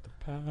 Turn up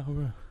the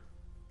power.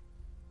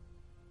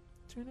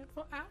 Tune it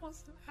for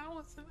hours and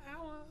hours and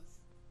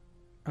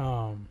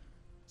hours.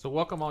 So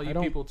welcome all I you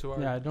don't- people to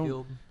our yeah, I don't-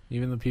 guild.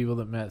 Even the people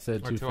that Matt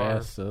said Or too to our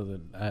fast, so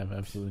that I have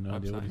absolutely no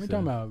idea what website. he What are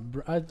you said.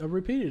 talking about? I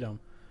repeated them.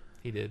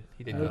 He did.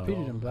 He did. I Oh,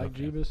 repeated them. Black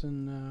okay. Jeebus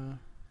and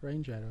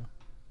Rain Shadow.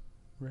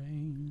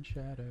 Rain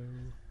Shadow.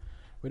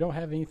 We don't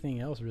have anything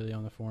else really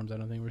on the forums. I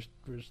don't think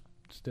we're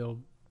still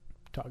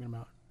talking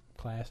about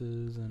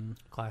classes and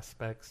Class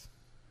specs.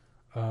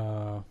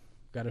 got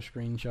a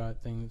screenshot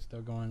thing that's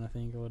still going. I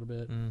think a little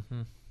bit.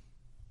 Mm-hmm.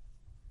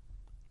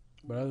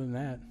 But other than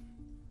that,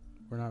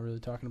 we're not really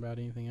talking about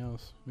anything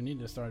else. We need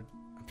to start.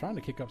 I'm trying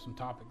to kick up some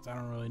topics. I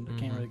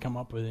can't really come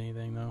up with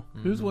anything though.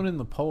 Who's winning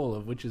the poll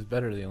of which is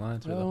better, the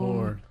Alliance or the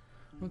Horde?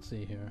 Let's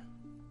see here.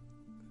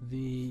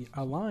 The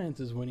Alliance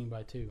is winning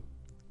by 2.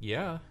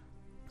 Yeah.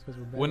 It's 'cause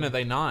we're better. When are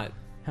they not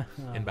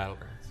in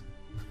Battlegrounds?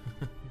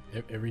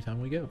 Every time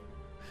we go.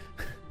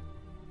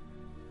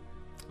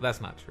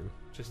 That's not true.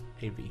 Just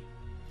AV.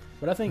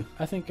 But I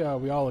think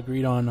we all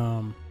agreed on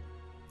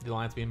The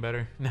Alliance being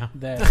better? No.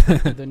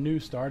 that the new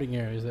starting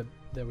areas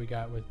that we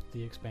got with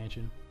the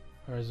expansion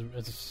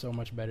is so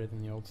much better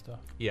than the old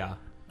stuff. Yeah.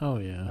 Oh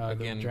yeah,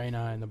 Again- the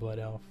Draenei and the Blood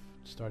Elf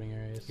starting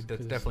areas. That's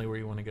 'cause definitely where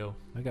you want to go.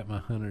 I got my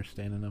hunter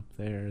standing up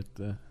there at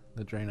the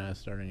Draenei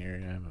starting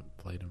area. I haven't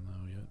played him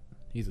though yet.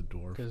 He's a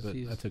dwarf, 'Cause but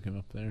I took him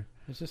up there.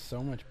 It's just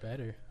so much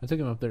better. I took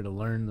him up there to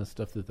learn the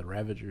stuff that the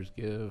Ravagers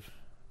give,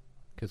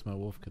 because my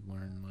wolf could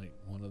learn like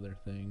one of their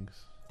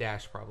things,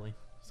 Dash, probably.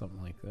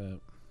 something like that.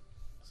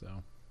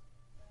 So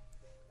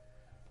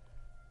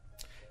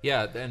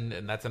Yeah,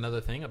 and that's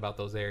another thing about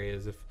those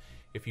areas.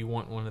 If you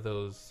want one of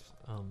those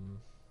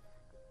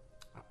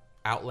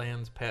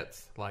Outlands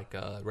pets, like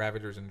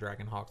Ravagers and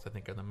Dragonhawks, I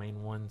think are the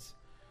main ones,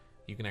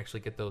 you can actually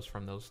get those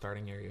from those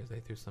starting areas.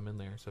 They threw some in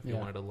there, so if you Yeah.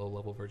 wanted a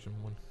low-level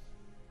version one.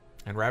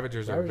 And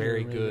Ravagers are Ravagers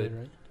very really good.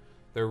 right?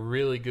 They're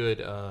really good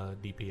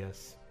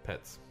DPS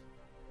pets.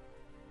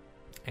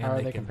 And How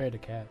are they compared to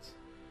cats?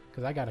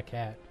 Because I got a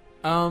cat.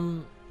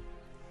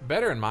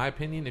 Better in my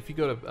opinion. If you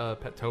go to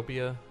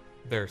Petopia,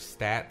 their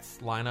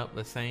stats line up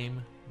the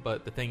same,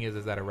 but the thing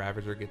is that a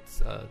Ravager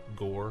gets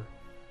gore,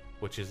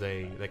 which is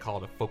they call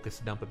it a focus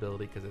dump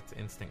ability because it's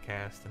instant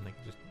cast and they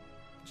can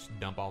just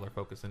dump all their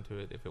focus into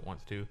it if it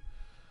wants to.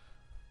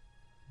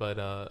 But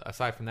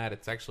aside from that,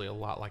 it's actually a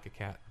lot like a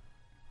cat.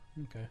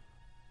 Okay.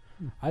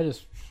 I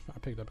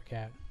picked up a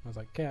cat. I was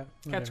like, cat.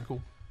 Cat's whatever.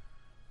 cool.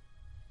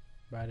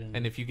 But I didn't.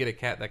 And if you get a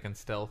cat that can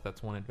stealth,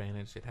 that's one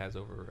advantage it has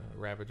over a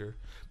Ravager.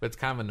 But it's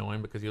kind of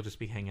annoying because you'll just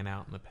be hanging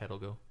out and the pet will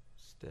go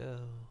stealth,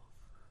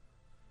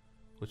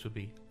 which would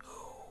be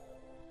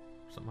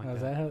something like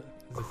is that. that how?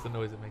 Is this the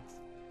noise it makes?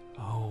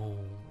 Oh,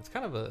 it's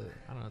kind of a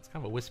it's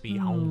kind of a wispy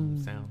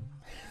sound.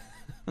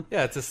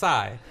 Yeah, it's a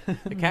sigh.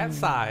 The cat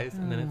sighs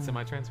and then it's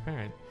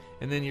semi-transparent.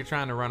 And then you're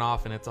trying to run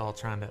off, and it's all I'm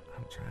trying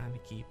to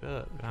keep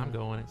up. But I'm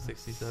going at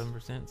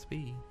 67%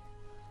 speed.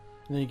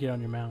 And then you get on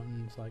your mountain,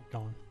 and it's like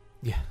gone.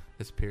 Yeah,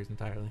 disappears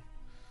entirely.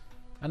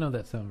 I know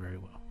that sound very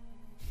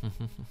well.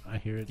 I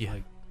hear it Yeah.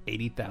 like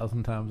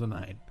 80,000 times a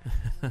night.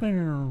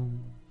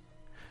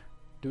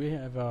 Do we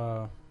have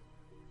no,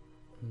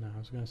 I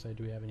was gonna say,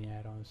 do we have any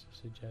add-ons to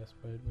suggest?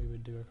 But we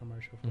would do a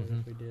commercial for it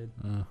if we did.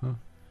 Uh-huh.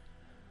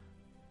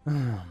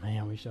 Oh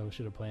man, we should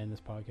have planned this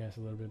podcast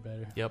a little bit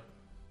better. Yep.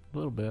 A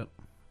little bit.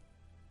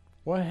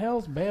 What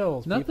hell's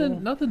bells? people?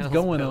 Nothing's Hell's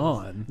going bells.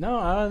 on. No,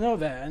 I know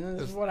that, and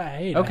this is what I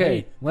hate.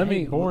 Okay, I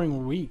hate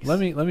boring weeks. Let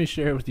me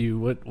share with you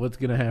what's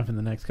going to happen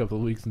the next couple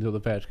of weeks until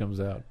the patch comes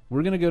out.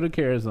 We're going to go to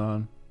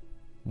Karazhan.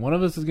 One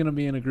of us is going to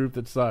be in a group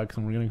that sucks,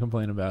 and we're going to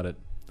complain about it.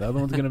 The other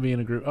one's going to be in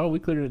a group. Oh, we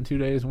cleared it in 2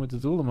 days and went to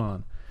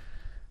Zulamon.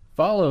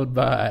 Followed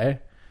by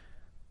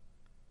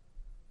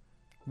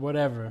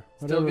whatever.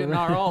 Still getting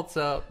our alts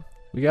up.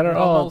 we got our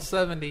Almost alts.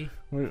 70.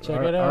 Check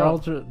it Our out.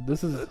 ultra.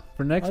 This is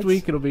for next Let's-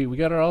 week. It'll be we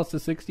got our alts to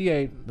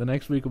 68. The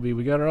next week will be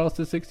we got our alts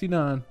to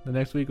 69. The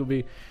next week will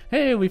be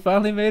hey, we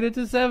finally made it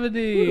to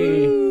 70.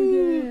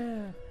 Woo,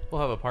 yeah. We'll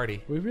have a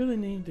party. We really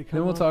need to come.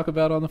 Then we'll up- talk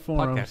about on the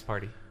forums. Podcast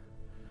party.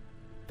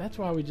 That's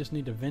why we just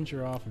need to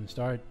venture off and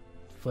start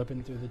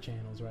flipping through the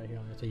channels right here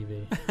on the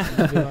TV.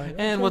 And, be like,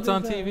 And "Oh, what's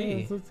on check this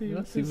TV?" out. Let's see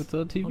Let's see what's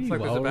on TV. Looks like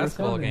there's while a we're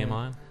basketball recording game it.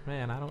 on.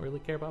 Man, I don't really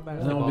care about And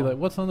basketball. then we'll be like,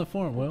 what's on the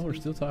forum? Well, we're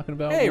still talking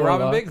about hey, warlocks.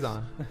 Robin Biggs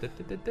on. Yeah,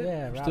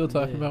 We're Robin still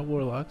talking Big. about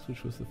warlocks,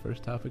 which was the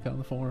first topic on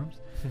the forums.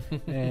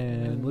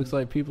 And looks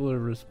like people are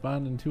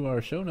responding to our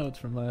show notes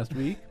from last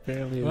week.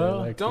 Apparently,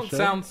 Well, they like the Don't show.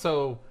 sound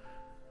so,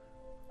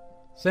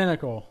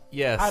 cynical.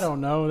 yes, I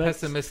don't know. That's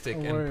pessimistic a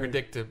and word.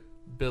 predictable.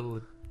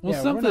 Well, Yeah,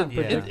 we're something. not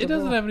Yeah. It doesn't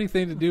predictable. have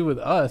anything to do with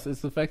us.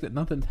 It's the fact that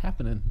nothing's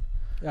happening.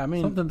 Yeah, I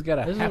mean, Something's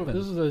got to this happen.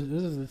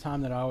 is the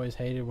time that I always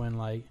hated when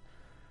like,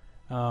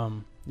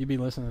 you'd be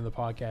listening to the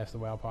podcast, the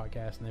WoW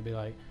podcast, and they'd be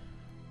like,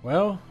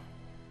 "Well,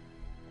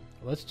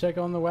 let's check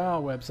on the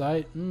WoW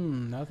website.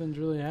 Nothing's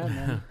really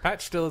happening.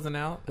 Patch still isn't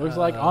out. Looks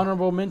like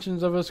honorable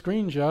mentions of a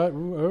screenshot.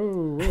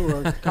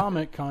 Ooh, a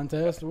comic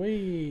contest.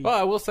 Well,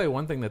 I will say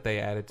one thing that they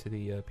added to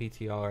the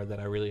PTR that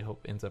I really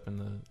hope ends up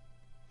in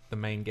the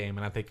main game,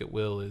 and I think it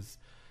will, is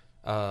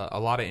a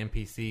lot of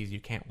NPCs, you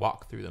can't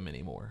walk through them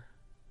anymore.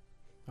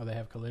 Oh, they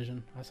have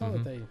collision. I saw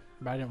Mhm. that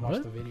but I didn't watch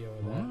What? the video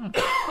of that.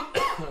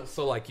 Wow.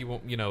 So, like, you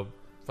won't,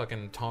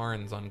 fucking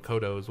Tarns on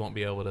Kodos won't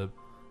be able to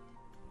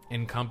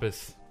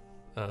encompass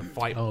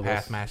flight Oh,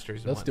 path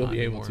masters. And They'll still be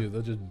able anymore. to.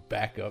 They'll just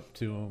back up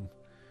to them.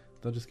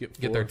 They'll just get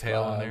Get 4 their or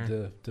tail in 5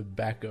 there. to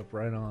back up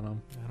right on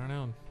them. I don't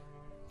know.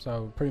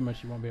 So pretty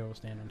much you won't be able to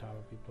stand on top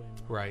of people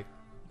anymore. Right.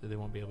 They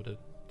won't be able to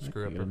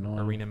screw up could get annoying.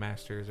 arena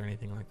masters or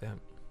anything like that.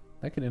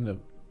 That could end up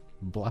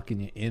blocking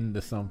you into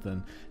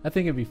something. I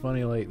think it'd be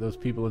funny, like those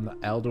people in the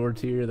Aldor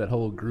tier, that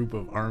whole group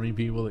of army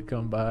people that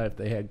come by, if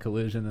they had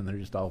collision and they're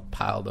just all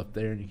piled up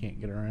there and you can't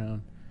get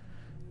around.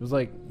 It was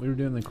like we were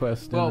doing the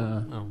quest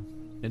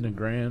in the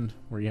Grand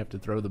where you have to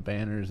throw the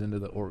banners into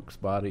the orcs'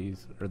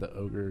 bodies, or the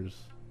ogres.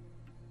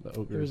 The It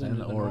was ogres into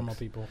and the the normal orcs.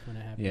 people when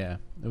it happened. Yeah,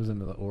 it was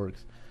into the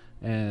orcs.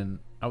 And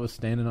I was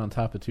standing on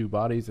top of 2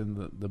 bodies,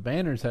 and the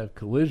banners have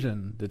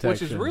collision detection.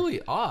 Which is really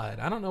odd.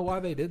 I don't know why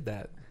they did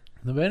that.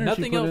 the banners you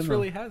Nothing put else in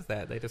really has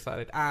that. They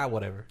decided,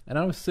 whatever. And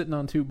I was sitting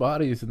on 2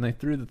 bodies, and they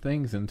threw the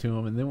things into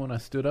them. And then when I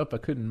stood up, I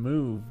couldn't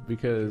move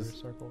because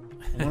Circle.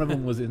 one of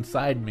them was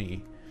inside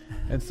me,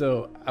 and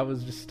so I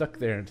was just stuck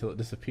there until it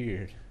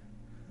disappeared.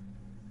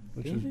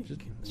 Which was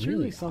just Surely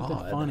really something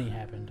odd. funny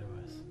happened to us.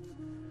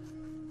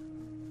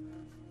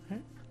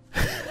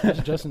 That's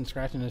Justin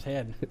scratching his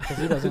head because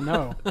he doesn't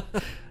know.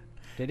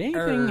 Did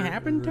anything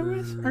happen to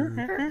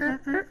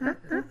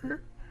us?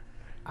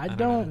 I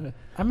don't.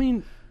 I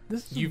mean,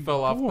 this is You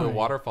fell off the boring.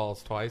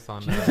 waterfalls twice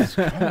on I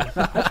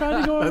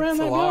tried to go around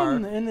that Solar.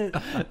 mountain,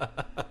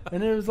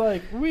 and it was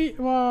like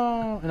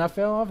and I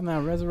fell off, and I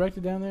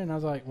resurrected down there, and I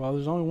was like, well,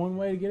 there's only one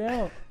way to get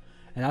out,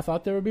 and I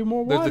thought there would be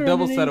more water. There's a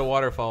double set underneath. of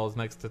waterfalls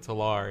next to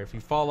Talar. If you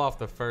fall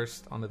off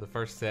onto the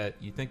first set,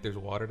 you think there's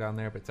water down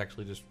there, but it's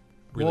actually just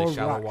really More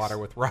shallow rocks. water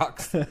with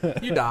rocks.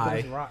 You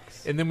die. Those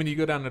rocks. And then when you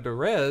go down to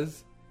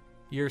Derez,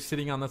 you're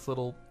sitting on this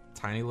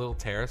tiny little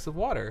terrace of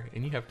water,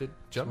 and you have to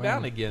jump Swim.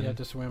 down again. You have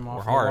to swim off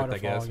or the hard, I waterfall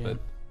guess. again.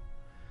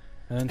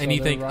 And so you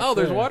there think, were rocks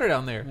there's there. water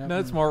down there. Yep. No,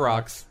 it's more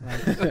rocks.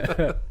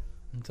 Right.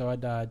 And so I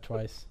died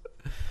twice,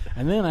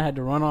 and then I had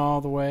to run all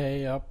the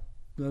way up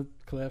the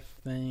cliff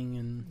thing,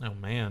 and Oh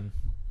man.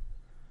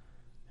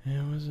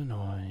 it was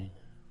annoying.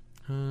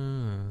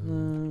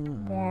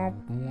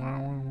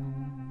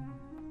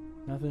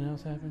 Nothing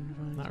else happened.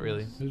 Not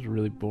really. It was a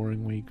really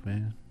boring week,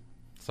 man.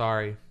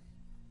 Sorry.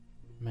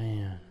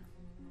 Man.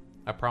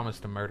 I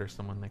promised to murder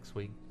someone next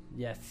week.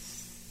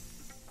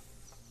 Yes.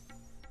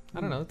 I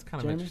don't know. It's kind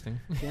of Jeremy? interesting.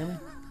 Jeremy?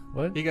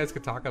 What? You guys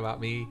could talk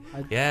about me.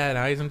 I- Yeah,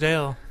 now he's in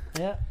jail.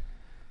 Yeah.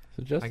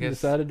 So Justin guess-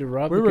 decided to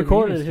rob We the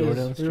recorded convenience store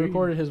down the his. We street.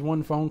 recorded his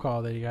one phone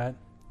call that he got.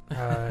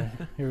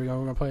 Here we go.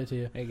 We're gonna play it to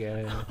you. Hey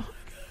guys.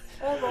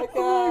 Oh my god.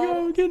 Oh my god,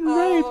 I'm getting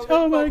raped.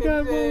 Oh my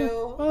god, boy.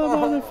 Oh,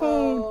 I'm on the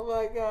phone. Oh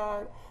my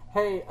god.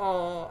 Hey,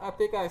 I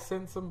think I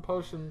sent some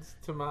potions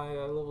to my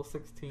level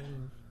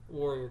 16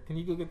 warrior. Can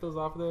you go get those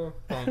off there?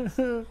 Thanks.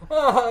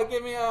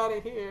 Get me out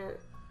of here.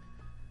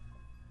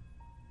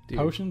 Dude.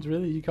 Potions,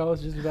 really? You call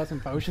us just about some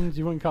potions?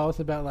 You wouldn't call us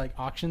about like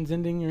auctions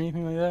ending or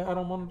anything like that? I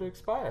don't want them to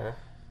expire.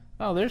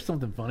 Oh, there's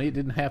something funny. It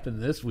didn't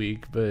happen this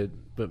week, but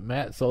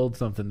Matt sold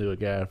something to a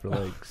guy for like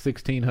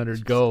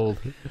 1,600 gold.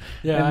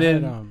 Yeah,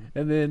 and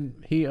then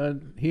he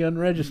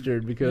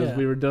unregistered because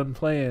we were done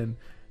playing,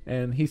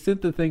 and he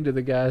sent the thing to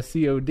the guy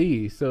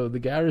COD. So the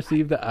guy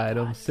received the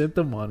item, sent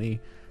the money.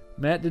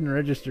 Matt didn't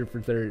register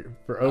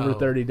for over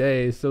 30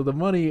 days, so the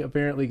money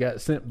apparently got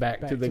sent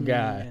back to the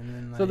guy.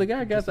 Then, so the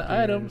guy got the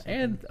item,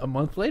 and a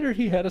month later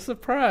he had a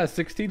surprise,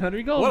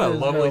 1,600 gold. What a in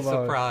his lovely mailbox.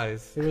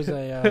 surprise. It was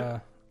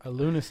a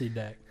lunacy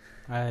deck.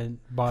 I had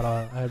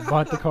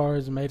bought the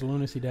cards and made a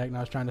lunacy deck, and I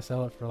was trying to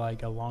sell it for like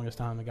the longest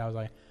time. The guy was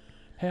like,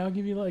 "Hey, I'll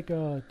give you like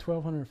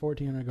 1,200,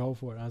 1,400 gold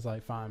for it." And I was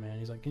like, "Fine, man."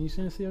 He's like, "Can you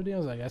send a COD?" I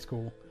was like, "That's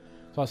cool."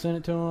 So I sent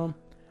it to him.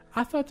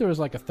 I thought there was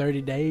like a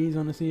 30 days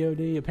on the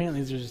COD.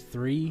 Apparently, there's just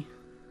 3.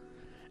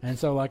 And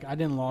so like I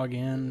didn't log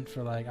in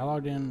for like I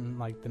logged in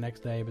like the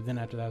next day, but then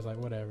after that I was like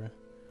whatever.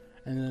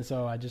 And then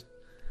so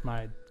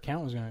my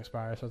account was gonna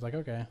expire, so I was like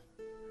okay.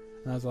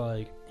 And I was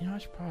like, I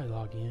should probably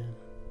log in.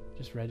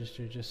 Just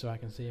register just so I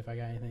can see if I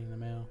got anything in the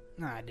mail.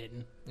 Nah, I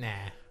didn't.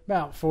 Nah.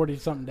 About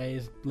 40-something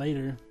days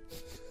later,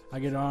 I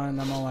get on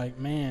and I'm all like,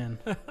 man,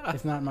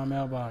 it's not in my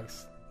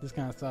mailbox. This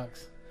kind of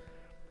sucks.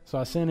 So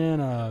I sent in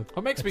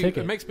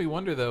It makes me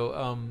wonder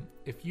though,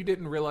 if you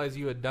didn't realize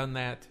you had done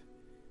that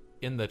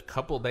in the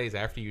couple days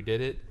after you did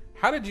it,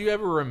 how did you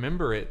ever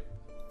remember it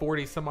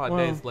 40 some odd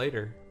days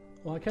later?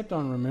 Well, I kept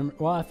on remembering.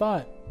 Well, I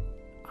thought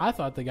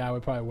the guy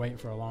would probably wait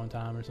for a long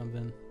time or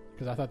something.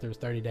 Because I thought there was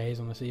 30 days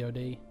on the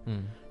COD.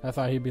 I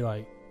thought he'd be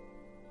like,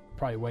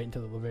 probably wait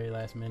until the very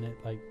last minute,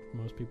 like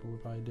most people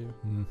would probably do.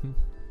 Mm-hmm.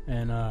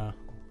 And I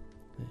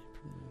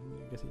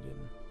guess he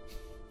didn't.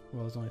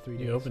 Well, it was only 3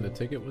 days. You opened a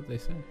ticket, what'd they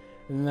say?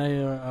 And they,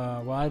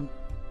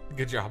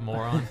 Good job,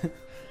 moron.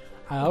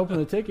 I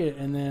opened the ticket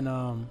and then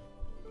I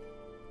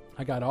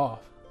got off.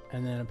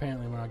 And then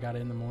apparently when I got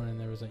in the morning,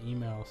 there was an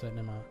email sitting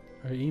in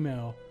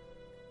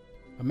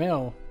a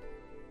mail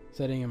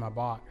sitting in my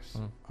box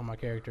on my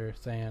character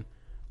saying,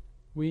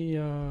 we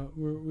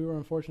were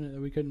unfortunate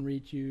that we couldn't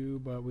reach you,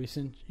 but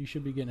you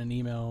should be getting an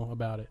email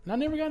about it. And I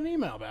never got an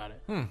email about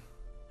it. In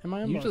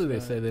my inbox. Usually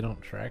they say they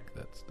don't track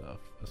that stuff,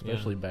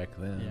 especially back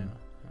then. Yeah.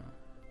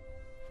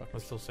 I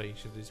still say you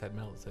should have just had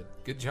mail that said,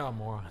 "Good job,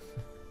 moron."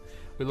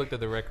 We looked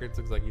at the records.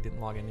 Looks like you didn't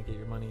log in to get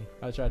your money.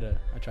 I tried to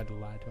lie to him a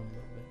little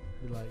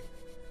bit. Be like,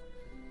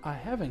 I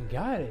haven't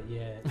got it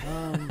yet.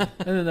 And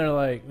then they're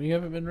like, "You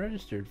haven't been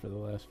registered for the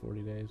last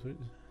 40 days."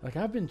 Like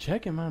I've been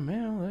checking my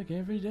mail like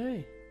every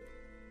day.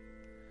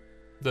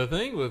 The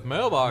thing with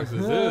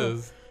mailboxes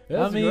is...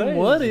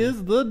 what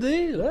is the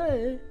deal?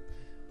 Hey.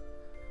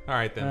 All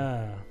right,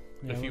 then.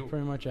 We're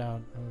pretty much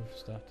out of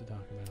stuff to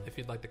talk about. If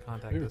you'd like to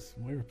contact us.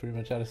 We were pretty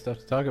much out of stuff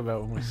to talk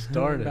about when we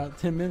started. About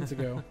 10 minutes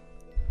ago.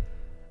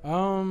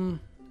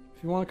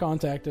 If you want to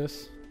contact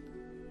us,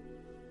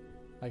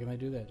 how can they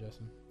do that,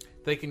 Justin?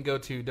 They can go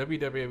to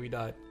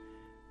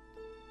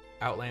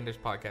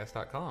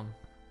www.outlanderspodcast.com.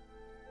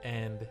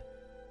 And do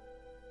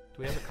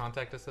we have a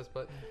contact us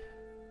button?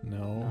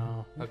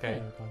 No.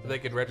 Okay. They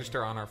could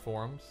register on our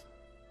forums.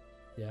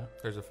 Yeah.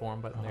 There's a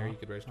forum button there. You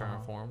could register on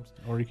our forums.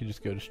 Or you could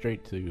just go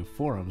straight to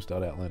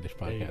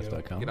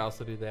forums.outlandishpodcast.com. You could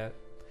also do that.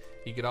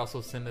 You could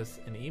also send us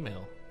an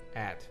email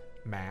at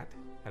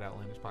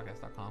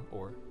matt@outlandishpodcast.com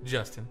or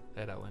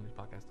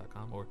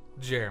justin@outlandishpodcast.com or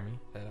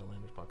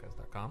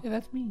jeremy@outlandishpodcast.com. Yeah,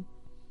 that's me.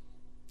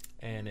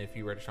 And if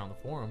you register on the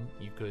forum,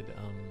 you could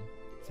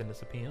send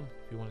us a PM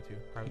if you wanted to.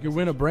 You could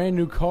win a brand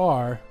new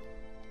car.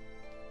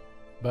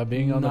 By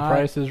being on The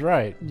Price is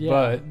Right.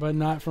 Yeah, but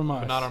not from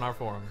us. But not on our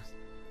forums.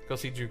 Go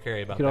see Drew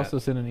Carey about that. You could also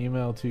send an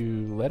email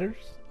to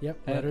letters.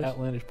 Yep, at letters.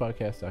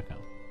 outlandishpodcast.com.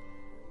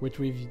 Which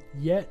we've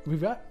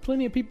got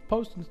plenty of people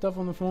posting stuff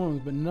on the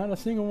forums, but not a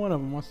single one of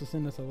them wants to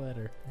send us a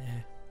letter.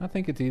 Yeah. I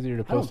think it's easier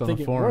to post on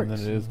the forum than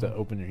it is to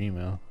open your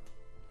email.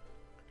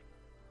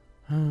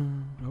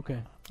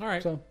 Okay. All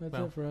right. So that's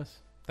it for us.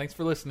 Thanks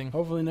for listening.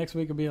 Hopefully next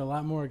week will be a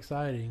lot more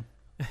exciting.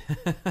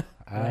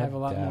 I have a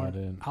lot more.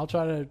 it. I'll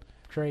try to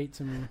create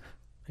some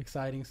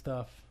exciting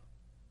stuff.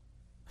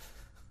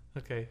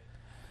 Okay.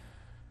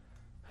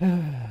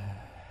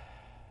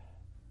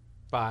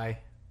 Bye,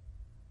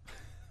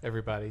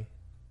 everybody.